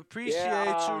 We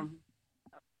appreciate you.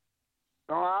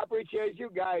 No, I appreciate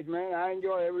you guys, man. I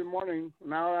enjoy every morning.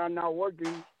 Now I'm not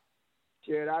working.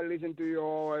 Shit, I listen to you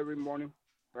all every morning.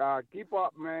 Keep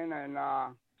up, man, and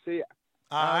see ya.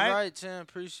 All right, Tim.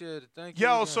 Appreciate it. Thank you.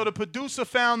 Yo, again. so the producer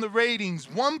found the ratings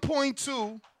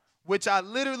 1.2, which I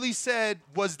literally said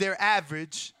was their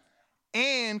average,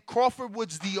 and Crawford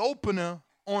was the opener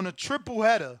on a triple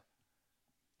header.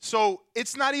 So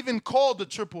it's not even called a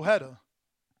triple header.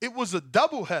 It was a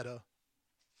double header.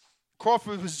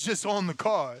 Crawford was just on the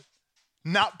card,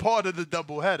 not part of the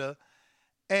double header.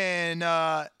 And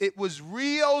it was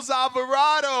Rios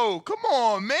Alvarado. Come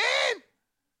on, man.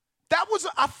 That was,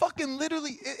 I fucking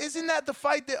literally, isn't that the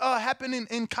fight that happened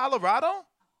in Colorado?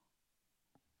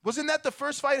 Wasn't that the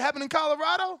first fight happened in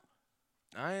Colorado?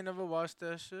 I ain't never watched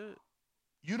that shit.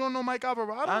 You don't know Mike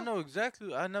Alvarado? I know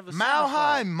exactly. I never seen Mile the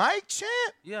High fight. Mike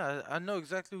champ? Yeah, I know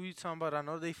exactly who you talking about. I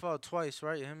know they fought twice,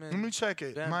 right? Him and Let me check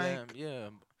it. Bam Mike Bam. Yeah.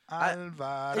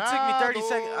 Alvarado. It took me 30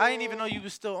 seconds. I didn't even know you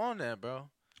was still on there, bro.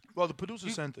 Well, the producer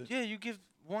sent it. Yeah, you give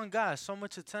one guy so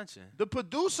much attention. The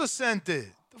producer sent it.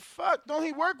 The fuck? Don't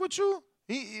he work with you?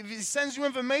 If he sends you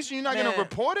information, you're not going to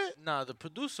report it? Nah, the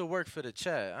producer worked for the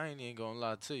chat. I ain't even going to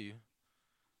lie to you.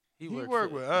 He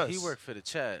worked with us. He worked for the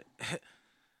chat.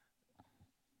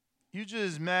 You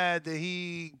just mad that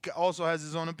he also has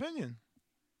his own opinion.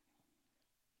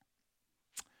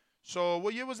 So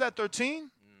what year was that? 13?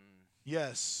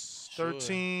 Yes. Sure.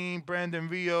 13, Brandon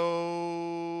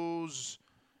Rios,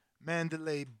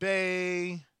 Mandalay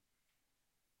Bay.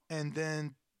 And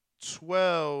then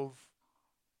 12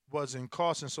 was in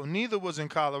Carson. So neither was in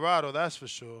Colorado, that's for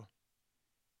sure.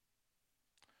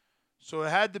 So it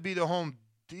had to be the Home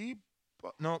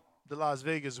Depot. No, the Las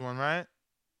Vegas one, right?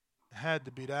 It had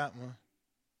to be that one.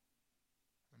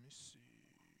 Let me see.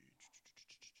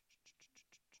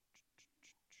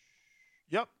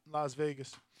 Yep, Las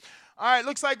Vegas. All right,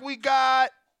 looks like we got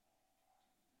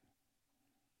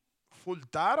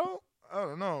Fultado? I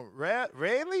don't know.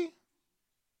 Rayleigh?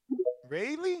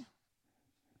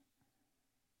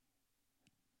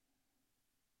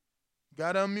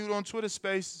 Got to unmute on Twitter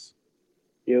Spaces.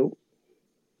 Yo.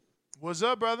 What's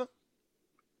up, brother?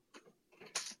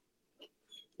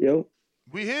 Yo.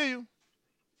 We hear you.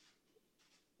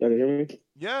 Y'all can hear me?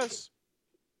 Yes.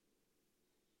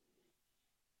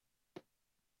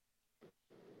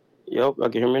 Yo, y'all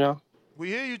can hear me now? We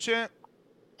hear you, champ.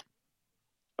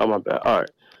 Oh, my bad. All right.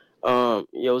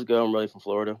 Yo, what's good? I'm really from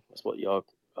Florida. That's what y'all,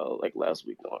 like last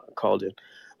week, called it.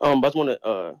 But I just want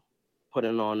to put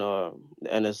in on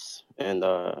Ennis and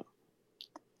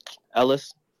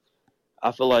Ellis.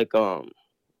 I feel like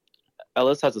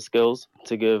Ellis has the skills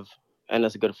to give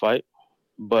Ennis a good fight,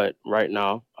 but right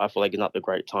now I feel like it's not the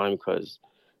right time because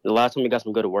the last time he got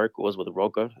some good work was with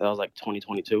Roca. That was like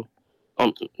 2022.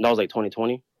 That was like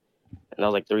 2020, and that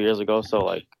was like 3 years ago. So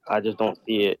like I just don't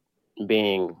see it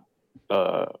being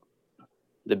the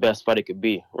best fight it could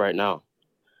be right now.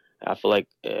 I feel like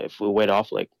if we wait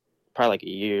off like probably like a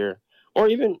year, or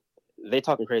even they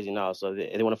talking crazy now, so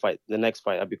they want to fight the next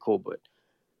fight, that'd be cool. But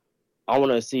I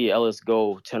want to see Ellis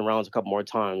go 10 rounds a couple more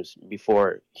times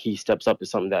before he steps up to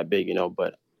something that big, you know.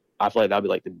 But I feel like that'd be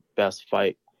like the best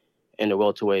fight in the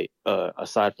welterweight,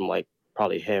 aside from like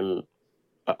probably him,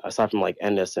 aside from like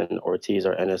Ennis and Ortiz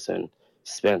or Ennis and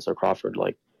Spence or Crawford.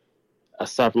 Like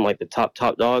aside from like the top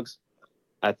dogs,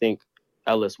 I think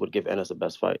Ellis would give Ennis the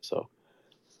best fight. So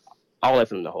I'll wait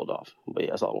for him to hold off. But yeah,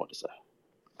 that's all I want to say.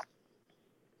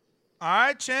 All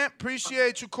right, champ.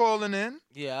 Appreciate you calling in.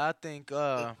 Yeah, I think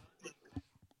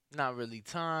not really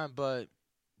time, but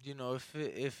you know, if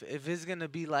it's gonna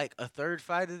be like a third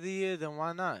fight of the year, then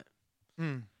why not?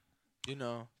 You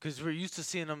know, because we're used to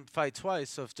seeing them fight twice.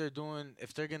 So if they're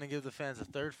gonna give the fans a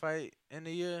third fight in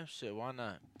the year, shit, why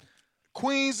not?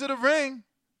 Queens of the Ring,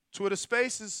 Twitter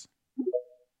Spaces.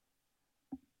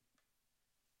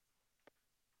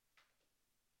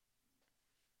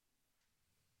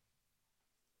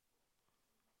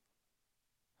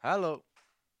 Hello.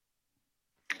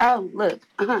 Oh, look.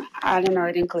 I don't know.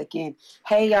 It didn't click in.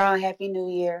 Hey, y'all. Happy New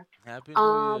Year. Happy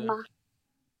New Year.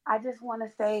 I just want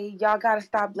to say y'all got to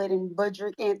stop letting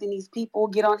Budrick Anthony's people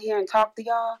get on here and talk to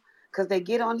y'all because they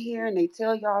get on here and they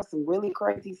tell y'all some really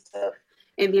crazy stuff.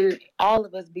 And then all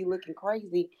of us be looking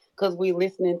crazy because we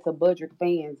listening to Budrick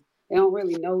fans. They don't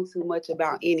really know too much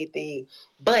about anything.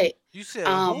 But you said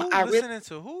who? Listening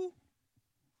to who?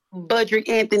 Budrick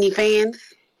Anthony fans.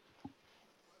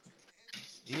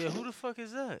 Yeah, who the fuck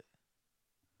is that?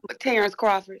 Terrence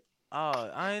Crawford. Oh,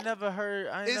 I ain't never heard.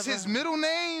 Is his middle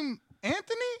name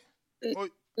Anthony?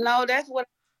 No, that's what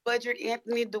Budrick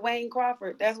Anthony Dwayne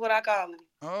Crawford. That's what I call him.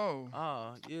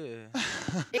 Oh, yeah.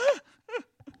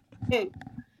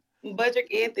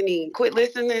 Budrick Anthony. Quit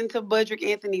listening to Budrick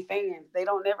Anthony fans. They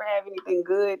don't never have anything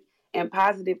good and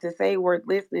positive to say worth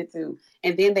listening to.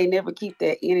 And then they never keep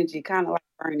that energy, kind of like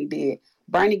Bernie did.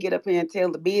 Bernie get up here and tell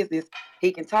the business.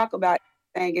 He can talk about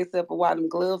anything except for why them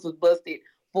gloves was busted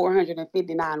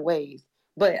 459 ways.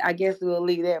 But I guess we'll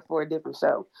leave that for a different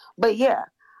show. But yeah,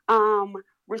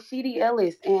 Rashidi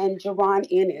Ellis and Jaron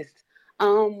Ennis.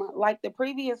 Like the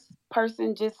previous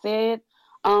person just said,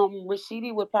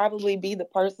 Rashidi would probably be the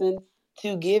person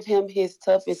to give him his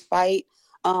toughest fight.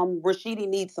 Rashidi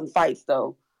needs some fights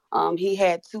though. He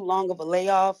had too long of a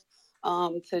layoff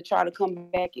to try to come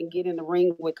back and get in the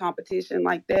ring with competition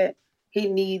like that. He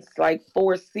needs like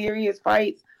 4 serious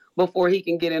fights before he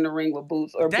can get in the ring with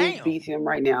Boots, or Boots beats him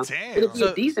right now. It'll be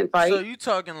a decent fight. So you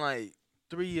talking like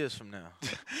 3 years from now?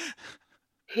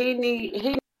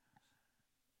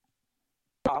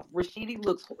 Rashidi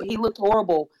looked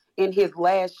horrible in his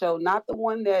last show, not the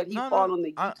one that he fought on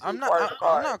the YouTube I'm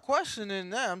not questioning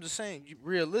that. I'm just saying,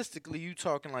 realistically, you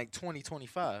talking like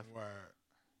 2025.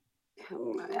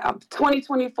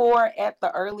 2024 at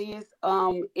the earliest.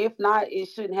 If not, it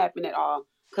shouldn't happen at all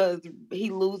because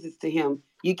he loses to him.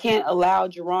 You can't allow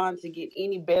Jaron to get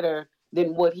any better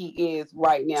than what he is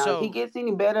right now. So, if he gets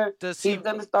any better, does he's he-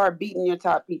 gonna start beating your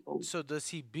top people. So does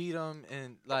he beat him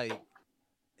and like?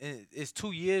 Is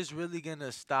 2 years really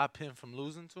gonna stop him from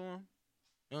losing to him?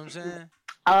 You know what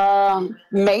I'm saying?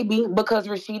 Maybe because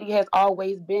Rashidi has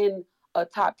always been a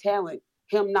top talent.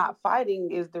 Him not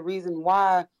fighting is the reason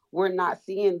why we're not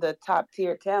seeing the top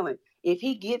tier talent. If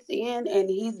he gets in and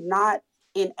he's not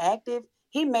inactive,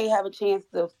 he may have a chance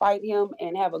to fight him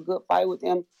and have a good fight with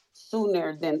him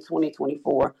sooner than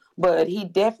 2024. But he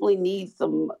definitely needs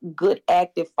some good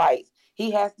active fights.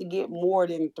 He has to get more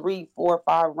than 3, 4,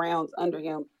 5 rounds under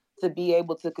him to be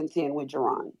able to contend with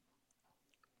Jerron.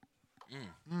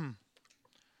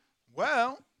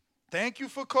 Well, thank you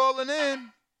for calling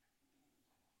in.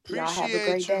 Y'all Appreciate have a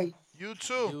great you. day. You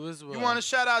too. You as well. You want to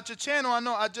shout out your channel? I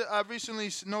know I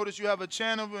recently noticed you have a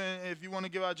channel, and if you want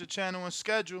to give out your channel and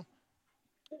schedule.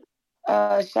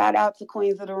 Shout out to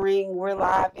Queens of the Ring. We're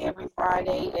live every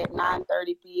Friday at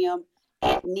 9:30 p.m.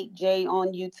 at Nick J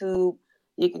on YouTube.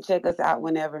 You can check us out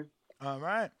whenever. All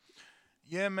right.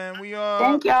 Yeah, man, we are.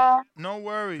 Thank y'all. No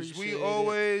worries. Appreciate We it.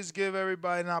 always give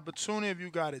everybody an opportunity. If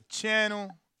you got a channel,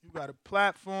 you got a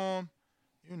platform,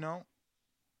 you know,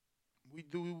 we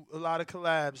do a lot of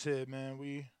collabs here, man.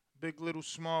 We big, little,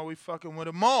 small, we fucking with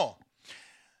them all.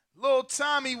 Little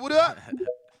Tommy, what up?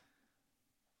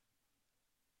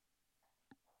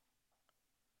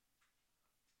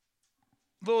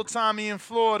 Little Tommy in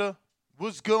Florida.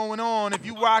 What's going on? If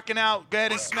you rocking out, go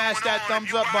ahead and smash that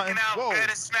thumbs up button. Whoa.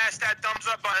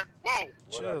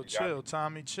 Chill,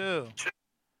 Tommy, chill.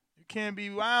 You can't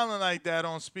be wilding like that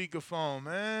on speakerphone,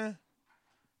 man.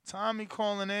 Tommy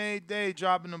calling every day,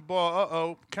 dropping the ball.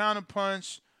 Uh-oh,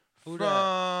 counterpunch Who from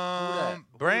that?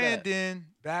 Who Brandon.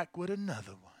 Back with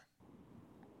another one.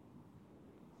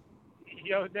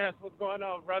 Yo, Ness, what's going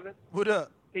on, brother? What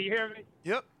up? Can you hear me?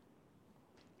 Yep.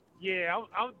 Yeah,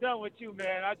 I'm done with you,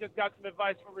 man. I just got some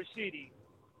advice from Rashidi.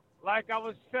 Like I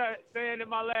was saying in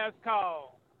my last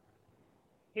call,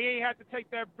 he ain't had to take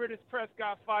that British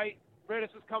Prescott fight.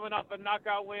 British was coming off a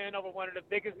knockout win over one of the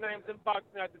biggest names in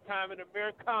boxing at the time, in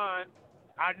Amir Khan.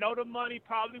 I know the money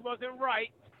probably wasn't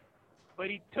right, but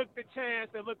he took the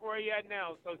chance, and look where he at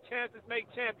now. So chances make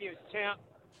champions, champ.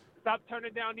 Stop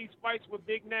turning down these fights with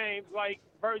big names like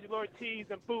Virgil Ortiz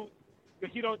and Boots,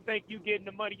 because you don't think you're getting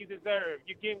the money you deserve.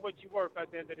 You're getting what you're worth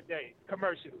at the end of the day,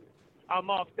 commercially.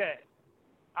 I'm off that.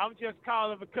 I'm just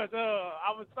calling because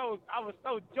I was so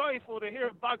joyful to hear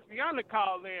Boxiana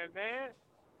call in, man.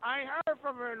 I ain't heard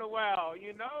from her in a while,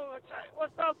 you know.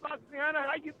 What's up, Boxiana?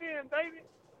 How you been, baby?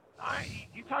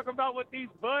 You talking about what these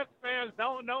Bucks fans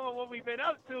don't know and what we've been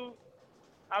up to.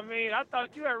 I mean, I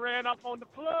thought you had ran off on the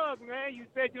plug, man. You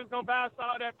said you was going to buy us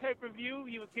all that pay-per-view.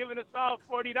 You was giving us all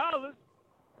 $40.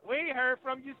 We ain't heard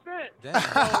from you since. So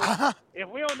if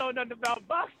we don't know nothing about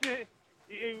boxing,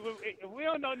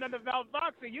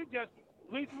 you just,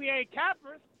 at least we ain't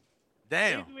cappers.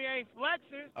 Damn. At least we ain't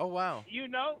flexers. Oh wow. You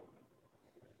know?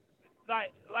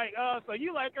 So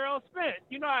you like Errol Spence.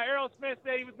 You know how Errol Spence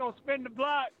said he was going to spin the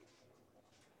block,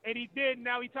 and he did, and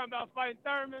now he talking about fighting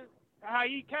Thurman? How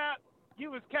he capped?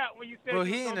 You was capped when you said Well,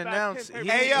 you he was ain't gonna back announced. 10 He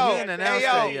Hey, ain't yo, announced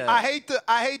that yet.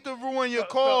 I hate to ruin your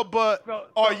call, but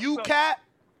are you Cap?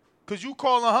 Because you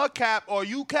calling her Cap. Are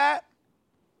you Cap?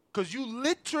 Because you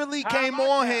literally came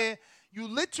on here. You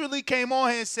literally came on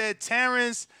here and said,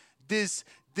 Terrence, this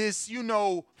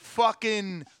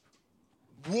fucking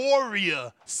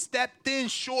warrior stepped in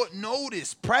short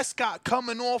notice. Prescott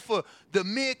coming off of the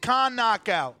Mid-Con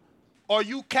knockout. Are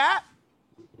you Cap?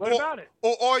 What about it?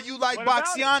 Or are you like What about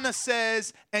Boxiana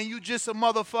says, and you just a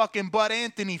motherfucking Bud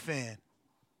Anthony fan?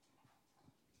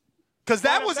 Because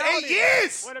that was 8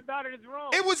 years. What about it is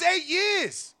wrong? It was 8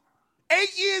 years. 8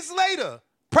 years later,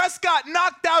 Prescott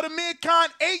knocked out Amir Khan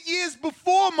 8 years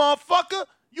before, motherfucker.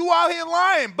 You out here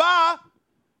lying. Bye.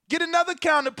 Get another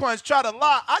counterpunch. Try to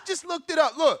lie. I just looked it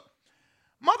up. Look.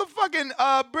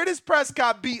 Motherfucking British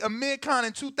Prescott beat Amir Khan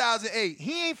in 2008.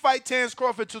 He ain't fight Terrence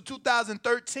Crawford till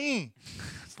 2013.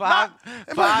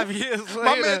 5 years later.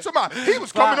 My man, he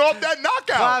was coming off that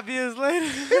knockout. 5 years later.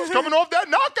 He was coming off that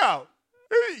knockout.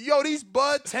 Yo, these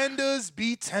bud tenders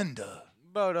be tender.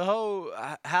 Bro, the whole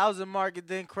housing market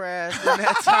then crashed in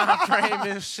that time frame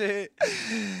and shit.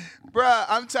 Bruh,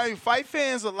 I'm telling you, fight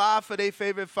fans are live for their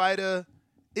favorite fighter.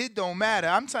 It don't matter.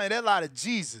 I'm telling you, that lot of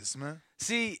Jesus, man.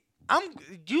 See,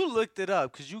 you looked it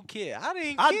up because you care. I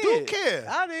didn't care. I do care.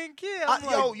 I didn't care.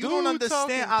 Yo, you don't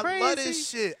understand. I love this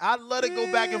shit. I love to go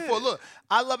back and forth. Look,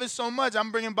 I love it so much. I'm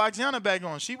bringing Boxiana back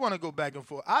on. She want to go back and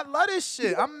forth. I love this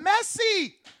shit. I'm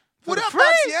messy. What up,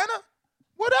 Boxiana?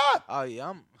 What up? Oh,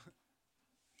 yeah,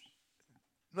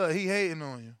 Look, he hating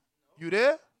on you. You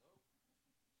there?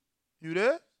 You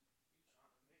there?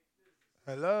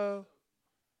 Hello?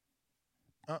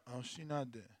 She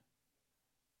not there.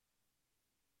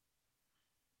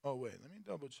 Oh, wait. Let me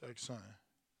double check something.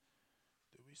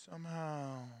 Did we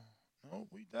somehow... No,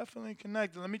 we definitely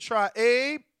connected. Let me try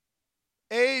Abe.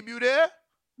 Abe, you there?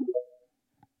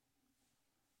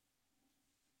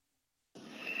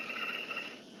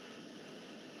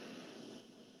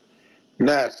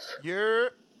 Ness.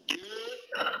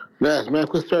 Ness, man,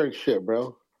 quit starting shit,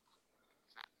 bro.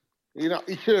 You know,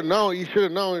 you should have known. You should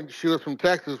have known she was from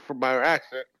Texas by her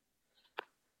accent.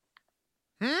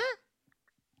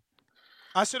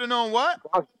 I should have known what?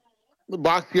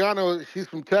 Boxiano, she's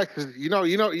from Texas. You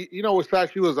know what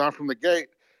side she was on from the gate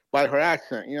by her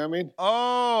accent. You know what I mean?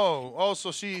 Oh,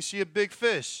 so she a big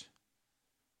fish.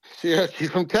 She's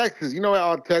from Texas. You know,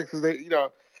 all Texas,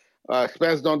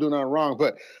 Spence don't do nothing wrong,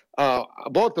 but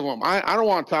both of them. I don't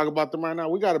want to talk about them right now.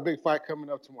 We got a big fight coming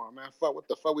up tomorrow, man. Fuck, what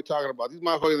the fuck we talking about? These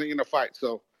motherfuckers ain't in a fight,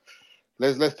 so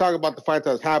let's talk about the fight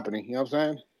that's happening. You know what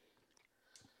I'm saying?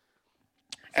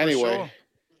 Anyway. Sure.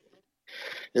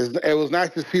 It was nice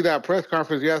to see that press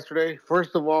conference yesterday.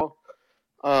 First of all,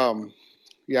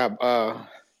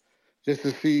 just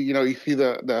to see, you see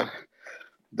the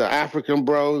African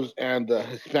bros and the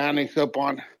Hispanics up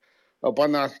on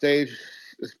that stage.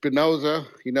 Spinoza,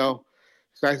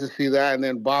 it's nice to see that. And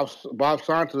then Bob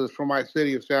Santos is from my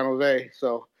city of San Jose.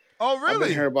 So, oh, really? I've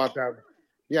been hearing about that.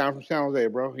 Yeah, I'm from San Jose,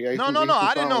 bro. Yeah. No.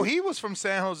 I didn't know he was from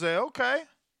San Jose. Okay.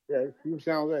 Yeah, he's from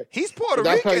San Jose. He's Puerto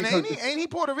Rican, ain't he? Ain't he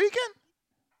Puerto Rican?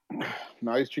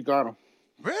 No, he's Chicano.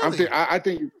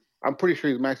 Really? I'm pretty sure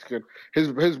he's Mexican.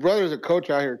 His brother's a coach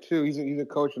out here too. He's a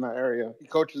coach in that area. He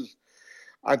coaches.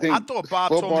 I thought Bob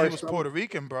told me he was Puerto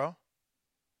Rican, bro.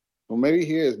 Well, maybe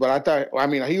he is, but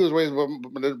he was raised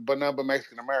but not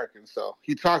Mexican American, so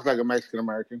he talks like a Mexican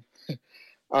American.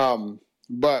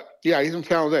 But yeah, he's from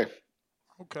San Jose.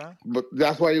 Okay. But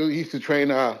that's why he used to train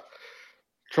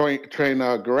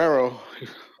Guerrero,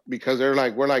 because we're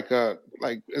like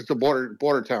it's the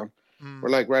border town. We're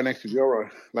like right next to Gilroy.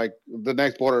 Like the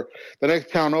next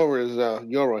town over is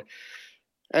Gilroy.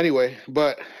 Anyway,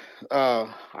 but we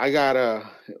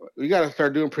gotta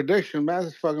start doing prediction, man.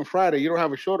 It's fucking Friday. You don't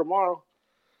have a show tomorrow.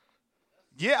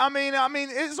 Yeah, I mean,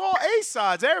 it's all A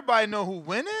sides. Everybody know who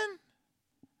winning.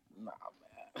 Nah,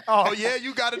 man. Oh yeah,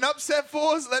 you got an upset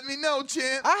for us? Let me know,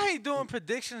 champ. I hate doing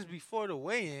predictions before the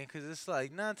weigh-in because it's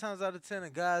like 9 times out of 10 the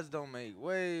guys don't make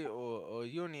weight or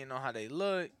you don't even know how they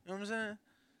look. You know what I'm saying?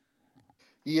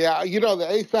 Yeah, the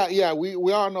A side. Yeah, we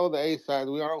all know the A side.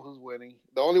 We all know who's winning.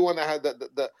 The only one that had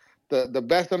the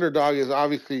best underdog is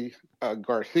obviously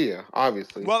Garcia.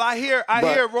 Obviously. Well, I hear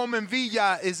Roman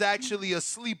Villa is actually a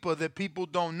sleeper that people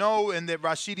don't know, and that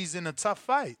Rashidi's in a tough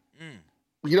fight.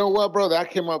 You know what, bro? That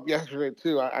came up yesterday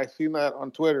too. I seen that on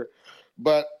Twitter,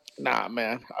 but nah,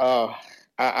 man.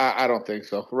 I don't think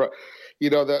so.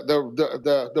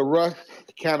 The rust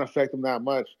can't affect him that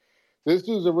much. This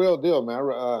dude's a real deal, man.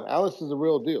 Alice is a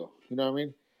real deal. You know what I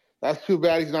mean? That's too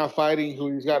bad he's not fighting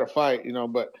who he's got to fight,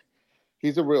 but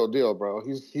he's a real deal, bro.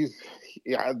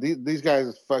 These guys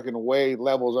is fucking way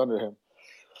levels under him.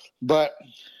 But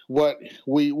what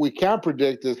we can't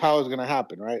predict is how it's going to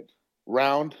happen, right?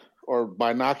 Round or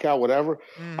by knockout, whatever.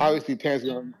 Mm-hmm. Obviously, Tank's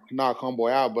going to knock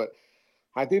homeboy out, but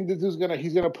I think this dude's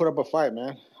he's going to put up a fight,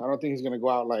 man. I don't think he's going to go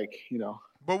out like,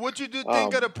 But what you do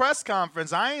think of the press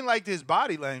conference? I ain't liked his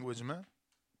body language, man.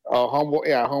 Oh, homeboy.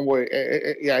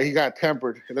 Yeah, he got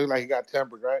tempered. It looked like he got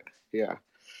tempered, right? Yeah.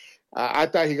 I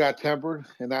thought he got tempered,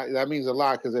 and that means a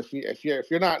lot, because if you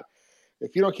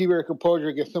don't keep your composure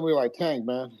against somebody like Tank,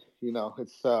 man,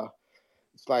 it's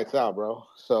lights out, bro.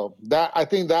 So I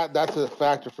think that's a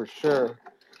factor for sure.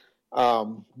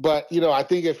 But I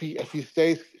think if he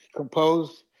stays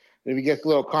composed, and if he gets a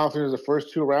little confident in the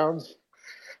first 2 rounds,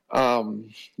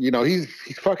 he's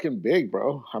fucking big,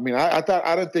 bro. I mean, I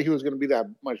didn't think he was going to be that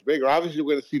much bigger. Obviously,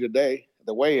 we're going to see today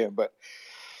the weigh-in, but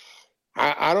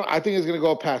I think it's going to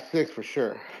go past 6 for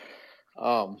sure.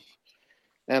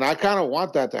 And I kind of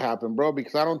want that to happen, bro,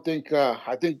 because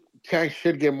I think Tank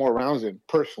should get more rounds in.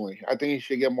 Personally, I think he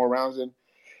should get more rounds in,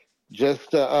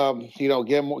 just to,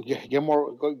 get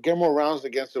more rounds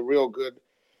against a real good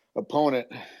opponent.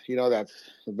 That's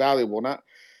valuable. Not,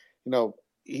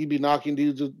 he'd be knocking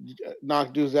dudes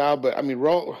out, but I mean,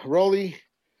 Rolly.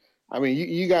 I mean,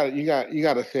 you got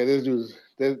to say this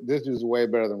dude's way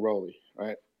better than Rolly,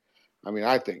 right? I mean,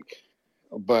 I think,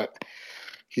 but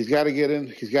he's got to get in.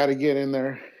 He's got to get in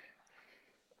there.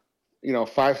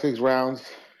 5-6 rounds,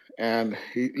 and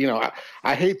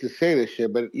I hate to say this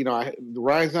shit, but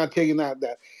Ryan's not taking that.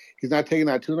 He's not taking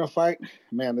that tuna fight.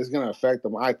 Man, this is gonna affect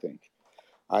him. I think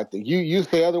I think you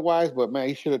say otherwise, but man,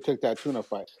 he should have took that tuna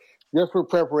fight just for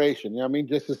preparation. You know what I mean?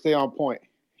 Just to stay on point.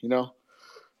 You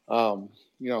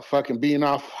know, fucking being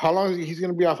off. How long is he's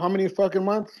gonna be off? How many fucking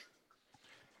months?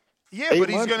 Yeah, 8 but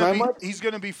months, 9 months? he's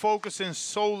gonna be focusing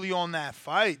solely on that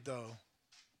fight though.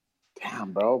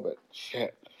 Damn, bro, but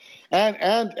shit.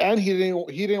 And he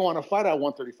didn't want to fight at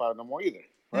 135 no more either,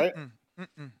 right?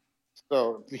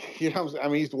 So you know what I'm saying? I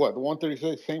mean, he's what, the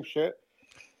 136, same shit.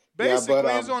 Basically, yeah,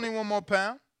 but, it's only one more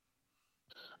pound.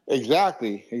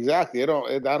 Exactly. I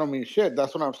don't mean shit.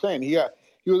 That's what I'm saying. He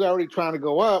was already trying to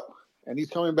go up, and he's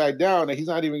coming back down, and he's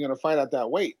not even going to fight at that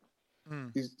weight.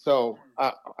 So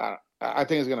I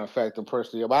think it's going to affect him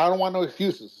personally. But I don't want no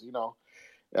excuses. You know,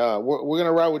 we're going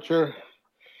to ride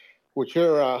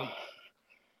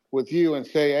with you and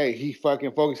say, hey, he's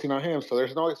fucking focusing on him. So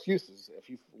there's no excuses.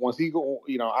 Once he go,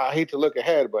 you know, I hate to look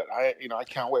ahead, but I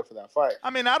can't wait for that fight. I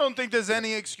mean, I don't think there's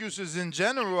any excuses in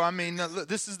general. I mean,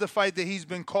 this is the fight that he's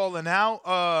been calling out.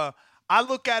 I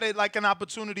look at it like an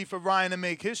opportunity for Ryan to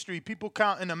make history. People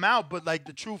counting him out, but like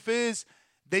the truth is,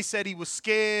 they said he was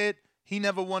scared. He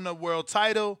never won a world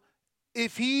title.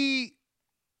 If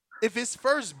his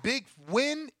first big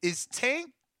win is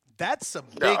Tank, that's a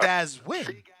big ass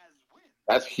win.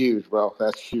 That's huge, bro.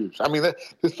 That's huge. I mean,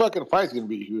 this fucking fight's gonna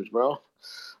be huge, bro.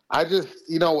 I just,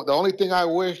 you know, the only thing I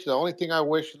wish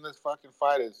in this fucking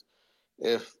fight is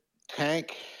if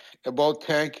Tank was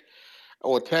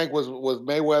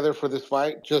Mayweather for this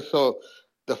fight, just so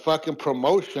the fucking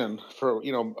promotion for,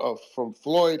 you know, from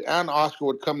Floyd and Oscar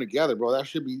would come together, bro. That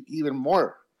should be even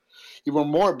more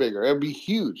bigger. It'd be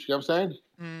huge. You know what I'm saying?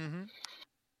 Mm-hmm.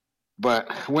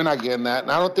 But we're not getting that.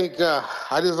 And I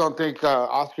just don't think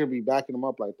Oscar would be backing him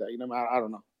up like that. You know, I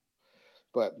don't know.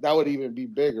 But that would even be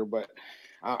bigger. But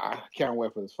I can't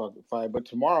wait for this fucking fight. But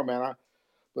tomorrow, man, I'm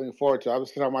looking forward to it. I'll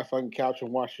sit on my fucking couch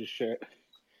and watch this shit.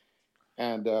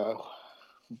 And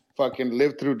fucking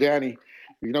live through Danny.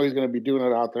 You know he's going to be doing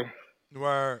it out there.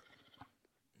 Word.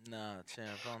 Nah,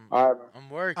 champ. I'm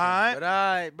working. All right. But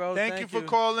all right, bro. Thank you for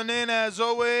calling in, as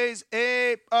always.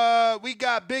 Hey, we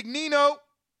got Big Nino.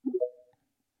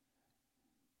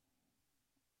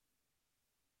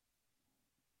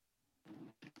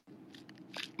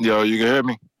 Yo, you can hear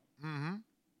me? Mm-hmm.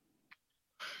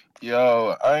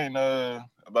 Yo, I ain't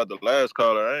about the last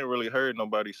caller. I ain't really heard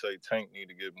nobody say Tank need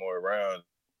to get more rounds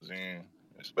in,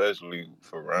 especially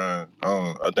for Ryan.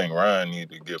 I think Ryan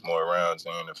need to get more rounds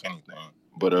in, if anything.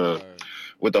 But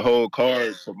with the whole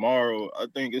card tomorrow, I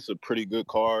think it's a pretty good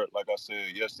card. Like I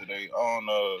said yesterday, I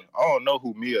don't know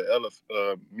who Mia Ellis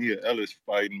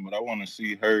fighting, but I want to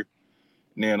see her.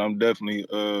 And then I'm definitely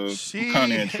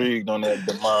kind of intrigued on that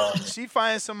Demond. She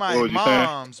fighting somebody's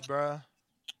moms, bruh.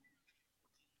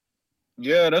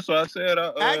 Yeah, that's what I said.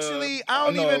 Actually, I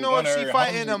don't even know if she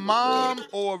fighting a mom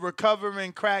or a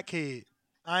recovering crackhead.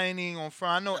 I ain't even gonna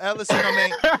front. I know Ellis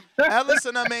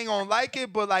and them ain't gonna like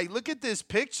it, but like, look at this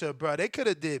picture, bro. They could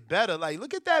have did better. Like,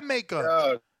 look at that makeup.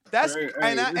 Yeah, that's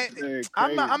crazy.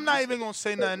 I'm not even gonna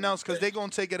say nothing else because they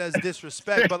gonna take it as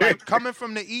disrespect. But like, coming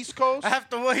from the East Coast,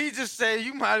 after what he just said,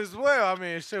 you might as well. I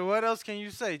mean, shit. What else can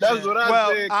you say? That's what I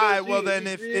said. All right. Well, then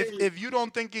if you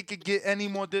don't think it could get any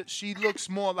more, she looks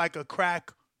more like a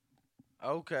crack.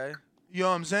 Okay. You know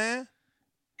what I'm saying?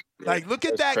 Like, look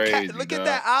at that. Crazy, look at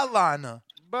that eyeliner.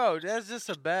 Bro, that's just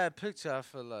a bad picture, I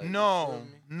feel like. No.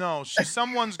 She's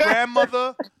someone's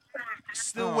grandmother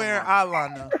still wearing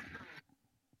eyeliner.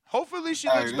 Hopefully she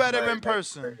looks better in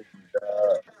person.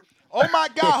 Oh, my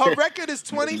God. Her record is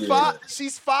 25.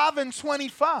 She's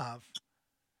 5-25.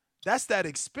 That's that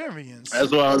experience.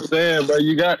 That's what I'm saying, bro.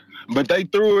 But they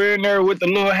threw her in there with the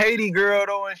little Haiti girl,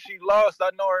 though, and she lost. I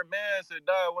know her man had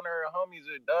died. One of her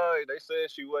homies had died. They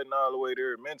said she wasn't all the way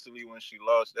there mentally when she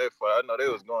lost that fight. I know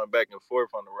they was going back and forth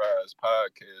on the Rise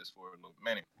podcast for a little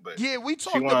minute. But yeah, we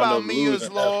talked about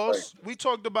Mia's loss. We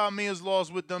talked about Mia's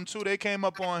loss with them, too. They came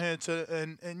up on here,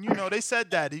 and you know, they said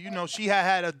that. You know, she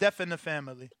had a death in the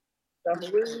family.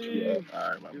 Yeah, all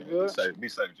right, my man. Be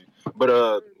safe, G.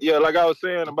 But yeah, like I was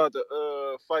saying about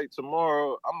the fight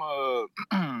tomorrow,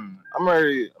 I'm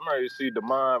ready to see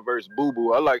Demond versus Boo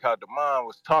Boo. I like how Demond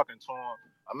was talking to him.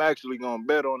 I'm actually gonna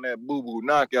bet on that Boo Boo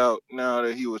knockout now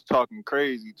that he was talking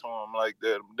crazy to him like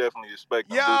that. I'm definitely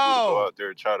expecting Boo Boo to go out there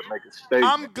and try to make a statement.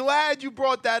 I'm glad you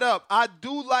brought that up. I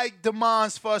do like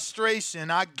Demond's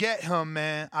frustration. I get him,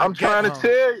 man. I'm trying to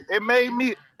tell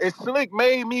you, Slick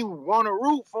made me want to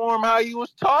root for him how he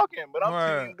was talking, but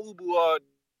I'm team Boo Boo all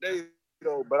day,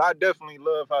 though. But I definitely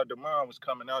love how Demond was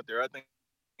coming out there. I think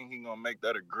he's gonna make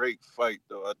that a great fight,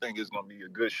 though. I think it's gonna be a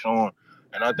good showing.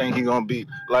 And I think he gonna be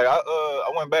like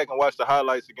I went back and watched the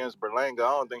highlights against Berlanga.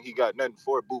 I don't think he got nothing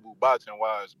for Boo Boo boxing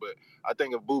wise, but I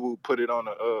think if Boo Boo put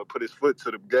his foot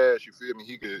to the gas, you feel me,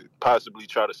 he could possibly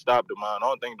try to stop Damon. I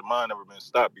don't think Damon ever been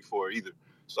stopped before either.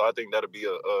 So I think that'll be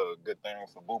a good thing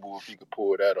for Boo Boo if he could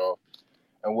pull that off.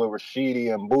 And with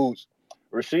Rashidi and Boots,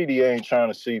 Rashidi ain't trying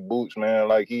to see Boots, man.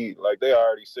 Like they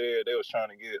already said, they was trying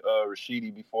to get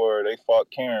Rashidi before they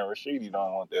fought Karen. Rashidi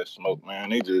don't want that smoke, man.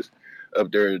 They just up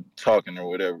there talking or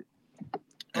whatever.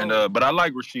 And but I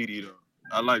like Rashidi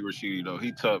though.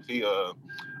 He tough. I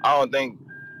don't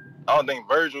think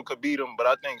Virgil could beat him, but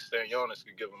I think Stanionis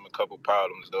could give him a couple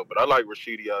problems though. But I like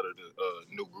Rashidi out of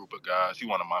the new group of guys. He's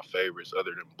one of my favorites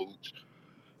other than Boots.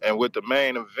 And with the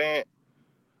main event,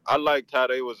 I liked how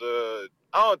they was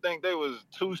I don't think they was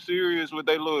too serious with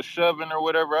their little shoving or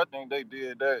whatever. I think they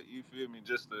did that, you feel me,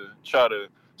 just to try to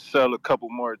sell a couple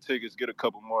more tickets, get a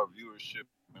couple more viewership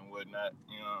and whatnot.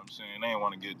 You know what I'm saying? They didn't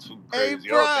want to get too crazy.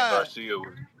 Hey, I don't think Garcia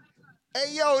was.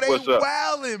 Hey, yo, they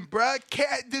wildin',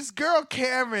 bruh. This girl,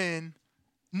 Karen,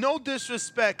 no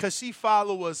disrespect, because she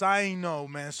follow us. I ain't know,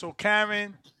 man. So,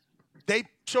 Karen, they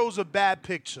chose a bad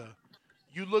picture.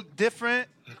 You look different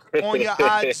on your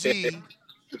IG.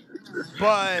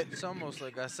 But it's almost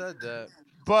like I said that.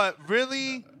 But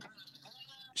really,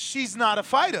 she's not a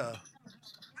fighter,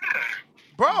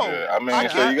 bro. Yeah, I mean,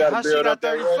 so you gotta build up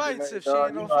that 30 fights if she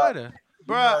ain't no fighter,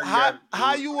 bro.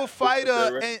 How you a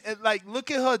fighter and like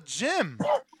look at her gym?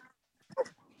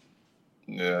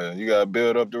 Yeah, you gotta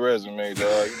build up the resume,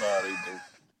 dog. You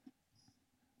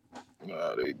know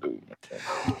how they do.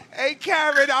 Hey,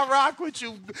 Karen, I rock with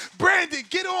you. Brandon,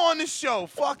 get on the show.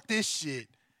 Fuck this shit.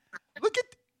 Look at.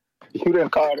 You done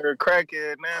called her a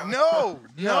crackhead now.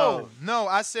 No.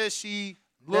 I said she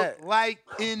looked like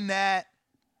in that,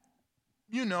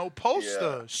 poster.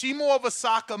 Yeah. She more of a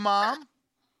soccer mom.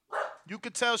 You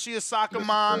could tell she a soccer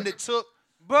mom that took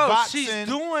boxing.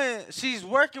 She's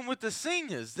working with the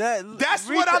seniors. That's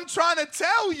what I'm trying to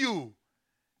tell you.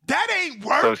 That ain't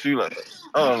work. So she like,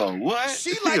 I don't know what.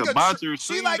 She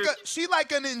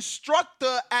like an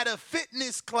instructor at a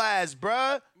fitness class,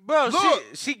 bruh. Bro, look.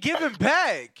 she giving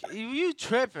back. You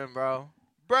tripping, bro.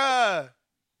 Bruh,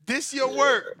 this your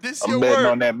work. I'm betting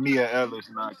on that Mia Ellis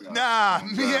knockout. Nah,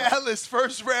 Mia Ellis,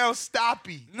 first round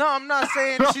stoppy. No, I'm not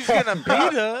saying she's going to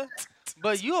beat her,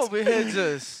 but you over here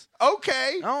just...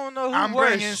 Okay. I don't know who I'm worse.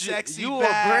 bringing sexy you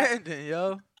back. or Brandon,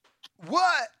 yo.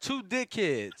 What? Two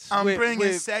dickheads. I'm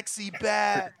bringing sexy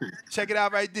back. Check it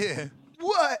out right there.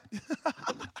 What?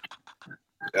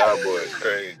 That boy is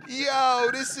crazy. Yo,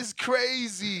 this is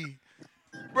crazy.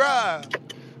 Bruh.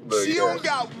 She ain't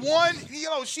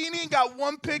got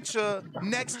one picture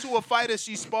next to a fighter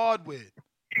she sparred with.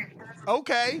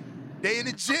 Okay. They in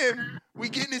the gym. We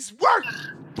getting this work.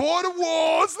 Border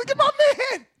wars. Look at my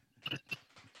man.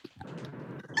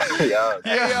 Yo,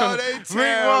 they terrible.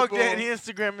 Ringwalk that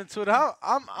Instagram and Twitter.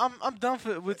 I'm done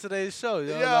with today's show,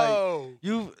 yo.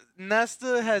 Like,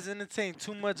 Nesta has entertained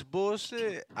too much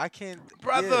bullshit. I can't,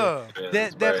 brother. Yeah.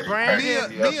 That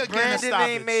Brandon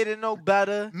ain't made it no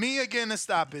better. Me again a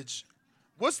stoppage.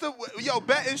 What's the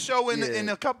betting show in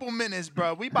a couple minutes,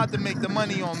 bro? We about to make the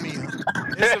money on Mia.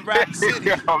 It's a Rap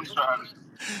City. I'm trying to.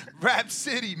 Rap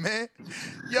City, man.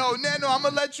 Yo, Nano, I'm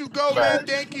going to let you go, man.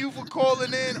 Thank you for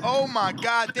calling in. Oh, my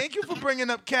God. Thank you for bringing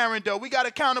up Karen, though. We got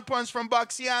a counterpunch from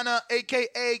Boxiana,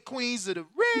 a.k.a. Queens of the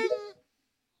Ring.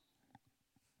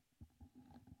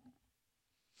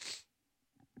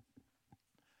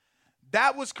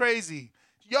 That was crazy.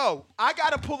 Yo, I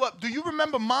got to pull up. Do you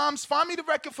remember Mom's? Find me the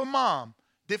record for Mom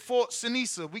that fought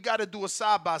Sinisa. We got to do a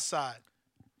side-by-side.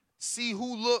 See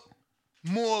who looked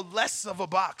more or less of a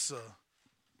boxer.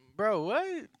 Bro,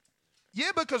 what?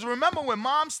 Yeah, because remember when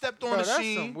Mom stepped on the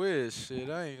scene. That's some weird shit.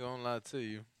 I ain't gonna lie to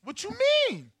you. What you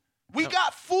mean? We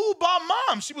got fooled by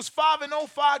Mom. She was 5-0,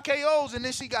 5 KOs, and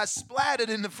then she got splattered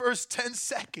in the first 10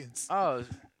 seconds. Oh,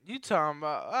 you talking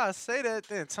about, I say that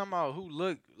then, talking about who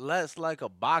looked less like a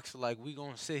boxer, like we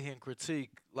gonna sit here and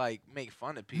critique, like make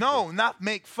fun of people. No, not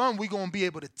make fun. We gonna be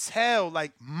able to tell,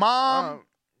 like, Mom.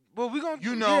 Well, we gonna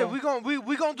do the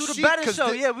better show.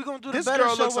 We gonna do the better show.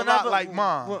 This girl looks a lot like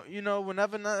Mom.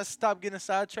 Whenever I stop getting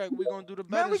sidetracked, we gonna do the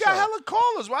better show. Man, we got hella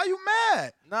callers. Why you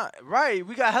mad? Right.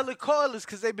 We got hella callers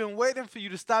because they've been waiting for you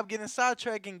to stop getting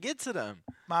sidetracked and get to them.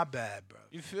 My bad, bro.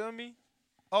 You feel me?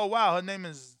 Oh, wow. Her name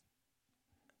is...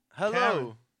 Hello.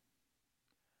 Karen.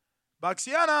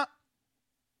 Boxiana.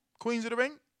 Queens of the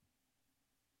Ring.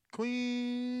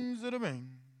 Queens of the Ring.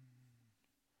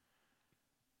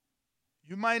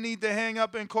 You might need to hang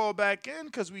up and call back in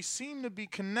because we seem to be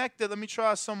connected. Let me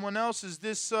try someone else. Is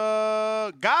this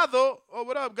Gado? Oh,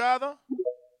 what up, Gado?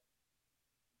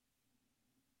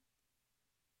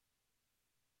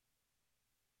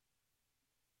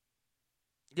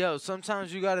 Yo,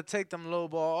 sometimes you gotta take them low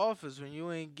ball offers when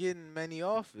you ain't getting many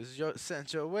offers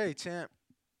sent your way, champ.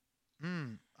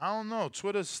 I don't know.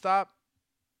 Twitter stopped.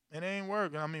 It ain't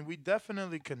working. I mean, we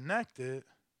definitely connected.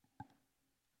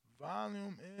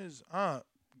 Volume is up.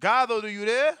 Gado, are you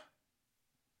there?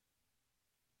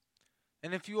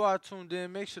 And if you are tuned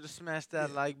in, make sure to smash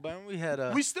that like button.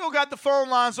 We still got the phone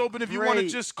lines open if you want to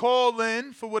Great. just call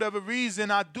in for whatever reason.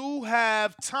 I do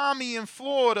have Tommy in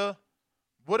Florida.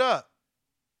 What up?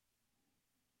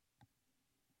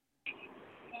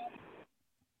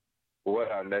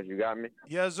 What up, Ness? You got me?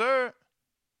 Yes, sir.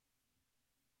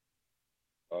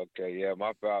 Okay, yeah,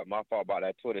 my fault about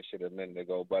that Twitter shit a minute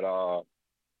ago. But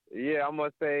yeah, I'm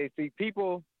gonna say, see,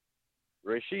 people,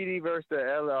 Rashidi versus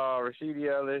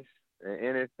Rashidi Ellis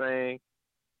and his thing.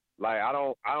 Like, I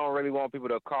don't really want people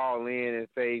to call in and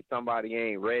say somebody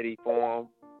ain't ready for him.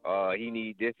 He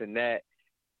need this and that.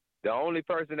 The only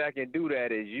person that can do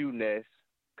that is you, Ness,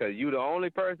 because you the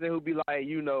only person who be like,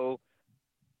 you know,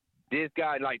 this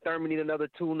guy, like Thurman need another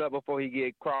tune-up before he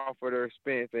get Crawford or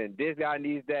Spence, and this guy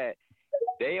needs that.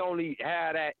 They only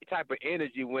have that type of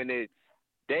energy when it's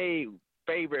they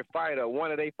favorite fighter,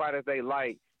 one of their fighters they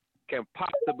like, can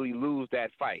possibly lose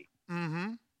that fight.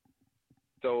 Mm-hmm.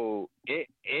 So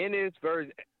Ennis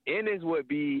would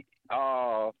be,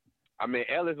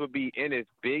 Ellis would be in his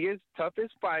biggest,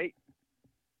 toughest fight,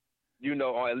 you know,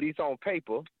 or at least on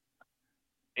paper.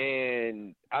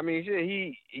 And I mean,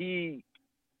 shit, he,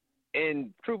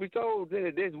 and truth be told,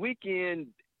 this weekend,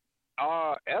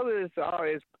 Ellis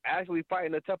is actually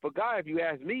fighting a tougher guy. If you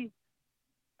ask me,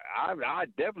 I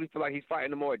definitely feel like he's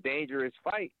fighting a more dangerous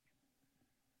fight.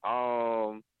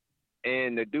 And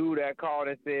the dude that called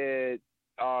and said,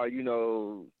 you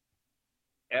know,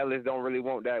 Ellis don't really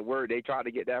want that word. They tried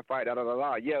to get that fight.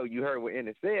 Yo, you heard what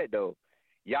Ennis said though.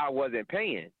 Y'all wasn't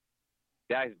paying.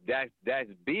 That's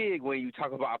big when you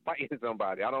talk about fighting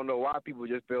somebody. I don't know why people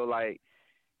just feel like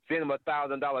send him a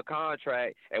 $1,000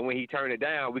 contract, and when he turn it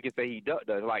down, we can say he ducked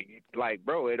us. Like,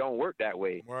 bro, it don't work that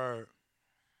way. Word.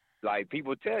 Like,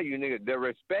 people tell you, nigga, the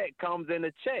respect comes in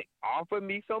the check. Offer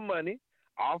me some money,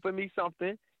 offer me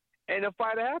something, and the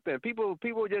fight happen. People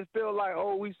just feel like,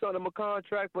 oh, we sent him a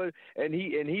contract, and he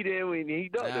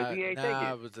ducked us. He ain't taking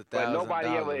it. But nobody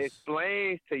ever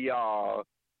explains to y'all.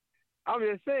 I'm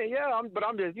just saying, yeah. I'm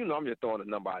just throwing a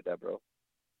number out there, bro.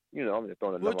 You know, I'm just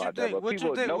throwing a number out there. But What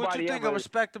you think a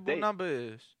respectable number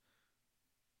is?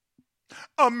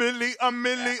 A milli.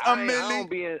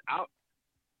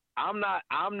 I'm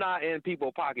not in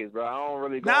people's pockets, bro. I don't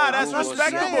really go. Nah, that's Google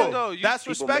respectable. though. That's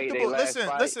People made respectable. their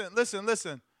last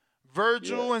Listen.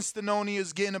 Virgil and Stanoni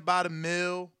is getting about $1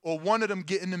 million, or one of them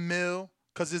getting $1 million,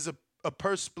 because it's a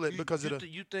purse split because of the.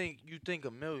 You think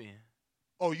 $1 million?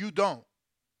 Oh, you don't.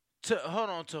 Hold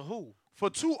on, to who? For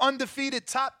two undefeated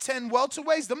top 10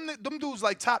 welterweights, them dudes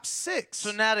like top 6.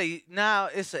 So now they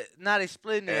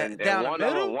splitting it down and the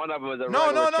middle. One of them is a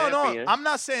No. champion. I'm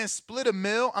not saying split $1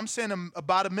 million. I'm saying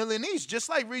about $1 million each, just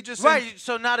like Regis. Right.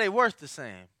 So now they worth the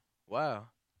same. Wow.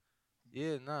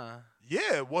 Yeah. Nah.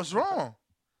 Yeah. What's wrong?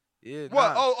 Yeah.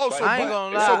 What? Nah. So I ain't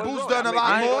gonna lie. So Boots done a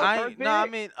lot more. I ain't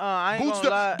gonna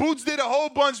lie. Boots did a whole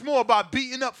bunch more by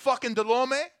beating up fucking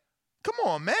Delorme. Come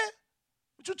on, man.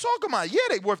 What you talking about? Yeah,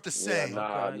 they worth the same.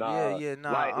 Nah.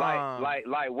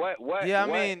 Like what? Yeah, I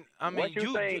mean, what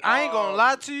you think, I ain't gonna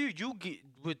lie to you. You get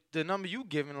with the number you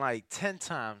giving like 10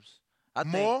 times. I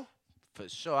More? think, for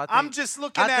sure. I'm just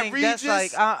looking at Regis.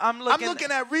 Like, I'm looking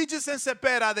at Regis and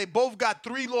Cepeda. They both got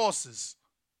 3 losses.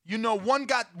 You know, one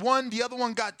got 1, the other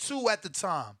one got 2 at the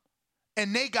time.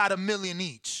 And they got $1 million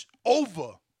each.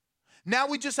 Over. Now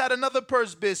we just had another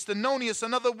purse bid. Stanonius,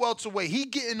 another welterweight. He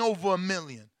getting over $1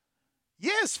 million.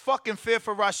 Yeah, it's fucking fair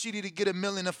for Rashidi to get $1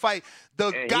 million to fight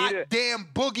the goddamn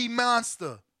boogie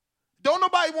monster. Don't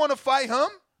nobody want to fight him.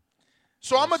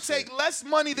 So I'm going to take less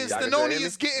money than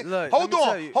Stanonius getting. Look,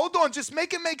 Hold on. Just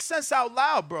make it make sense out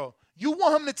loud, bro. You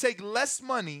want him to take less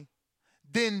money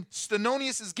than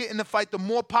Stanonius is getting to fight the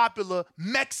more popular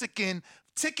Mexican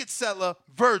ticket seller,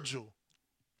 Virgil.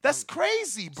 That's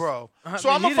crazy, bro. So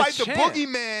I'm going to fight the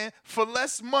boogeyman for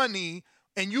less money,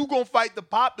 and you going to fight the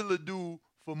popular dude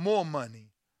for more money.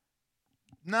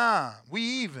 Nah, we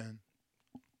even.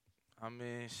 I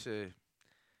mean, shit.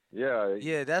 Yeah.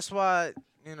 Yeah, that's why,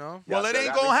 you know. Well, it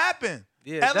ain't going to happen.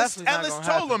 Yeah, Ellis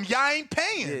told him, y'all ain't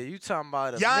paying. Yeah, you talking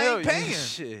about y'all $1 million ain't paying.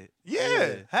 Shit.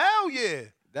 Yeah, hell yeah.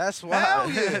 That's why.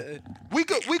 Hell yeah. we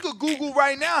could Google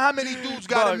right now how many dudes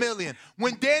got $1 million.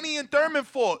 When Danny and Thurman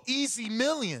fought, easy $1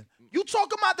 million. You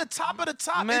talking about the top of the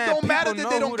top. Man, it don't matter that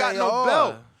they don't got no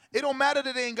belt. It don't matter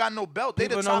that they ain't got no belt. They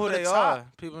the top of the top.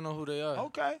 People know who they are.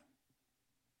 Okay.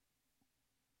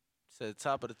 Said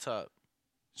top of the top.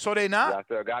 So they not? Y'all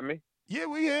still got me? Yeah,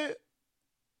 we here.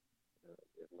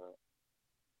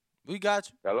 We got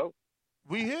you. Hello?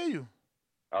 We hear you.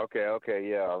 Okay,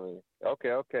 yeah. I mean,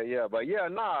 okay, yeah. But yeah,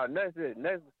 nah, that's it.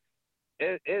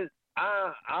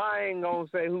 I ain't gonna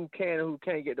say who can and who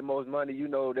can't get the most money. You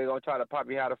know, they're gonna try to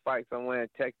probably have a fight somewhere in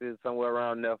Texas, somewhere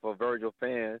around there for Virgil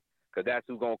fans, because that's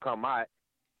who's gonna come out.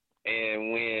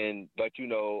 But you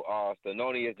know,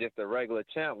 Stannoni is just a regular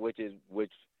champ, but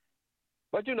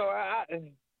you know,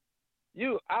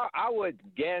 I would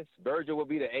guess Virgil would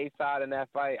be the A side in that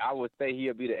fight. I would say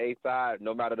he'll be the A side,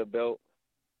 no matter the belt.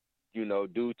 You know,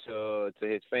 due to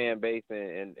his fan base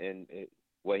and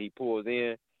what he pulls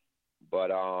in.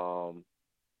 But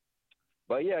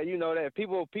yeah, you know that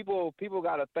people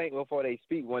gotta think before they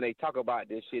speak when they talk about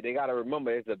this shit. They gotta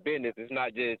remember it's a business. It's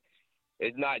not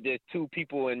just two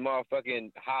people in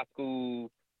motherfucking high school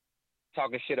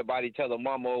talking shit about each other.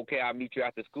 Mama, okay, I'll meet you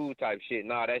after school type shit.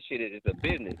 Nah, that shit is a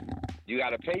business. You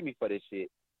gotta pay me for this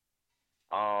shit.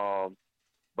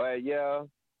 But yeah,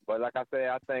 but like I said,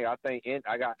 I think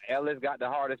Ellis got the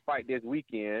hardest fight this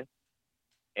weekend.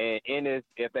 And Ennis,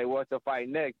 if they was to fight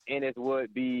next, Ennis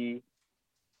would be,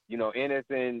 you know, Ennis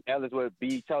and Ellis would be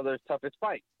each other's toughest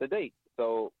fight to date.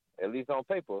 So, at least on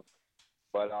paper.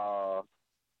 But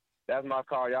that's my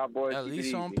call, y'all boys. At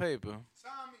least on paper.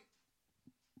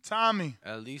 Tommy.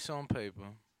 At least on paper.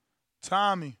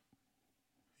 Tommy.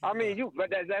 I mean, but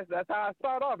that's how I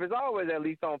start off. It's always at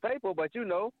least on paper, but you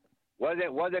know, was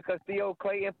it Castillo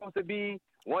Clayton supposed to be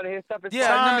one of his toughest fights?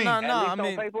 Tommy. At least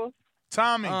on paper?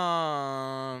 Tommy.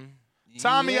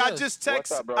 Tommy, yes.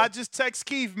 I just text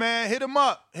Keith, man. Hit him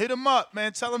up,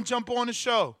 man. Tell him jump on the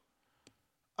show.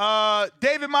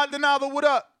 David Maldonado, what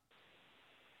up?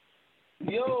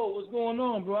 Yo, what's going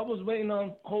on, bro? I was waiting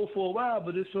on hold for a while,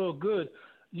 but it's all good.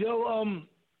 Yo,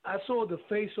 I saw the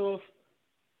face-off,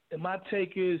 and my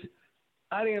take is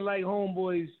I didn't like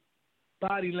Homeboy's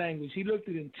body language. He looked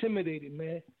intimidated,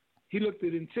 man.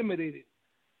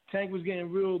 Tank was getting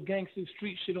real gangster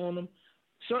street shit on him.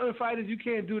 Certain fighters, you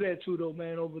can't do that to, though,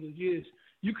 man, over the years.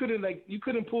 You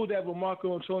couldn't pull that with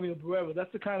Marco Antonio Barrera.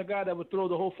 That's the kind of guy that would throw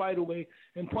the whole fight away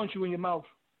and punch you in your mouth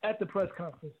at the press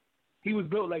conference. He was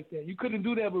built like that. You couldn't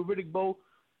do that with Riddick Bowe.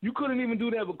 You couldn't even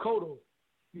do that with Cotto.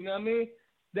 You know what I mean?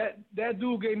 That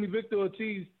dude gave me Victor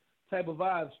Ortiz type of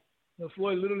vibes. You know,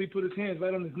 Floyd literally put his hands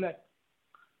right on his neck.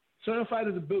 Certain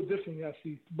fighters are built differently, I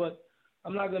see. But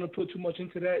I'm not going to put too much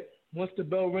into that. Once the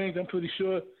bell rings, I'm pretty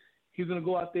sure he's going to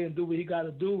go out there and do what he got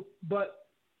to do. But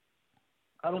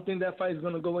I don't think that fight is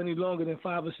going to go any longer than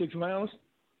 5 or 6 rounds.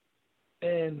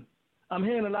 And I'm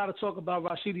hearing a lot of talk about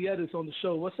Rashidi Ellis on the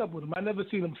show. What's up with him? I never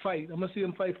seen him fight. I'm going to see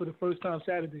him fight for the first time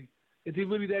Saturday. Is he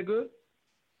really that good?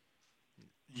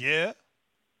 Yeah.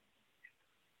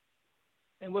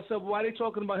 And what's up? Why are they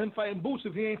talking about him fighting Boots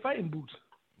if he ain't fighting Boots?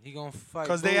 He going to fight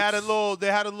Because they had a little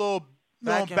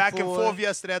back and forth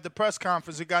yesterday at the press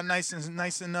conference. It got nice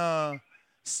and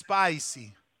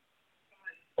spicy.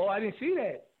 Oh, I didn't see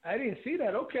that.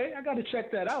 Okay, I got to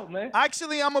check that out, man.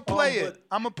 Actually, I'm going to play it.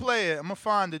 I'm going to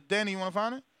find it. Danny, you want to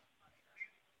find it?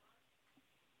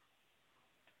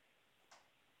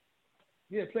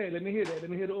 Yeah, play it. Let me hear that. Let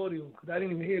me hear the audio because I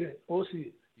didn't even hear that. Oh, see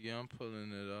it. Yeah, I'm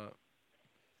pulling it up.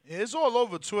 Yeah, it's all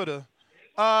over Twitter.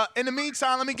 In the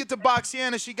meantime, let me get to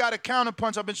Boxiana. She got a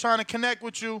counterpunch. I've been trying to connect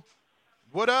with you.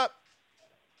 What up?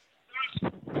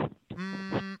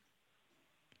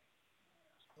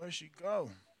 Where'd she go?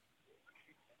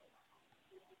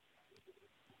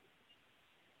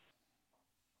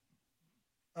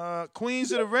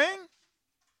 Queens of the Ring?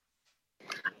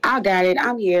 I got it.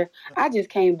 I'm here. I just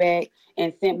came back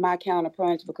and sent my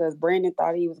counterpunch because Brandon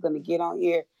thought he was going to get on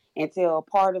here and tell a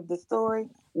part of the story.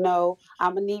 No,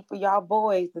 I'm going to need for y'all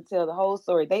boys to tell the whole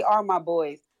story. They are my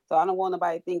boys, so I don't want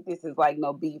nobody to think this is like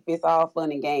no beef. It's all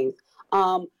fun and games.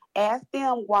 Ask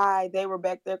them why they were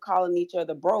back there calling each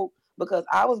other broke because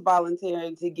I was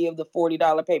volunteering to give the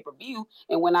 $40 pay-per-view.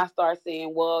 And when I started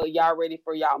saying, well, y'all ready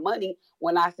for y'all money,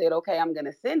 when I said, okay, I'm going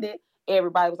to send it,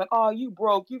 everybody was like, oh, you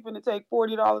broke. You finna take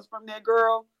 $40 from that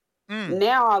girl.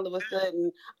 Now, all of a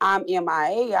sudden, I'm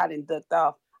MIA. I done ducked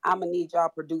off. I'm going to need y'all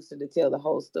producer to tell the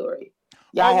whole story.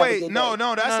 Y'all wait. No,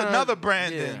 that's another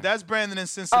Brandon. Yeah. That's Brandon in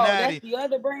Cincinnati. Oh, that's the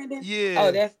other Brandon? Yeah.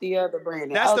 Oh, that's the other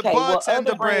Brandon. That's okay, the bud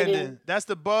tender Brandon. That's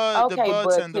the bud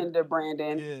tender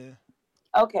Brandon. Yeah.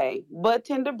 Okay, Bud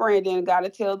Tender Brandon got to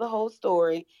tell the whole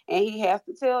story, and he has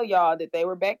to tell y'all that they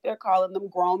were back there calling them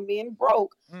grown men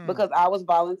broke because I was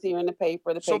volunteering to pay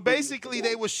for the pay. So basically,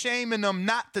 they were shaming them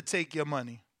not to take your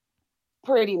money.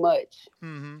 Pretty much.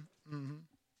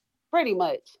 Pretty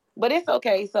much. But it's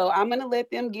okay. So I'm going to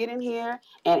let them get in here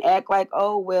and act like,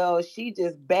 oh, well, she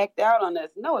just backed out on us.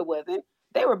 No, it wasn't.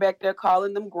 They were back there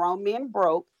calling them grown men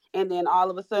broke, and then all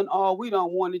of a sudden, oh, we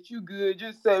don't want it. You good?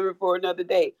 Just save it for another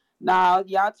day. Nah,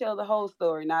 y'all tell the whole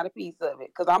story, not a piece of it,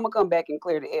 because I'm gonna come back and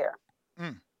clear the air.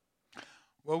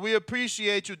 Well, we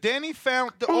appreciate you. Danny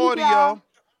found the Thank audio, y'all.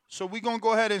 so we're going to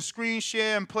go ahead and screen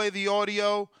share and play the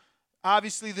audio.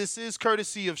 Obviously, this is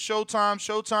courtesy of Showtime.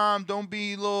 Showtime, don't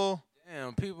be little...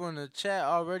 Damn, people in the chat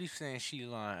already saying she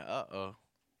lying. Uh-oh.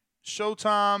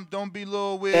 Showtime, don't be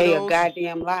little weirdos. They a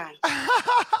goddamn lie.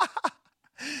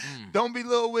 Don't be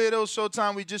little weirdos,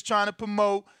 Showtime. We just trying to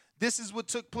promote. This is what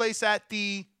took place at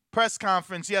the press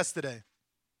conference yesterday.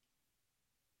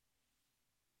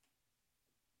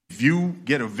 If you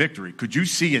get a victory, could you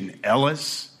see an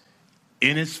Ellis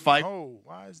in his fight? Oh,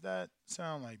 why does that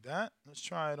sound like that? Let's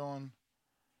try it on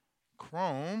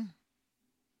Chrome.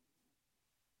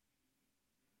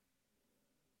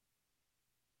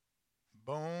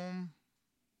 Boom.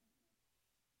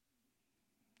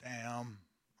 Damn.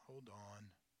 Hold on.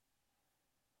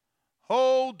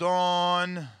 Hold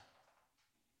on.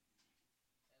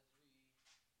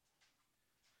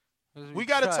 We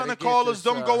got a ton of callers.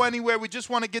 Don't go anywhere. We just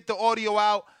want to get the audio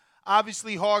out.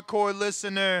 Obviously, hardcore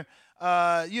listener,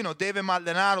 David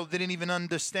Maldonado didn't even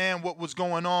understand what was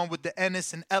going on with the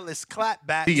Ennis and Ellis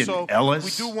clapback. So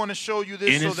Ellis we do want to show you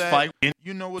this so that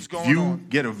you know what's going on. If you on.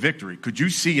 get a victory, could you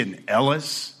see an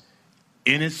Ellis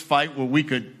in his fight where we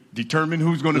could determine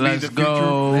who's going to be the future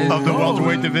of the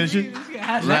welterweight division?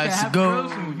 Let's go.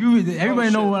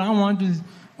 Everybody know what I want. Just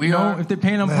if they're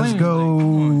paying, I'm playing. Let's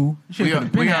go.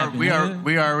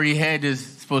 We already had this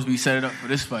supposed to be set up for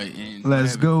this fight. And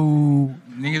let's go.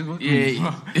 Niggas,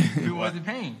 who was it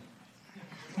paying?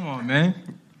 Come on, man.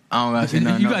 I don't gotta say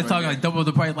nothing. You guys talking like double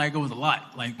the price like it was a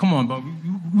lot. Like, come on, bro.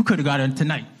 You could have got it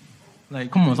tonight. Like,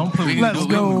 come on, don't play with me. Let's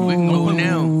go. We can go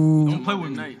now. Don't play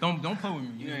with me. Don't play with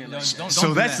me. Don't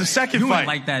so that's the second fight. You ain't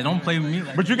like that. Don't play with me.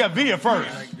 Like but you got Villa first.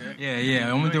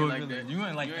 Yeah. I'm gonna do it. You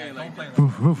ain't like that. Don't play like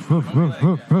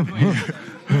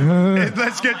that.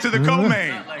 Let's get to the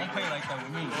co-main. Don't play like that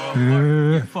with me,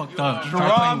 bro. Get fucked up.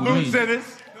 Sharon Boots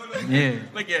Ennis. Yeah.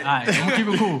 Look at I'm gonna keep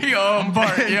it cool. He on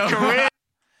Bart, yo.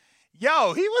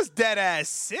 Yo, he was dead ass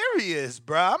serious,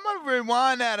 bro. I'm gonna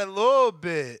rewind that a little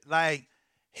bit. Like,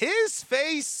 his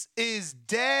face is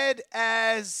dead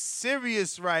ass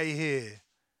serious right here.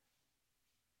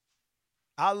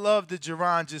 I love the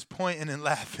Jerron just pointing and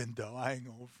laughing, though. I ain't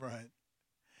gonna front.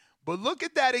 But look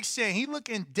at that exchange. He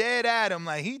looking dead at him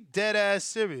like he dead ass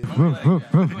serious.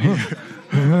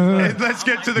 Let's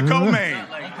get to the co-main. Don't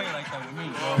play like that with me,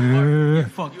 bro.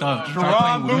 Get fucked up.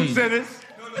 Sharon Boots Ennis.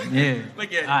 Yeah.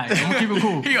 Look at I'm gonna keep it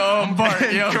cool. He on Bart,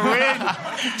 yo.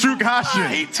 Trukashin.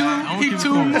 He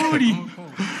too moody.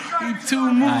 He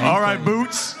too moody. All right,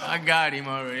 Boots. I got him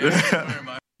already.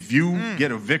 If you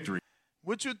get a victory.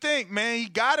 What you think, man? He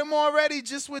got him already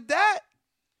just with that?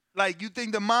 Like, you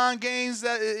think the mind games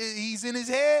that he's in his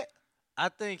head? I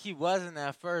think he wasn't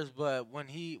at first, but when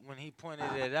he pointed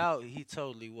it out, he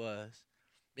totally was.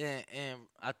 And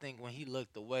I think when he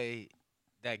looked away,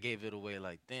 that gave it away.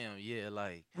 Like, damn, yeah,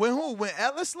 like when who? When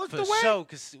Ellis looked away? For sure,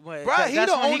 cause he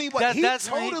the only one.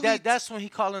 That's when he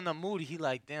calling him moody. He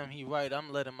like, damn, he right.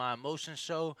 I'm letting my emotions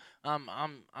show. I'm.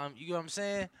 You know what I'm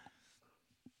saying?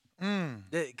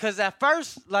 Cause at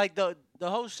first, like the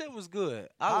whole shit was good.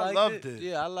 I loved it.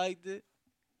 Yeah, I liked it.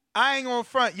 I ain't gonna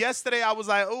front. Yesterday, I was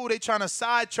like, oh, they trying to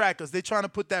sidetrack us. They trying to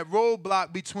put that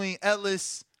roadblock between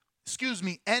Ennis.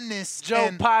 Joe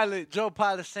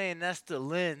Pilot saying that's the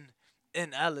Lynn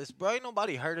and Ellis. Bro, ain't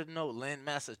nobody heard of no Lynn,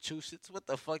 Massachusetts. What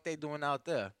the fuck they doing out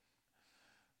there?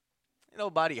 Ain't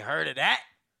nobody heard of that.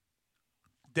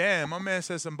 Damn, my man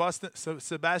says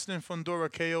Sebastian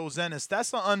Fundora KO's Ennis.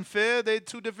 That's unfair. They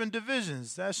 2 different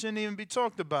divisions. That shouldn't even be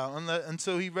talked about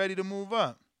until he's ready to move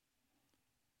up.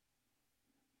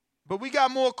 But we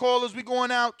got more callers. We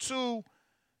going out to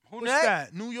what's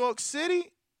that? New York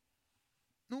City?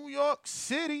 New York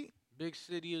City. Big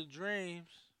city of dreams.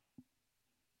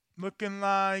 Looking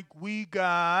like we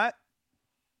got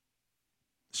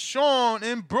Sean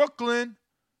in Brooklyn.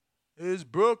 Is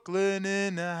Brooklyn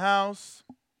in the house?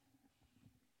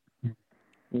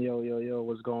 Yo,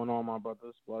 what's going on, my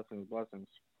brothers? Blessings.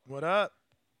 What up?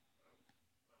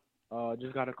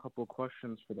 Just got a couple of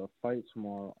questions for the fight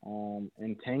tomorrow.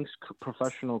 In Tank's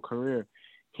professional career,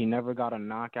 he never got a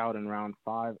knockout in round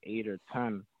 5, 8, or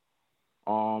 10.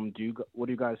 What do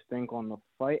you guys think on the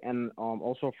fight? And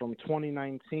also from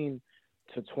 2019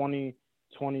 to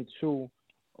 2022,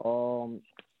 all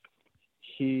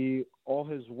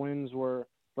his wins were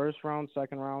first round,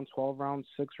 second round, 12 round,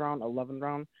 6 round, 11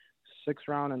 round, 6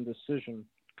 round, and decision.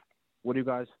 What do you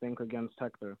guys think against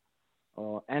Hector?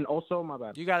 And also, my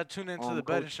bad. You got to tune into the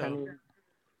betting show.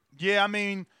 Yeah, I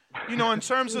mean, in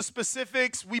terms of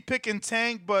specifics, we picking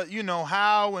Tank, but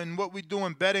how and what we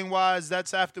doing betting wise,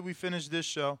 that's after we finish this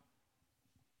show.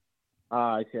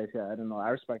 I see. I don't know. I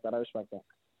respect that.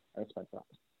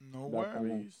 No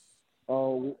worries.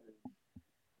 Oh,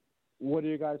 what are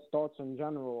you guys' thoughts in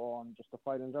general on just the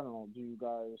fight in general?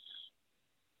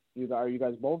 Are you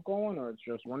guys both going, or it's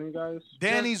just one of you guys?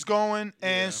 Danny's going,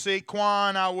 and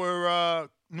Saquon, our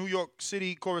New York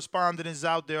City correspondent, is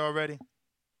out there already.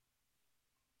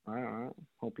 All right.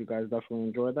 Hope you guys definitely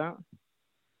enjoyed that.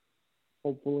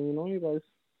 Hopefully, you guys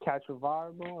catch a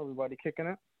vibe, bro. Everybody kicking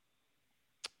it.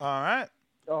 All right.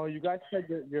 Oh, you guys said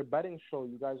your betting show.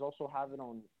 You guys also have it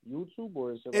on YouTube,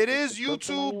 or is it? It is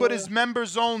YouTube, but it's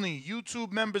members only.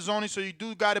 YouTube members only, so you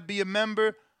do got to be a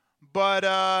member. But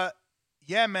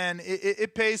yeah, man,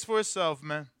 it pays for itself,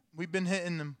 man. We've been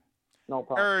hitting them. No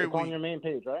problem. It's on your main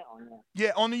page, right?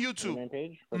 On the YouTube main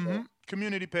page.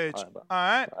 Community page. All All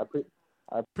right.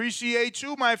 I appreciate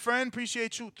you, my friend.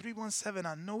 Appreciate you. 317.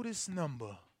 I know this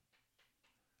number.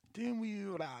 Then we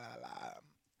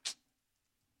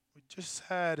just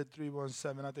had a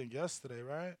 317, I think, yesterday,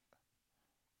 right?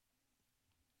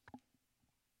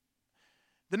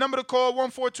 The number to call,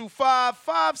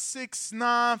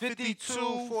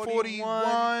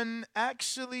 1-425-569-5241.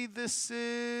 Actually, this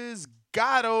is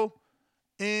Gatto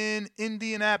in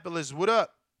Indianapolis. What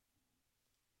up?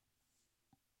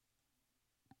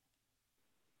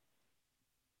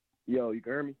 Yo, you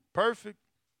can hear me? Perfect.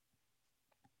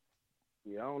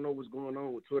 Yeah, I don't know what's going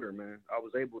on with Twitter, man. I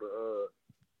was able to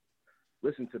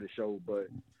listen to the show, but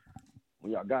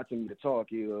when y'all got to me to talk,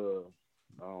 I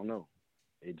don't know.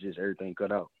 It just, everything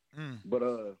cut out. But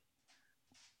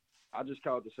I just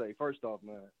called to say, first off,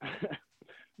 man,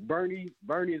 Bernie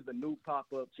is the new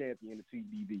pop-up champion of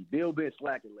TBV. Bill been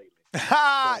slacking lately.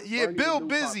 Yeah, Bill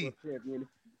busy.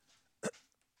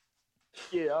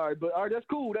 Yeah, all right, that's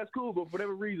cool. That's cool. But for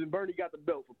whatever reason, Bernie got the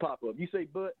belt for pop-up. You say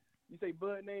Bud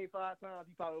name 5 times,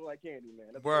 he probably look like Candy,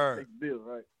 man. That's Word. Bill,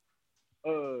 right?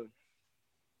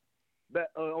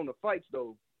 On the fights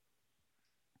though,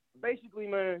 basically,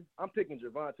 man, I'm picking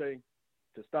Gervonta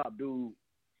to stop dude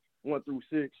 1 through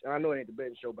 6. I know it ain't the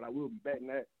betting show, but I will be betting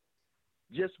that.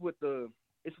 Just with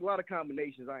it's a lot of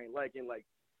combinations I ain't liking, like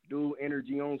dude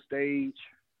energy on stage,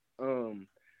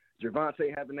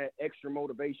 Gervonta having that extra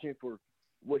motivation for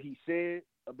what he said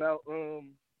about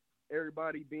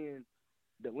everybody being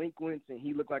delinquents and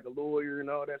he looked like a lawyer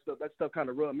and all that stuff. That stuff kind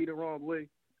of rubbed me the wrong way.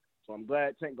 So I'm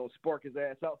glad Tank gonna spark his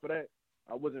ass out for that.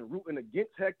 I wasn't rooting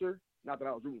against Hector. Not that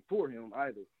I was rooting for him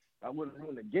either. I wasn't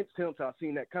rooting against him till I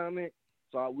seen that comment.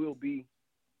 So I will be,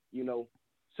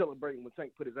 celebrating when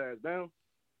Tank put his ass down.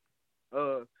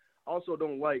 Also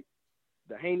don't like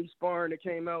the Haney sparring that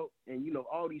came out, and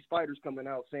all these fighters coming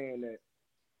out saying that,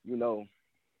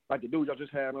 like the dude y'all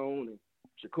just had on, and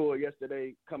Shakur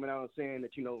yesterday coming out and saying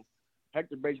that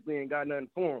Hector basically ain't got nothing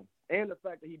for him, and the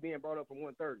fact that he being brought up from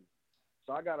 130.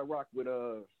 So I gotta rock with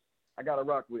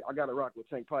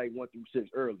Tank probably 1 through 6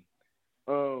 early.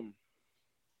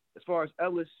 As far as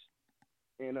Ellis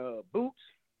and Boots,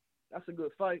 that's a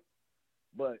good fight,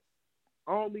 but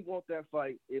I only want that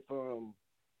fight if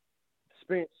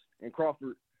Spence and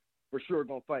Crawford for sure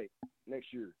gonna fight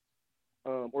next year,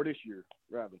 or this year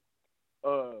rather.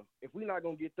 If we not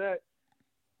gonna get that,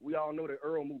 we all know that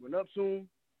Earl moving up soon,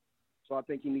 so I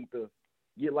think he need to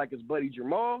get like his buddy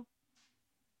Jamal,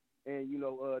 and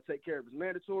take care of his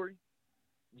mandatory.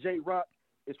 J Rock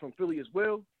is from Philly as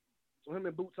well, so him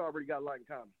and Boots already got a lot in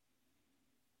common.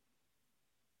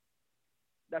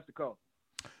 That's the call.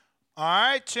 All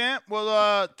right, champ.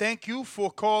 Well, thank you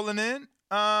for calling in.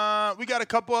 We got a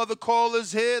couple other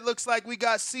callers here. It looks like we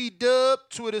got C-Dub,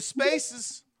 Twitter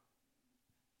Spaces.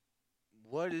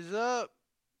 What is up?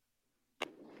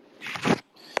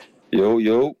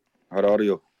 Yo. How the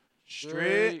audio?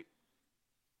 Straight.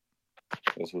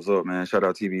 That's what's up, man. Shout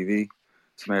out TBV.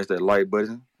 Smash that like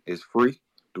button. It's free.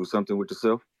 Do something with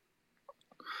yourself.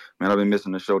 Man, I've been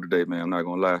missing the show today, man. I'm not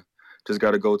going to lie. Just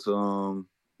got to go to,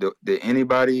 did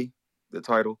anybody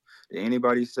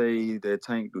say that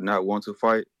Tank do not want to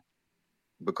fight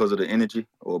because of the energy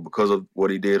or because of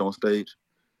what he did on stage?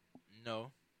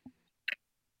 No.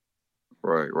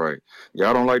 Right. Yeah,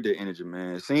 I don't like that energy,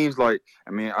 man. It seems like,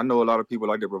 I know a lot of people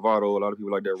like that bravado, a lot of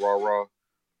people like that rah-rah.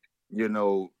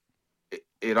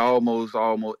 It almost,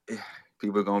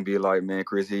 people are going to be like, man,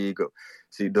 Chris, here you go.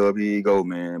 C-Dub, here you go,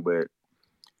 man. But,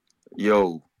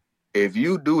 if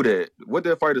you do that, what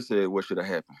that fighter said, what should have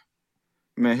happened?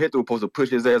 Man, Hector was supposed to push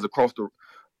his ass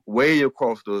way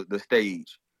across the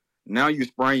stage. Now you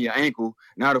sprain your ankle.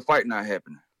 Now the fight not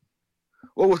happening.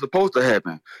 What was supposed to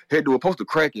happen? Hector was supposed to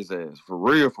crack his ass. For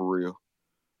real.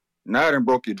 Now I done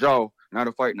broke your jaw. Now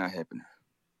the fight not happening.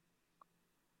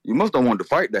 You must don't want the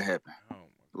fight to happen.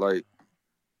 Like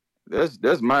that's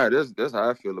how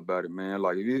I feel about it, man.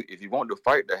 Like if you want the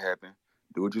fight to happen,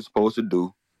 do what you're supposed to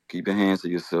do. Keep your hands to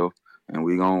yourself, and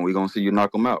we gonna see you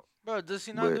knock him out. Bro, does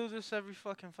he not do this every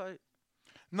fucking fight?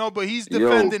 No, but he's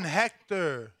defending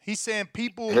Hector. He's saying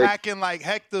people acting like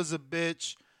Hector's a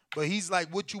bitch, but he's like,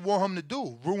 what you want him to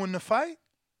do? Ruin the fight?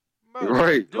 Bro,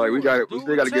 right. Like we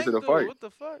still gotta get to the fight. What the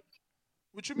fuck?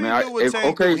 What you mean do what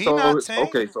Tank do? He not Tank.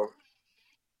 Okay, so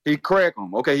he crack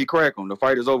him. Okay, he crack him. The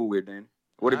fight is over with then.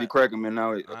 What if he crack him and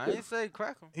now? I didn't say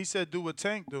crack him. He said do what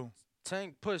Tank do.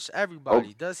 Tank push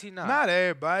everybody. Does he not? Not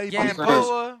everybody.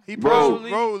 Gamboa, he pushed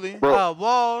Rolly.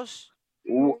 Walsh.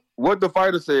 What the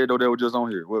fighter said though, they were just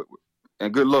on here.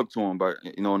 And good luck to him, but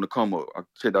in the come up, I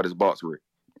checked out his box rate.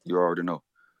 You already know.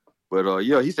 But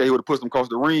yeah, he said he would have pushed him across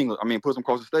the ring. I mean, pushed him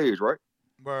across the stage, right?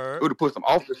 Word. He would have pushed him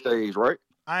off the stage, right?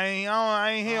 I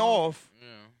ain't here off.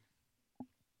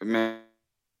 Yeah. Man,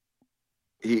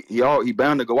 he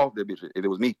bound to go off that bitch if it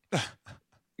was me.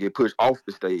 Get pushed off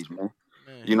the stage, man.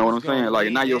 You know what I'm saying?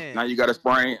 Like now you got a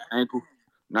sprained ankle.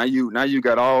 Now you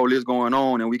got all this going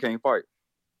on and we can't fight.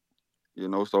 You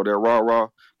know, so that rah-rah,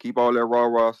 keep all that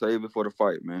rah-rah, save it for the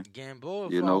fight, man. Gamboa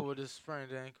you fought know? with his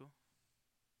sprained ankle.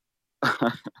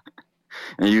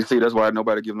 And you see, that's why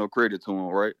nobody give no credit to him,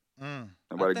 right? Nobody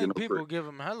I think give no people credit. give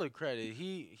him hella credit.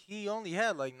 He only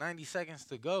had like 90 seconds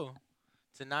to go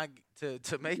to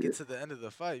make it to the end of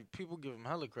the fight. People give him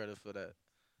hella credit for that.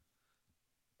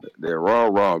 That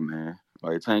rah-rah, man.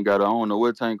 Like Tank I don't know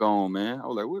what Tank on, man. I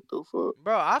was like, what the fuck?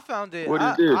 Bro, I found it.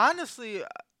 Honestly,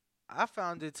 I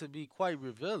found it to be quite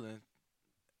revealing.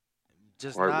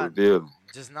 Just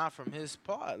not from his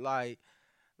part. Like,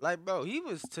 bro, he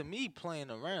was to me playing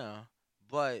around,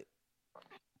 but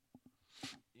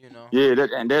you know. Yeah,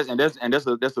 that's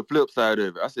the flip side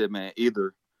of it. I said, man,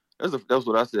 either that's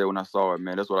what I said when I saw it,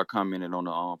 man. That's what I commented on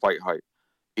the Fight Hype.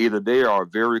 Either they are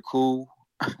very cool,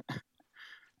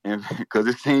 and because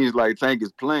it seems like Tank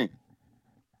is playing.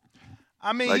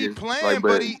 I mean, he playing,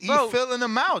 but he filling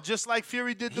them out, just like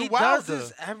Fury did to Wilder. He does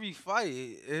this every fight.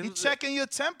 He checking your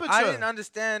temperature. I didn't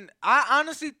understand. I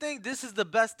honestly think this is the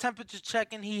best temperature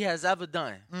checking he has ever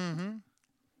done. Mm-hmm.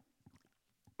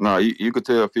 No, you could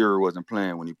tell Fury wasn't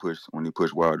playing when he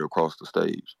pushed Wilder across the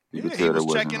stage. He was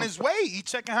checking his weight. He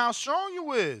checking how strong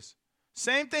you is.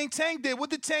 Same thing Tank did. What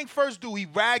did Tank first do? He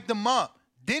ragged him up.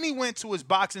 Then he went to his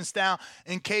boxing style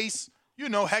in case,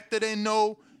 Hector didn't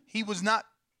know he was not,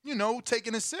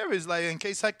 taking it serious, like in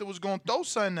case Hector was going to throw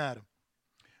something at him.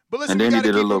 But listen, and then we he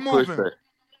did a keep little moving. pushback.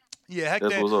 Yeah, Hector.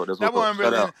 That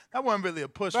wasn't really a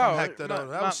push from Hector though.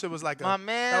 That shit was like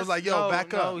that was like, yo,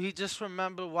 back up. No, he just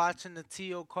remembered watching the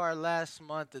T.O. card last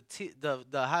month, the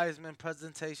Heisman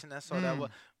presentation. That's all that was,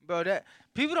 bro. That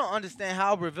people don't understand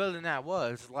how revealing that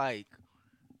was. Like,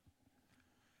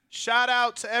 shout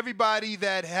out to everybody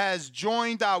that has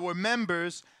joined our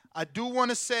members. I do want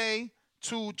to say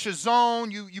to Chazone,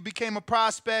 you became a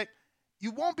prospect.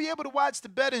 You won't be able to watch the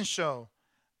betting show.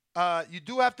 You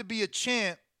do have to be a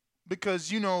champ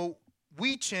because,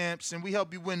 we champs and we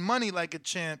help you win money like a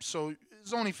champ. So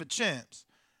it's only for champs.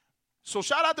 So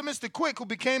shout out to Mr. Quick who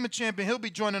became a champion. He'll be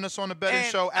joining us on the betting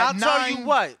show at 9. I'll tell you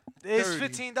what. It's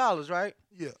 $15, right?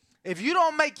 Yeah. If you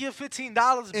don't make your $15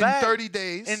 back in 30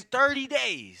 days. In 30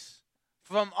 days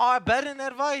from our betting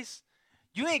advice,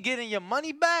 you ain't getting your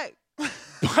money back.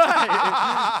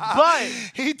 but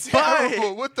he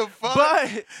terrible. What the fuck?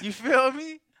 But you feel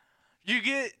me? You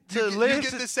get to live. You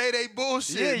get to say they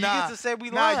bullshit. Yeah, you get to say we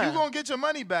lying. lying. You gonna get your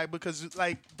money back because,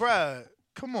 like, bruh,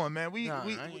 come on, man.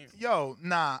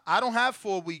 I don't have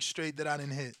 4 weeks straight that I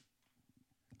didn't hit.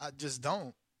 I just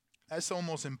don't. That's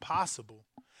almost impossible.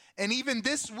 And even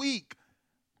this week,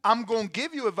 I'm gonna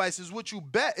give you advice. Is what you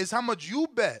bet. Is how much you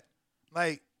bet.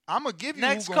 Like, I'm going to give you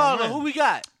next caller. Who we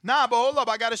got? Nah, but hold up.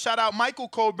 I got to shout out Michael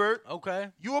Colbert. Okay.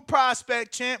 You a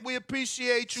prospect, champ. We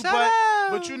appreciate you. But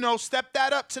step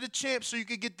that up to the champ so you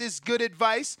can get this good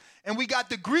advice. And we got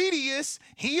the greediest.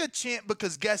 He a champ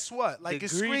because guess what? Like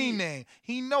his screen name.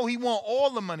 He want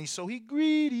all the money, so he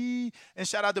greedy. And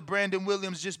shout out to Brandon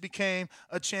Williams, just became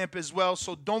a champ as well.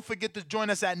 So don't forget to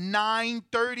join us at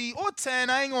 9:30 or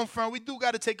 10. I ain't going front. We do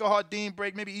got to take a Hardin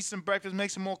break, maybe eat some breakfast, make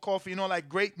some more coffee, like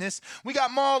greatness. We got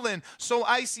Marlon, So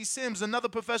Icy Sims, another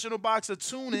professional boxer,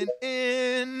 tuning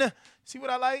in. See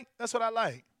what I like? That's what I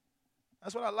like.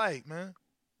 That's what I like, man.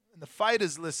 And the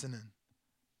fighters listening.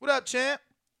 What up, champ?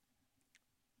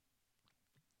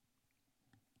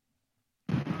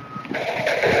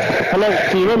 Hello,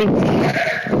 can you hear me?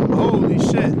 Holy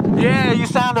shit. Yeah, you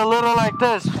sound a little like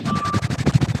this.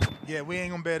 Yeah, we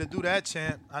ain't gonna be able to do that,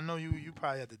 champ. I know you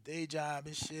probably have the day job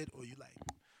and shit, or you like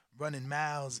running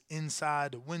miles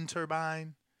inside the wind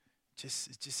turbine. It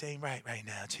just ain't right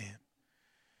now, champ.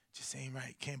 Just ain't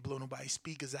right. Can't blow nobody's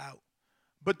speakers out.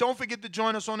 But don't forget to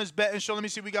join us on this betting show. Let me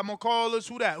see. We got more callers.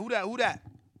 Who that in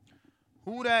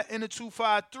the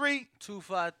 253?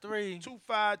 253.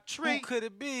 253. Who could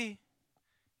it be?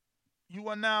 You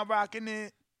are now rocking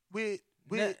it with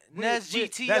Ness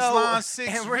GTO. That's Line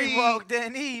 6 and Reed. Reebok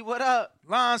Danny. What up?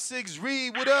 Line 6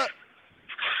 Reed. What up?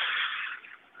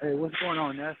 Hey, what's going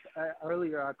on, Ness?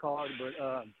 Earlier I called,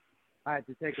 but I had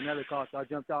to take another call, so I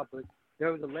jumped off. But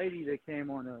there was a lady that came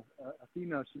on, a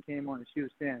female. She came on and she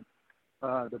was saying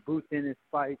the Boots Ennis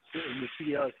fight, the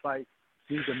Rashidi Ellis fight,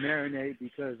 needs to marinate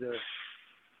because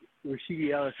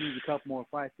Rashidi Ellis needs a couple more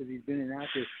fights because he's been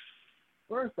inactive.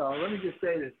 First off, let me just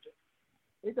say this.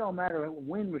 It don't matter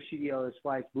when Rashidi Ellis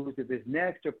fights Boots. If it's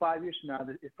next or 5 years from now,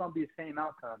 it's going to be the same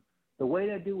outcome. The way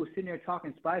that dude was sitting there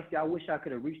talking spicy, I wish I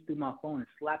could have reached through my phone and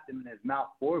slapped him in his mouth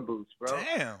for Boots, bro.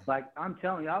 Damn. Like, I'm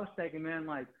telling you, I was thinking, man,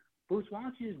 like, Boots, why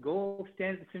don't you just go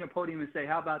stand at the center podium and say,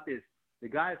 how about this? The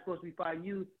guy that's supposed to be fighting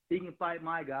you, he can fight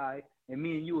my guy, and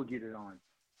me and you will get it on.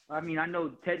 I mean, I know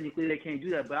technically they can't do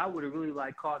that, but I would have really,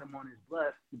 like, caught him on his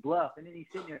bluff. And then he's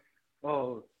sitting there,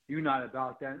 oh, you're not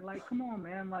about that. Like, come on,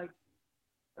 man. Like,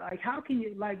 how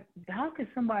can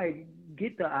somebody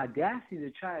get the audacity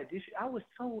to try to I was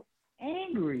so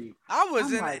angry. I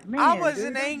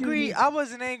wasn't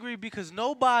angry because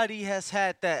nobody has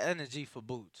had that energy for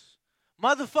Boots.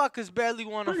 Motherfuckers barely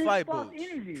want to fight Boots.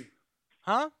 Energy.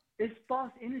 Huh? It's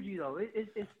false energy though.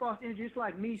 It's false energy. It's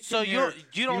like me. So you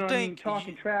don't think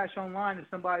talking trash online to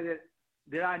somebody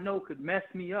that I know could mess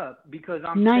me up because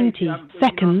I'm 90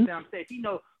 seconds. I'm safe. He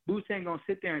know Boots ain't gonna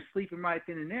sit there and sleep him right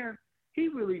then and there. He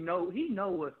really know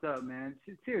what's up, man.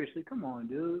 Seriously, come on,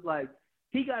 dude. Like,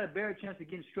 he got a better chance of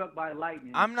getting struck by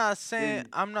lightning. I'm not saying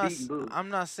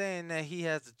that he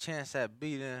has a chance at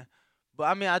beating, but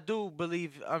I mean I do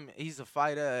believe he's a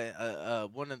fighter,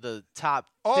 one of the top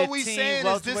 15 All we saying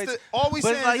is this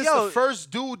the first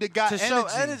dude that got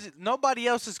energy. Nobody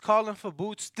else is calling for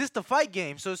Boots. This the fight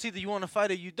game, so it's either you want to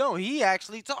fight or you don't. He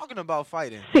actually talking about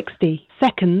fighting. 60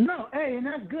 seconds. No, hey, and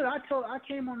that's good. I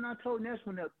came on and I told Ness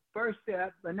when the first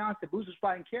announced that Boots was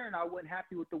fighting Karen, I wasn't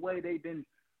happy with the way they've been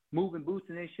moving Boots,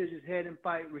 and they should just head and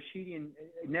fight Rashidi and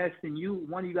Ness. And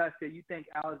one of you guys said you think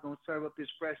Al is going to serve up this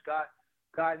fresh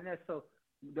guy and Ness. So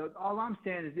all I'm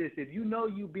saying is this: if you know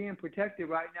you being protected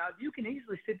right now, you can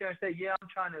easily sit there and say, "Yeah,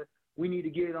 we need to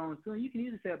get it on soon." You can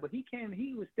easily say that, but he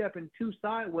was stepping too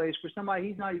sideways for somebody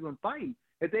he's not even fighting.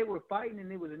 If they were fighting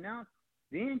and it was announced,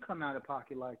 they didn't come out of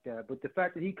pocket like that. But the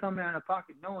fact that he coming out of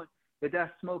pocket knowing that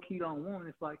that's smoke he don't want,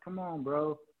 it's like, come on,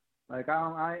 bro. Like,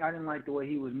 I didn't like the way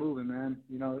he was moving, man.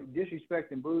 You know,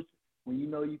 disrespecting Boots when you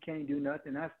know you can't do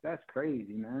nothing, that's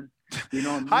crazy, man. You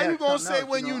know, how you gonna say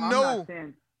when you know?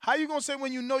 How you gonna say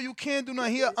when you know you can't do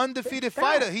nothing? He an undefeated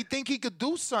fighter. He think he could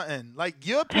do something. Like,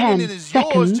 your opinion is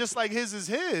yours, just like his is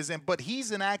his. But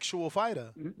he's an actual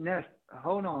fighter. Ness,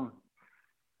 hold on.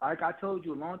 Like I told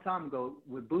you a long time ago,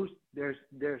 with Boots, there's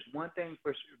one thing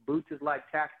for Boots is like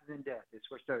taxes and death. It's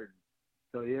for certain.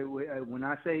 So when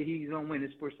I say he's gonna win,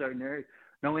 it's for certain. There's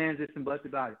no ands, ifs, and buts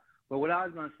about it. But what I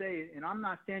was gonna say, and I'm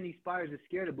not saying these fighters are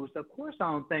scared of Boots. Of course,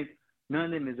 I don't think none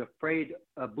of them is afraid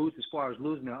of Boots as far as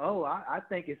losing their I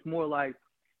think it's more like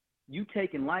he's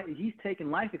taking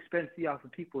life expectancy off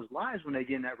of people's lives when they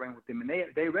get in that ring with him, and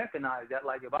they recognize that.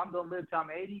 Like, if I'm gonna live till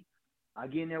I'm 80, I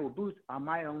get in there with Boots, I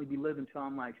might only be living till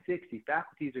I'm like 60.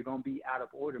 Faculties are gonna be out of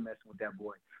order messing with that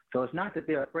boy. So it's not that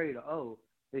they're afraid of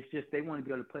it's just they want to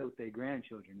be able to play with their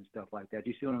grandchildren and stuff like that.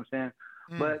 You see what I'm saying?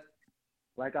 But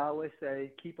like I always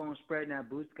say, keep on spreading that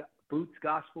Boots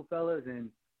gospel, fellas, and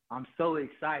I'm so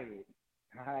excited.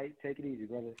 All right, take it easy,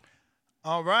 brother.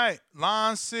 All right,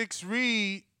 Line 6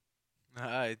 Reed. All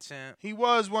right, champ. He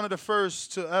was one of the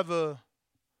first to ever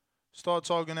start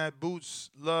talking that Boots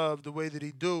love the way that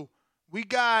he do. We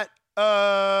got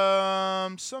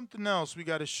something else we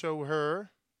got to show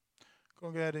her. Go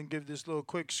ahead and give this little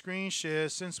quick screen share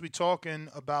since we're talking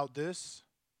about this.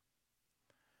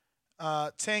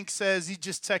 Tank says he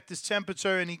just checked his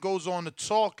temperature and he goes on to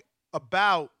talk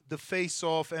about the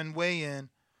face-off and weigh-in.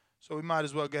 So we might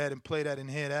as well go ahead and play that and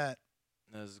hear that.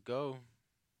 Let's go.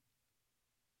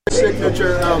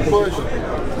 Signature push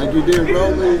like you did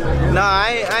Rolly? Nah,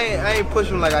 I ain't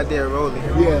pushing like I did Rolly.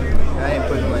 Yeah. I ain't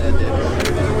pushing like I did Rolly.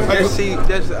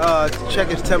 Just check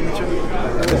his temperature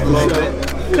just a little bit.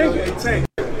 Tank,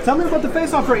 tell me about the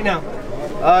face-off right now.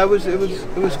 It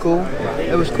was cool.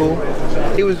 It was cool.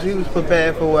 He was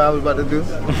prepared for what I was about to do.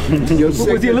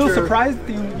 Was he a little surprised?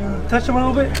 You touched him a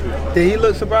little bit? Did he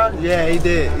look surprised? Yeah, he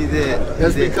did. He did.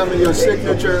 That's becoming your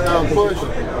signature push,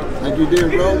 like you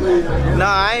did Rolly. Nah,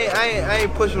 I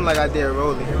ain't push him like I did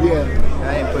Rolly. Yeah.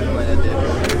 I ain't push him like I did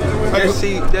Rolly.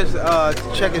 Just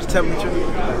check his temperature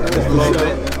just a little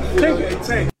bit.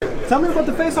 Tank, tell me about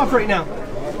the face-off right now.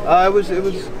 It was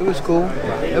cool.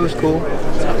 It was cool.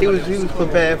 He was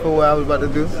prepared for what I was about to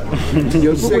do.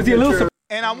 Was he a little surprised?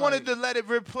 And I wanted to let it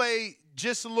replay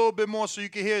just a little bit more so you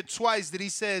can hear it twice that he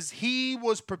says he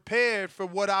was prepared for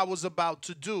what I was about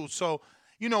to do. So,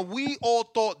 you know, we all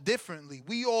thought differently.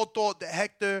 We all thought that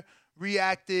Hector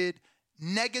reacted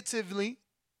negatively.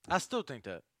 I still think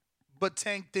that. But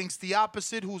Tank thinks the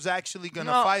opposite, who's actually going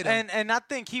to fight him. And I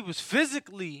think he was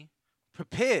physically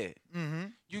prepared. Mm-hmm.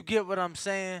 You get what I'm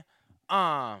saying?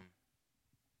 Bro,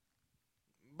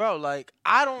 like,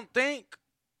 I don't think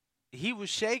he was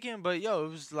shaking, but, yo, it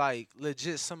was, like,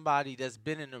 legit somebody that's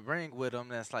been in the ring with him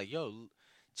that's like, yo,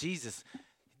 Jesus.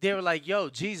 They were like, yo,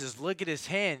 Jesus, look at his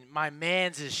hand. My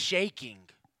man's is shaking.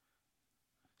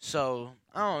 So,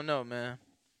 I don't know, man.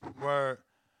 Word.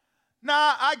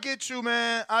 Nah, I get you,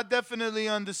 man. I definitely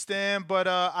understand, but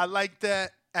I like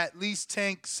that at least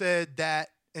Tank said that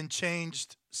and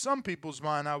changed some people's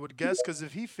mind, I would guess, because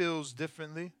if he feels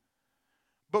differently.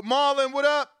 But Marlon, what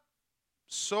up?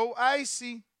 So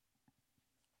icy.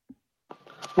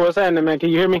 What's happening, man? Can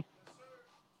you hear me?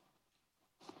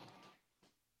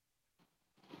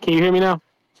 Can you hear me now?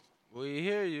 We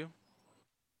hear you.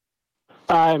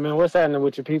 All right, man. What's happening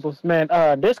with your people? Man,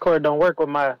 Discord don't work with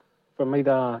for me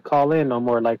to call in no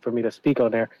more, like for me to speak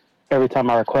on there. Every time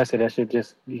I request it, that shit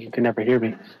just, you can never hear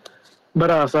me.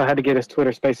 But so I had to get his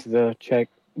Twitter Spaces to check.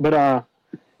 But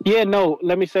yeah, no,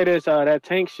 let me say this. That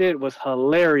Tank shit was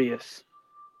hilarious.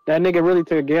 That nigga really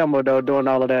took a gamble, though, doing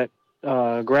all of that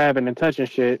grabbing and touching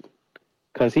shit.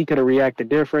 Because he could have reacted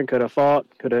different, could have fought,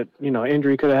 could have,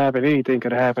 injury could have happened, anything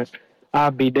could have happened.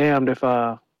 I'd be damned if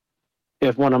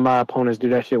one of my opponents do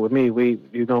that shit with me.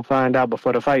 You're going to find out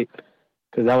before the fight.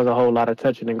 Because that was a whole lot of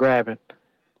touching and grabbing.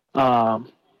 On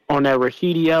that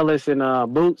Rashidi Ellis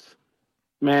and Boots,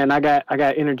 man, I got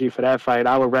energy for that fight.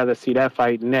 I would rather see that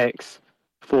fight next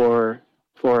for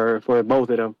both of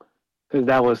them, because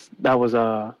that was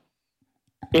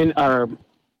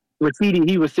Rashidi.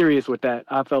 He was serious with that.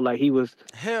 I felt like he was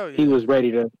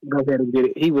ready to go ahead and get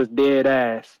it. He was dead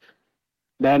ass.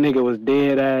 That nigga was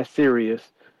dead ass serious.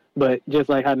 But just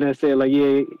like how Ness said, like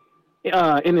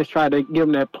Ennis tried to give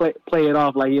him that play it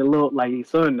off like he looked like he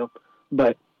sunned him,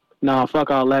 but. Nah, fuck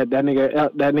all that. That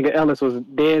nigga Ellis was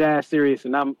dead ass serious,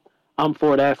 and I'm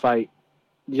for that fight.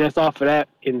 Just off of that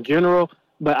in general,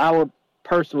 but I would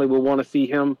personally want to see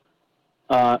him,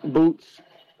 Boots,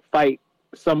 fight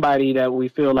somebody that we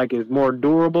feel like is more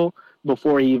durable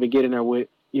before he even get in there with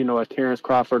a Terrence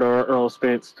Crawford or Earl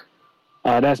Spence.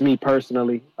 That's me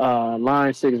personally.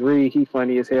 Line 6 Reed, he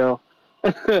funny as hell.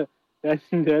 that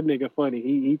nigga funny.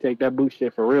 He take that boot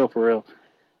shit for real.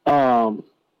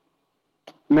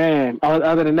 Man,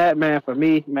 other than that, man, for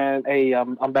me, man, hey,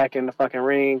 I'm back in the fucking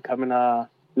ring coming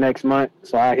next month,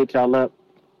 so I hit y'all up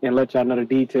and let y'all know the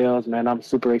details, man. I'm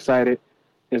super excited.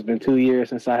 It's been 2 years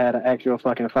since I had an actual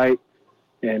fucking fight,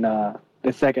 and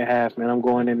the second half, man, I'm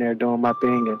going in there doing my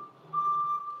thing and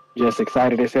just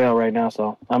excited as hell right now.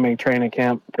 So I'm in training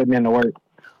camp, putting in the work.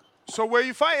 So where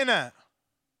you fighting at?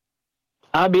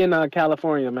 I'll be in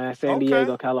California, man, San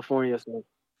Diego, California. So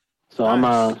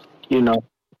nice. I'm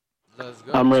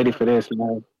I'm ready for this,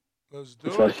 man. Let's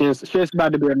do so it. Shit's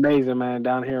about to be amazing, man.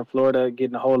 Down here in Florida,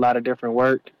 getting a whole lot of different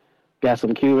work. Got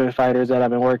some Cuban fighters that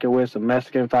I've been working with, some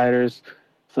Mexican fighters,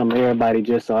 some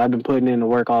everybody. So I've been putting in the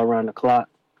work all around the clock.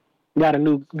 Got a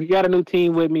new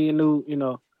team with me, a new,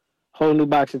 whole new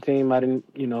boxing team. I didn't,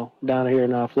 down here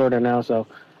in Florida now. So,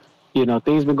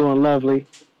 things been going lovely.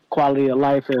 Quality of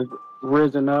life has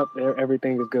risen up.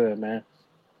 Everything is good, man.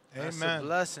 That's a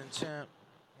blessing, champ.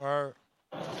 Word.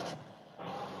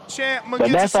 Champ, I'm But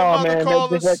gonna get that's to some all, other man.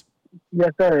 callers.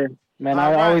 Yes, sir. Man,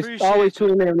 All I right, always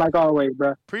tune in like always,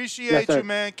 bro. Appreciate Yes, sir. you,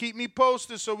 man. Keep me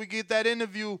posted so we get that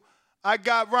interview. I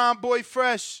got Ron Boy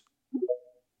Fresh.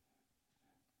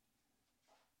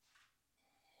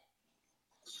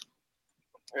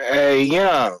 Hey,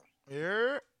 yeah.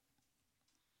 Yeah.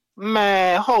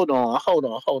 Man, hold on.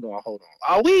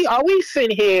 Are we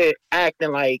sitting here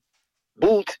acting like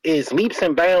Boots is leaps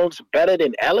and bounds better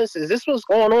than Ellis? Is this what's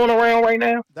going on around right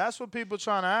now? That's what people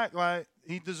trying to act like.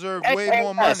 He deserved way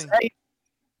more money.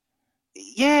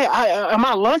 Yeah, am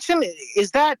I lunching?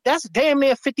 That's damn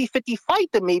near 50-50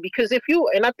 fight to me, because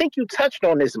and I think you touched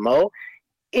on this, Mo.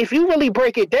 if you really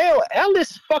break it down,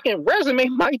 Ellis' fucking resume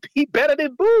might be better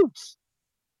than Boots.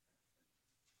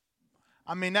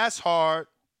 I mean, that's hard.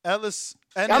 Ellis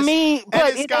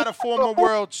got a former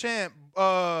world champ.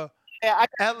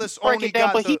 Ellis only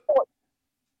got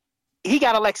he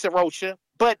got Alexa Rocha.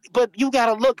 But you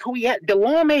gotta look who he had.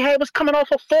 Delorme was coming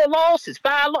off of 8 losses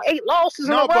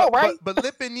in a row, right? But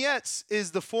Lipinets is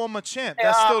the former champ.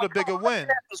 That's still the bigger win.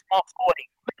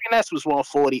 Lipinets was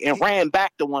 140 and ran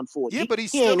back to 140. Yeah, but he's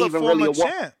still a former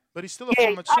champ.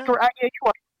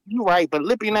 You're right. But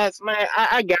Lipinets, man,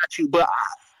 I got you. But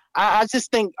I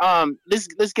just think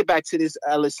let's get back to this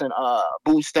Ellis and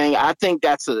Boots thing. I think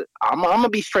I'm gonna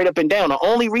be straight up and down. The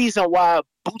only reason why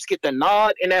Boots get the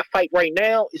nod in that fight right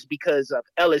now is because of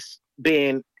Ellis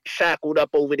being shackled up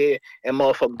over there and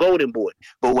motherfucking Golden Boy.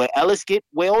 But when Ellis get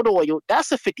well oiled,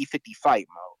 that's a 50-50 fight,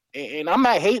 Mo. And I'm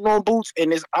not hating on Boots,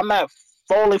 and I'm not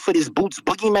falling for this Boots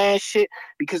boogeyman shit,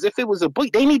 because if it was a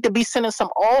book, they need to be sending some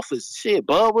offers. Shit,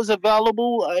 Bud was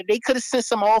available. They could have sent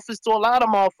some offers to a lot of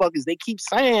motherfuckers. They keep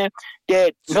saying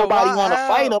that nobody want to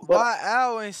fight him. Why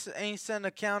Al ain't send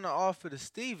a counter offer to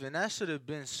Steven? That should have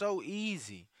been so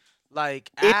easy.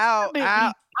 Like Al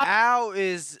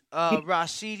is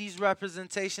Rashidi's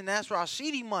representation. That's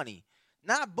Rashidi money,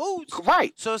 not Boots.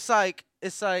 Right. So it's like you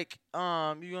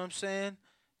know what I'm saying?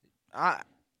 Cause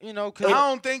I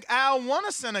don't think Al want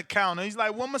to send a counter. He's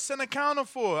like, what am I send a counter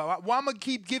for? Why am I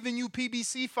keep giving you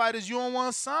PBC fighters you don't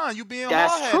want to sign? You being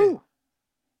hard-headed. That's true.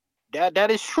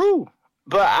 That is true.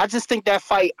 But I just think that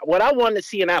fight, what I wanted to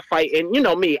see in that fight, and you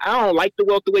know me, I don't like the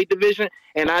welterweight division,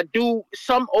 and I do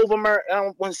some I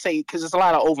don't want to say because there's a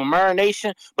lot of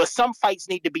over-marination, but some fights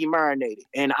need to be marinated.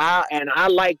 And I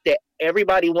like that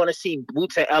everybody want to see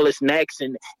Boots and Ellis next,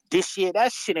 and this year,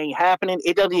 that shit ain't happening.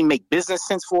 It doesn't even make business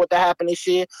sense for it to happen this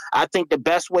year. I think the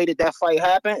best way that fight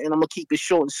happened, and I'm going to keep it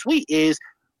short and sweet, is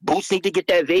Boots need to get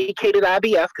that vacated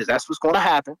IBF, because that's what's going to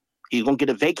happen. He's going to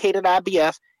get a vacated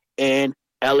IBF, and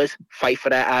Ellis fight for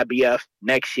that IBF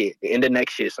next year, the end of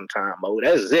next year sometime, Mo.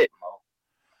 That's it, Mo.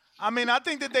 I mean, I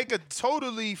think that they could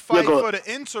totally fight for the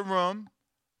interim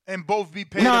and both be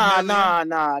paid $1 million.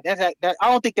 Nah. That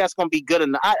I don't think that's gonna be good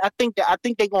enough. I think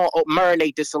they're gonna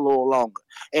marinate this a little longer.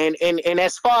 And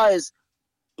as far as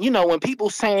when people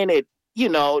saying that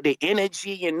the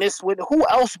energy and this with who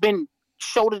else been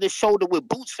shoulder to shoulder with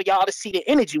Boots for y'all to see the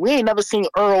energy. We ain't never seen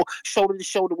Earl shoulder to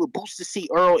shoulder with Boots to see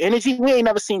Earl energy. We ain't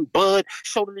never seen Bud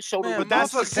shoulder to shoulder with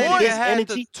Boots to see his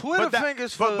energy. But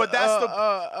that's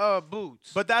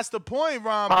Boots. But that's the point,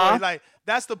 Ron boy. Like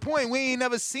that's the point. We ain't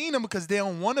never seen him because they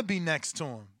don't want to be next to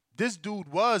him. This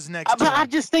dude was next to him. I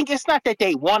just think it's not that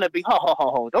they want to be.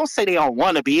 Don't say they don't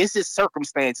want to be. It's just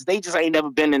circumstances. They just ain't never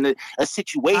been in a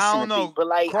situation. I don't know. But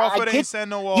like, Crawford ain't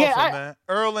send no offer, man.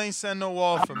 Earl ain't send no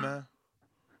offer, man.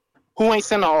 Who ain't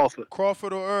send no offer?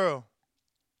 Crawford or Earl?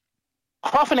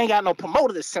 Crawford ain't got no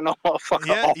promoter to send no offer.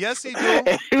 Yes, he do.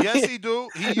 Yes, he do.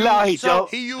 He don't.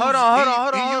 Hold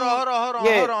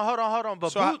on.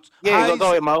 But Boots. Yeah,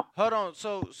 go ahead, Mo. Hold on.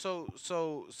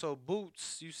 So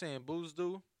Boots. You saying Boots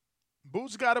do?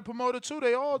 Boots got a promoter too.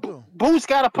 They all do. Boots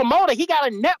got a promoter. He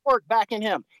got a network backing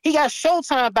him. He got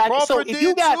Showtime backing him. So if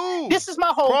you got, this is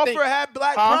my whole thing. Crawford had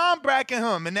Black Prime backing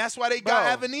him, and that's why they got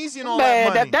Ebenezer and all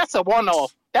that money. That's a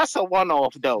one-off. That's a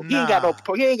one-off though. He ain't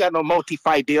got no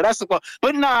multi-fight deal. That's a one.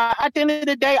 But at the end of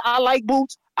the day, I like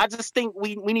Boots. I just think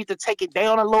we need to take it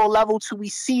down a little level till we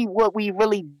see what we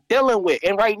really dealing with.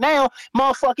 And right now,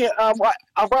 motherfucking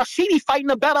Rashidi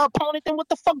fighting a better opponent than what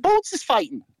the fuck Boots is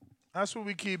fighting. That's what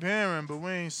we keep hearing, but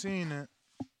we ain't seen it.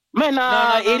 Man,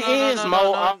 it is,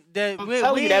 Mo. I'm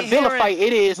telling you, that Villa fight,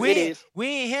 it is. We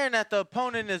ain't hearing that the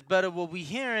opponent is better. What we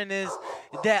hearing is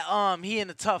that he in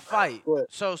a tough fight.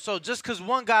 What? So just because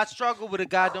one guy struggled with a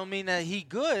guy don't mean that he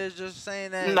good. It's just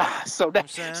saying that. Nah, so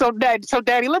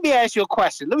Daddy, let me ask you a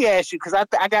question. Let me ask you, because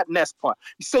I got next part.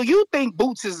 So you think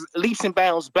Boots is leaps and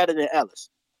bounds better than Ellis?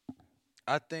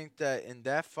 I think that in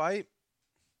that fight.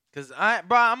 Cause I'm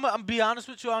gonna be honest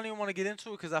with you. I don't even want to get into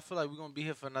it because I feel like we're gonna be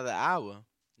here for another hour.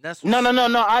 No.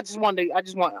 I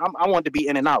want to be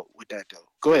in and out with that though.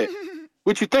 Go ahead.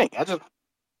 What you think? I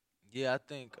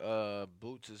think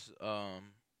Boots is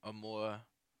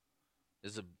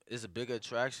is a bigger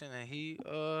attraction, and he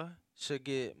should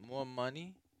get more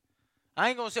money. I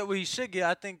ain't gonna say what he should get.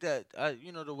 I think that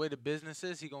the way the business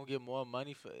is, he gonna get more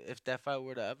money for if that fight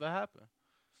were to ever happen.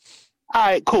 All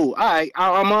right, cool. All right,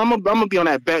 I'm gonna be on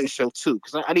that betting show too,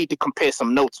 because I need to compare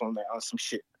some notes on some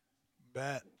shit.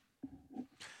 Bet.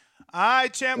 All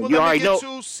right, champ. Well, let me get to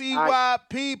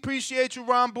CYP. Appreciate you,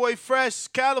 Ron Boy Fresh,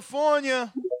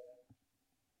 California.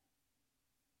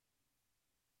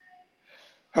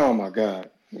 Oh my God!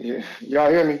 Yeah.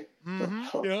 Y'all hear me? Mm-hmm.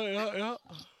 Yeah.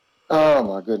 Oh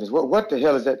my goodness. What the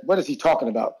hell is that? What is he talking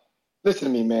about? Listen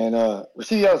to me, man.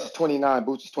 Rasheed Ellis is 29,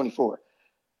 Boots is 24.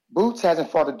 Boots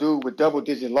hasn't fought a dude with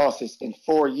double-digit losses in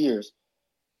 4 years.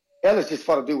 Ellis just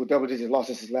fought a dude with double-digit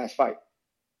losses his last fight.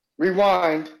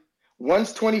 Rewind.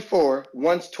 One's 24,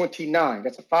 one's 29.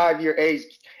 That's a 5-year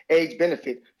age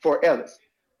benefit for Ellis.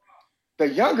 The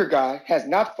younger guy has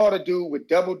not fought a dude with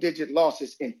double-digit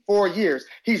losses in 4 years.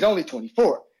 He's only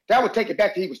 24. That would take it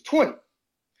back to he was 20.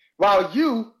 While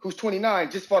you, who's 29,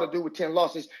 just fought a dude with 10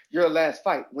 losses your last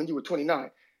fight when you were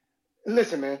 29.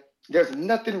 Listen, man, there's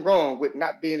nothing wrong with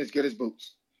not being as good as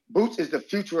Boots. Boots is the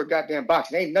future of goddamn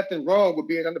boxing. Ain't nothing wrong with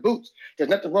being under Boots. There's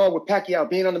nothing wrong with Pacquiao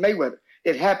being under Mayweather.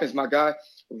 It happens, my guy.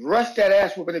 Rush that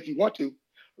ass whooping if you want to.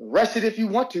 Rush it if you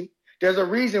want to. There's a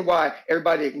reason why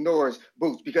everybody ignores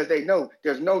Boots, because they know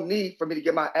there's no need for me to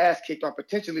get my ass kicked or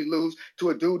potentially lose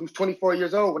to a dude who's 24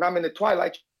 years old when I'm in the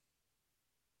twilight.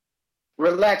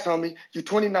 Relax, homie. You're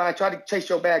 29. Try to chase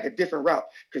your bag a different route,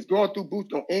 because going through Boots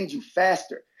don't end you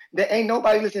faster. There ain't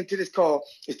nobody listening to this call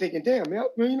is thinking, damn, man,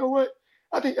 you know what?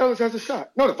 I think Ellis has a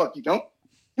shot. No, the fuck you don't.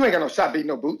 You ain't got no shot beating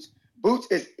no Boots. Boots.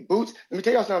 Let me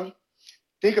tell y'all something.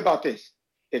 Think about this.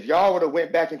 If y'all would have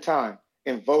went back in time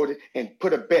and voted and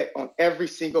put a bet on every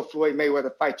single Floyd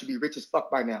Mayweather fight, you'd be rich as fuck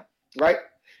by now, right?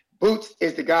 Boots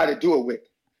is the guy to do it with.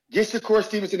 Get Shakur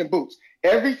Stevenson and Boots.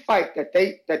 Every fight that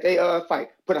they fight,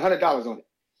 put $100 on it.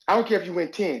 I don't care if you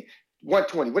win 10,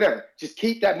 120, whatever. Just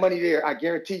keep that money there. I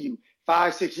guarantee you,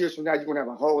 5-6 years from now, you're going to have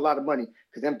a whole lot of money,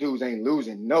 because them dudes ain't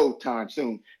losing no time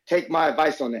soon. Take my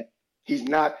advice on that. He's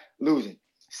not losing.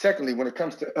 Secondly, when it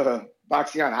comes to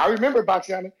Boxiana, I remember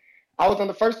Boxiana. I was on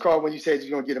the first call when you said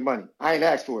you're going to get the money. I ain't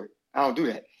asked for it. I don't do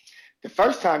that. The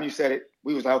first time you said it,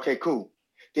 we was like, okay, cool.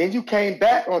 Then you came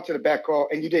back onto the back call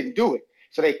and you didn't do it.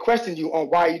 So they questioned you on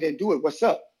why you didn't do it. What's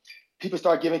up? People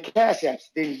start giving cash apps.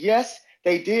 Then yes,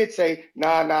 they did say,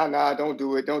 nah, don't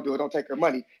do it. Don't take her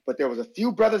money. But there was a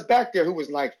few brothers back there who was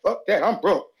like, fuck that, I'm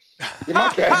broke. Get my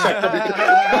cash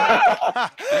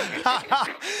app.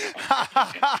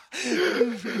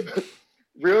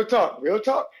 Real talk.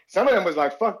 Some of them was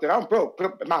like, fuck that, I'm broke. Put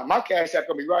up, my cash app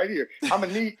gonna be right here. I'm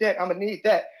gonna need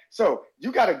that. So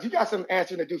you got some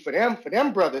answering to do for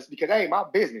them brothers, because that ain't my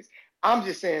business. I'm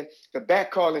just saying the back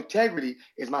call integrity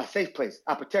is my safe place.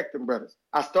 I protect them brothers.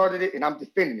 I started it and I'm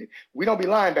defending it. We don't be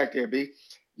lying back there, B.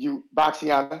 You,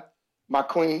 Boxiana, my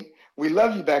queen. We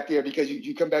love you back there because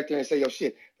you come back there and say your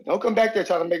shit. But don't come back there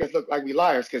trying to make us look like we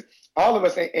liars, because all of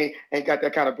us ain't got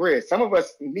that kind of bread. Some of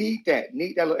us need that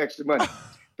little extra money.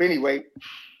 But anyway,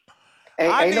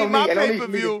 I need no my need,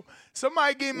 pay-per-view.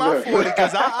 Somebody give my 40,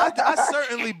 because I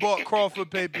certainly bought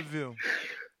Crawford pay-per-view.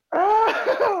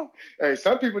 Hey,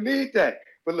 some people need that.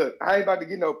 But look, I ain't about to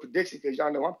get no prediction, because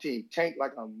y'all know I'm team Tank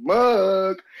like a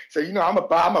mug. So you know I'm gonna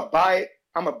buy it.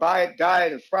 I'm gonna buy it, dye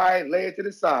it, and fry it, lay it to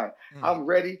the side. I'm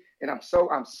ready, and I'm so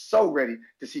ready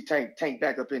to see Tank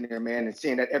back up in there, man, and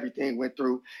seeing that everything went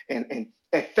through. And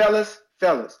fellas,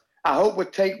 I hope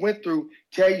what Tank went through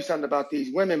tell you something about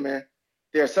these women, man.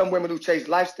 There are some women who chase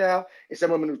lifestyle and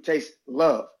some women who chase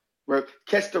love.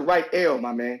 Catch the right L,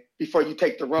 my man, before you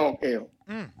take the wrong L.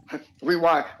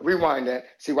 Rewind that.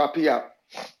 CYP out.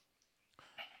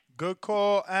 Good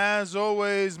call as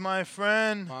always, my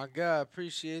friend. My God,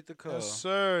 appreciate the call.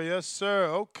 Yes, sir.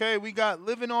 Okay, we got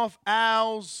Living Off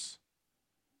Al's.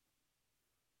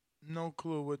 No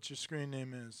clue what your screen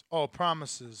name is. Oh,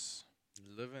 Promises.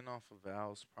 Living Off of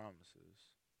Al's Promises.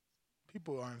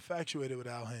 People are infatuated with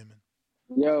Al Heyman.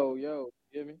 Yo,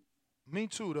 hear me? Me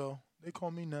too, though. They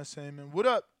call me Ness Heyman. What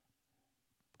up?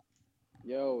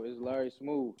 Yo, it's Larry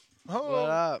Smooth.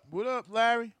 Oh, what up,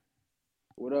 Larry?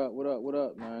 What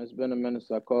up, man? It's been a minute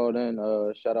since I called in.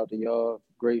 Shout out to y'all.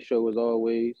 Great show as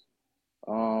always.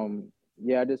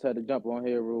 I just had to jump on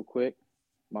here real quick.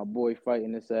 My boy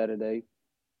fighting this Saturday.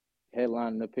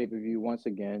 Headlining the pay-per-view once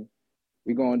again.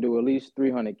 We're going to do at least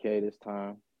 300K this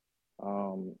time.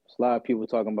 It's a lot of people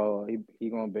talking about he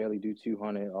going to barely do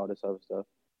 200, all this other stuff.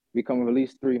 We come with at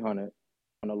least 300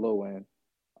 on the low end.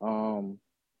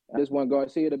 I just want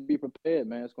Garcia to be prepared,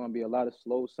 man. It's going to be a lot of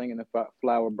slow singing and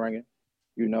flower bringing.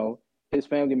 You know, his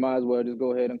family might as well just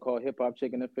go ahead and call Hip Hop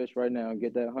Chicken and Fish right now and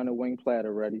get that 100-wing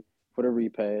platter ready for the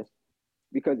repass,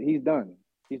 because he's done.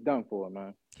 He's done for it,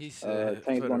 man. He said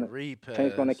Tank's for gonna, the repass.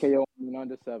 Tank's going to KO him in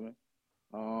under 7.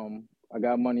 I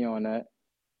got money on that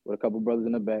with a couple brothers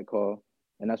in the back call,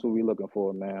 and that's what we're looking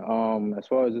for, man. As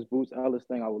far as this Boots Ellis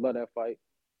thing, I would love that fight.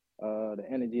 The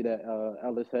energy that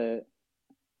Ellis had,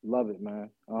 love it, man.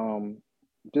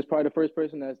 Just probably the first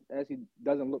person that actually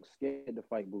doesn't look scared to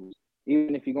fight Boots.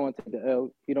 Even if you're going to take the L,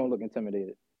 he don't look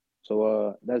intimidated.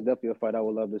 So that's definitely a fight I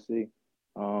would love to see.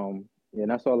 Yeah,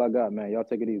 that's all I got, man. Y'all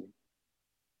take it easy.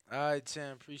 All right,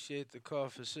 Tim. Appreciate the call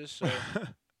for shit show.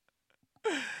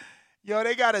 Yo,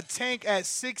 they got a Tank at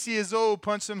 6 years old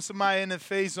punch somebody in the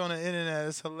face on the internet.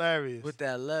 It's hilarious. With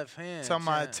that left hand. Talking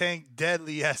about Tank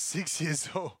deadly at 6 years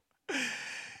old.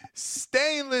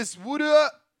 Stainless, what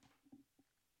up?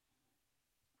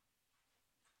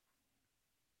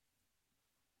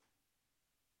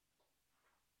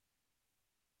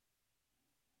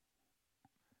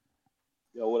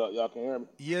 Yo, what up? Y'all can hear me?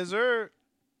 Yes, sir.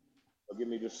 Give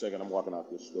me just a second. I'm walking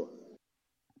out this store.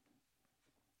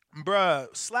 Bruh,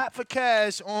 slap for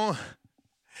cash on.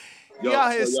 You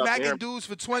out here smacking dudes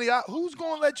for $20. Who's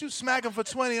going to let you smack him for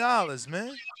 $20,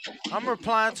 man? I'm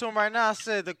replying to him right now. I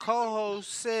said the co-host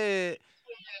said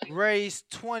raise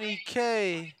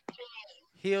 $20K.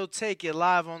 He'll take it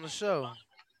live on the show.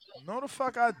 No, the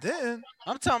fuck I didn't.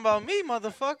 I'm talking about me,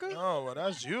 motherfucker. Oh, well,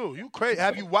 that's you. You crazy.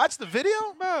 Have you watched the video?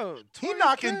 Bro, he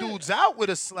knocking dudes out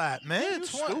with a slap, man. Yeah, you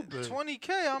stupid.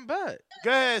 20K, I'm back. Go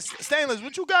ahead, Stainless.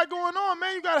 What you got going on,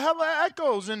 man? You got hella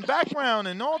echoes and background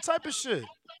and all type of shit.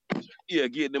 Yeah,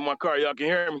 getting in my car. Y'all can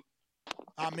hear me?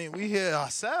 I mean, we hear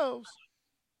ourselves.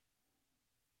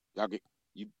 Y'all can,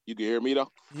 you can hear me,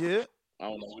 though? Yeah. I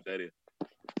don't know what that is.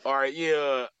 All right,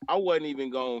 yeah, I wasn't even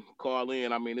going to call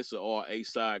in. I mean, it's an all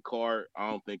A-side card.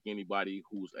 I don't think anybody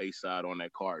who's A-side on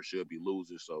that card should be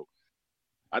losers. So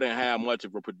I didn't have much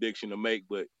of a prediction to make,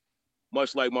 but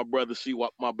much like my brother,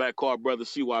 my backcard brother,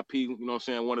 CYP, you know what I'm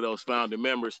saying, one of those founding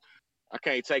members, I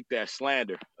can't take that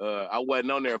slander. I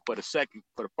wasn't on there for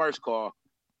the first call,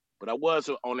 but I was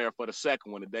on there for the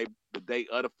second one, the day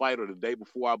of the fight or the day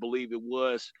before, I believe it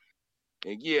was.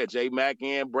 And yeah, J Mac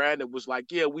and Brandon was like,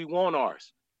 yeah, we want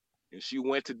ours. And she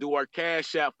went to do her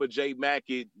cash out for J Mac.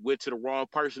 It went to the wrong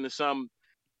person or something.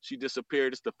 She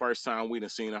disappeared. It's the first time we done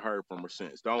seen or heard from her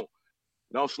since. Don't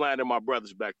slander my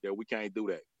brothers back there. We can't do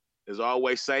that. As I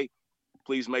always say,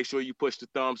 please make sure you push the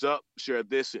thumbs up. Share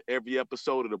this in every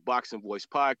episode of the Boxing Voice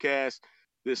podcast.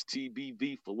 This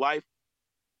TBV for life.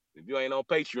 If you ain't on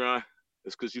Patreon,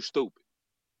 it's because you stupid.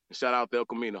 And shout out to El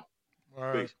Camino.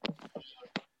 Peace.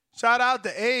 Shout out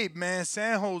to Abe, man.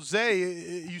 San Jose.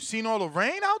 You seen all the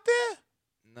rain out there?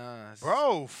 Nah.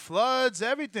 Bro, floods,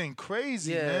 everything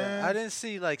crazy, man. I didn't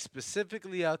see like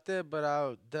specifically out there, but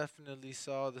I definitely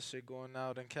saw the shit going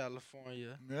out in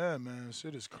California. Yeah, man.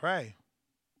 Shit is cray.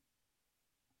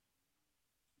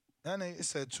 It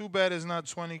said, too bad it's not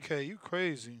 20K. You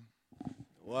crazy.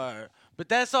 Word. But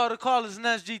that's all the callers. And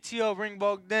that's GTO,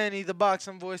 Ringbog Danny, the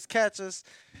Boxing Voice. Catch us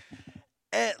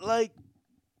at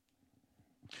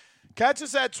Catch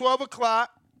us at 12 o'clock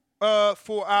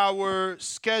for our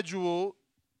scheduled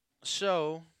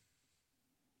show.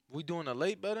 We doing a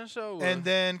late betting show? Or? And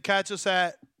then catch us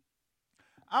at,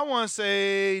 I want to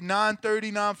say,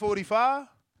 9:30, 9:45.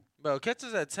 Bro, catch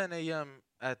us at 10 a.m.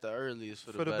 at the earliest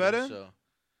for the betting show.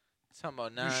 Talking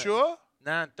about 9. You sure?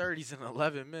 9:30's in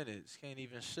 11 minutes. Can't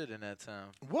even shit in that time.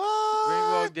 What?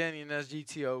 Ringwalk Danny and that's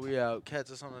GTO. We out. Catch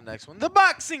us on the next one. The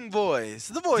Boxing Voice.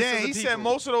 The voice of the he people. said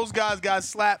most of those guys got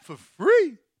slapped for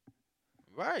free.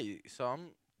 Right. So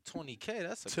I'm 20K.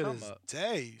 That's a to come this up.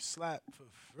 day. Slapped for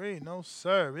free. No,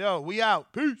 sir. Yo, we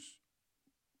out. Peace.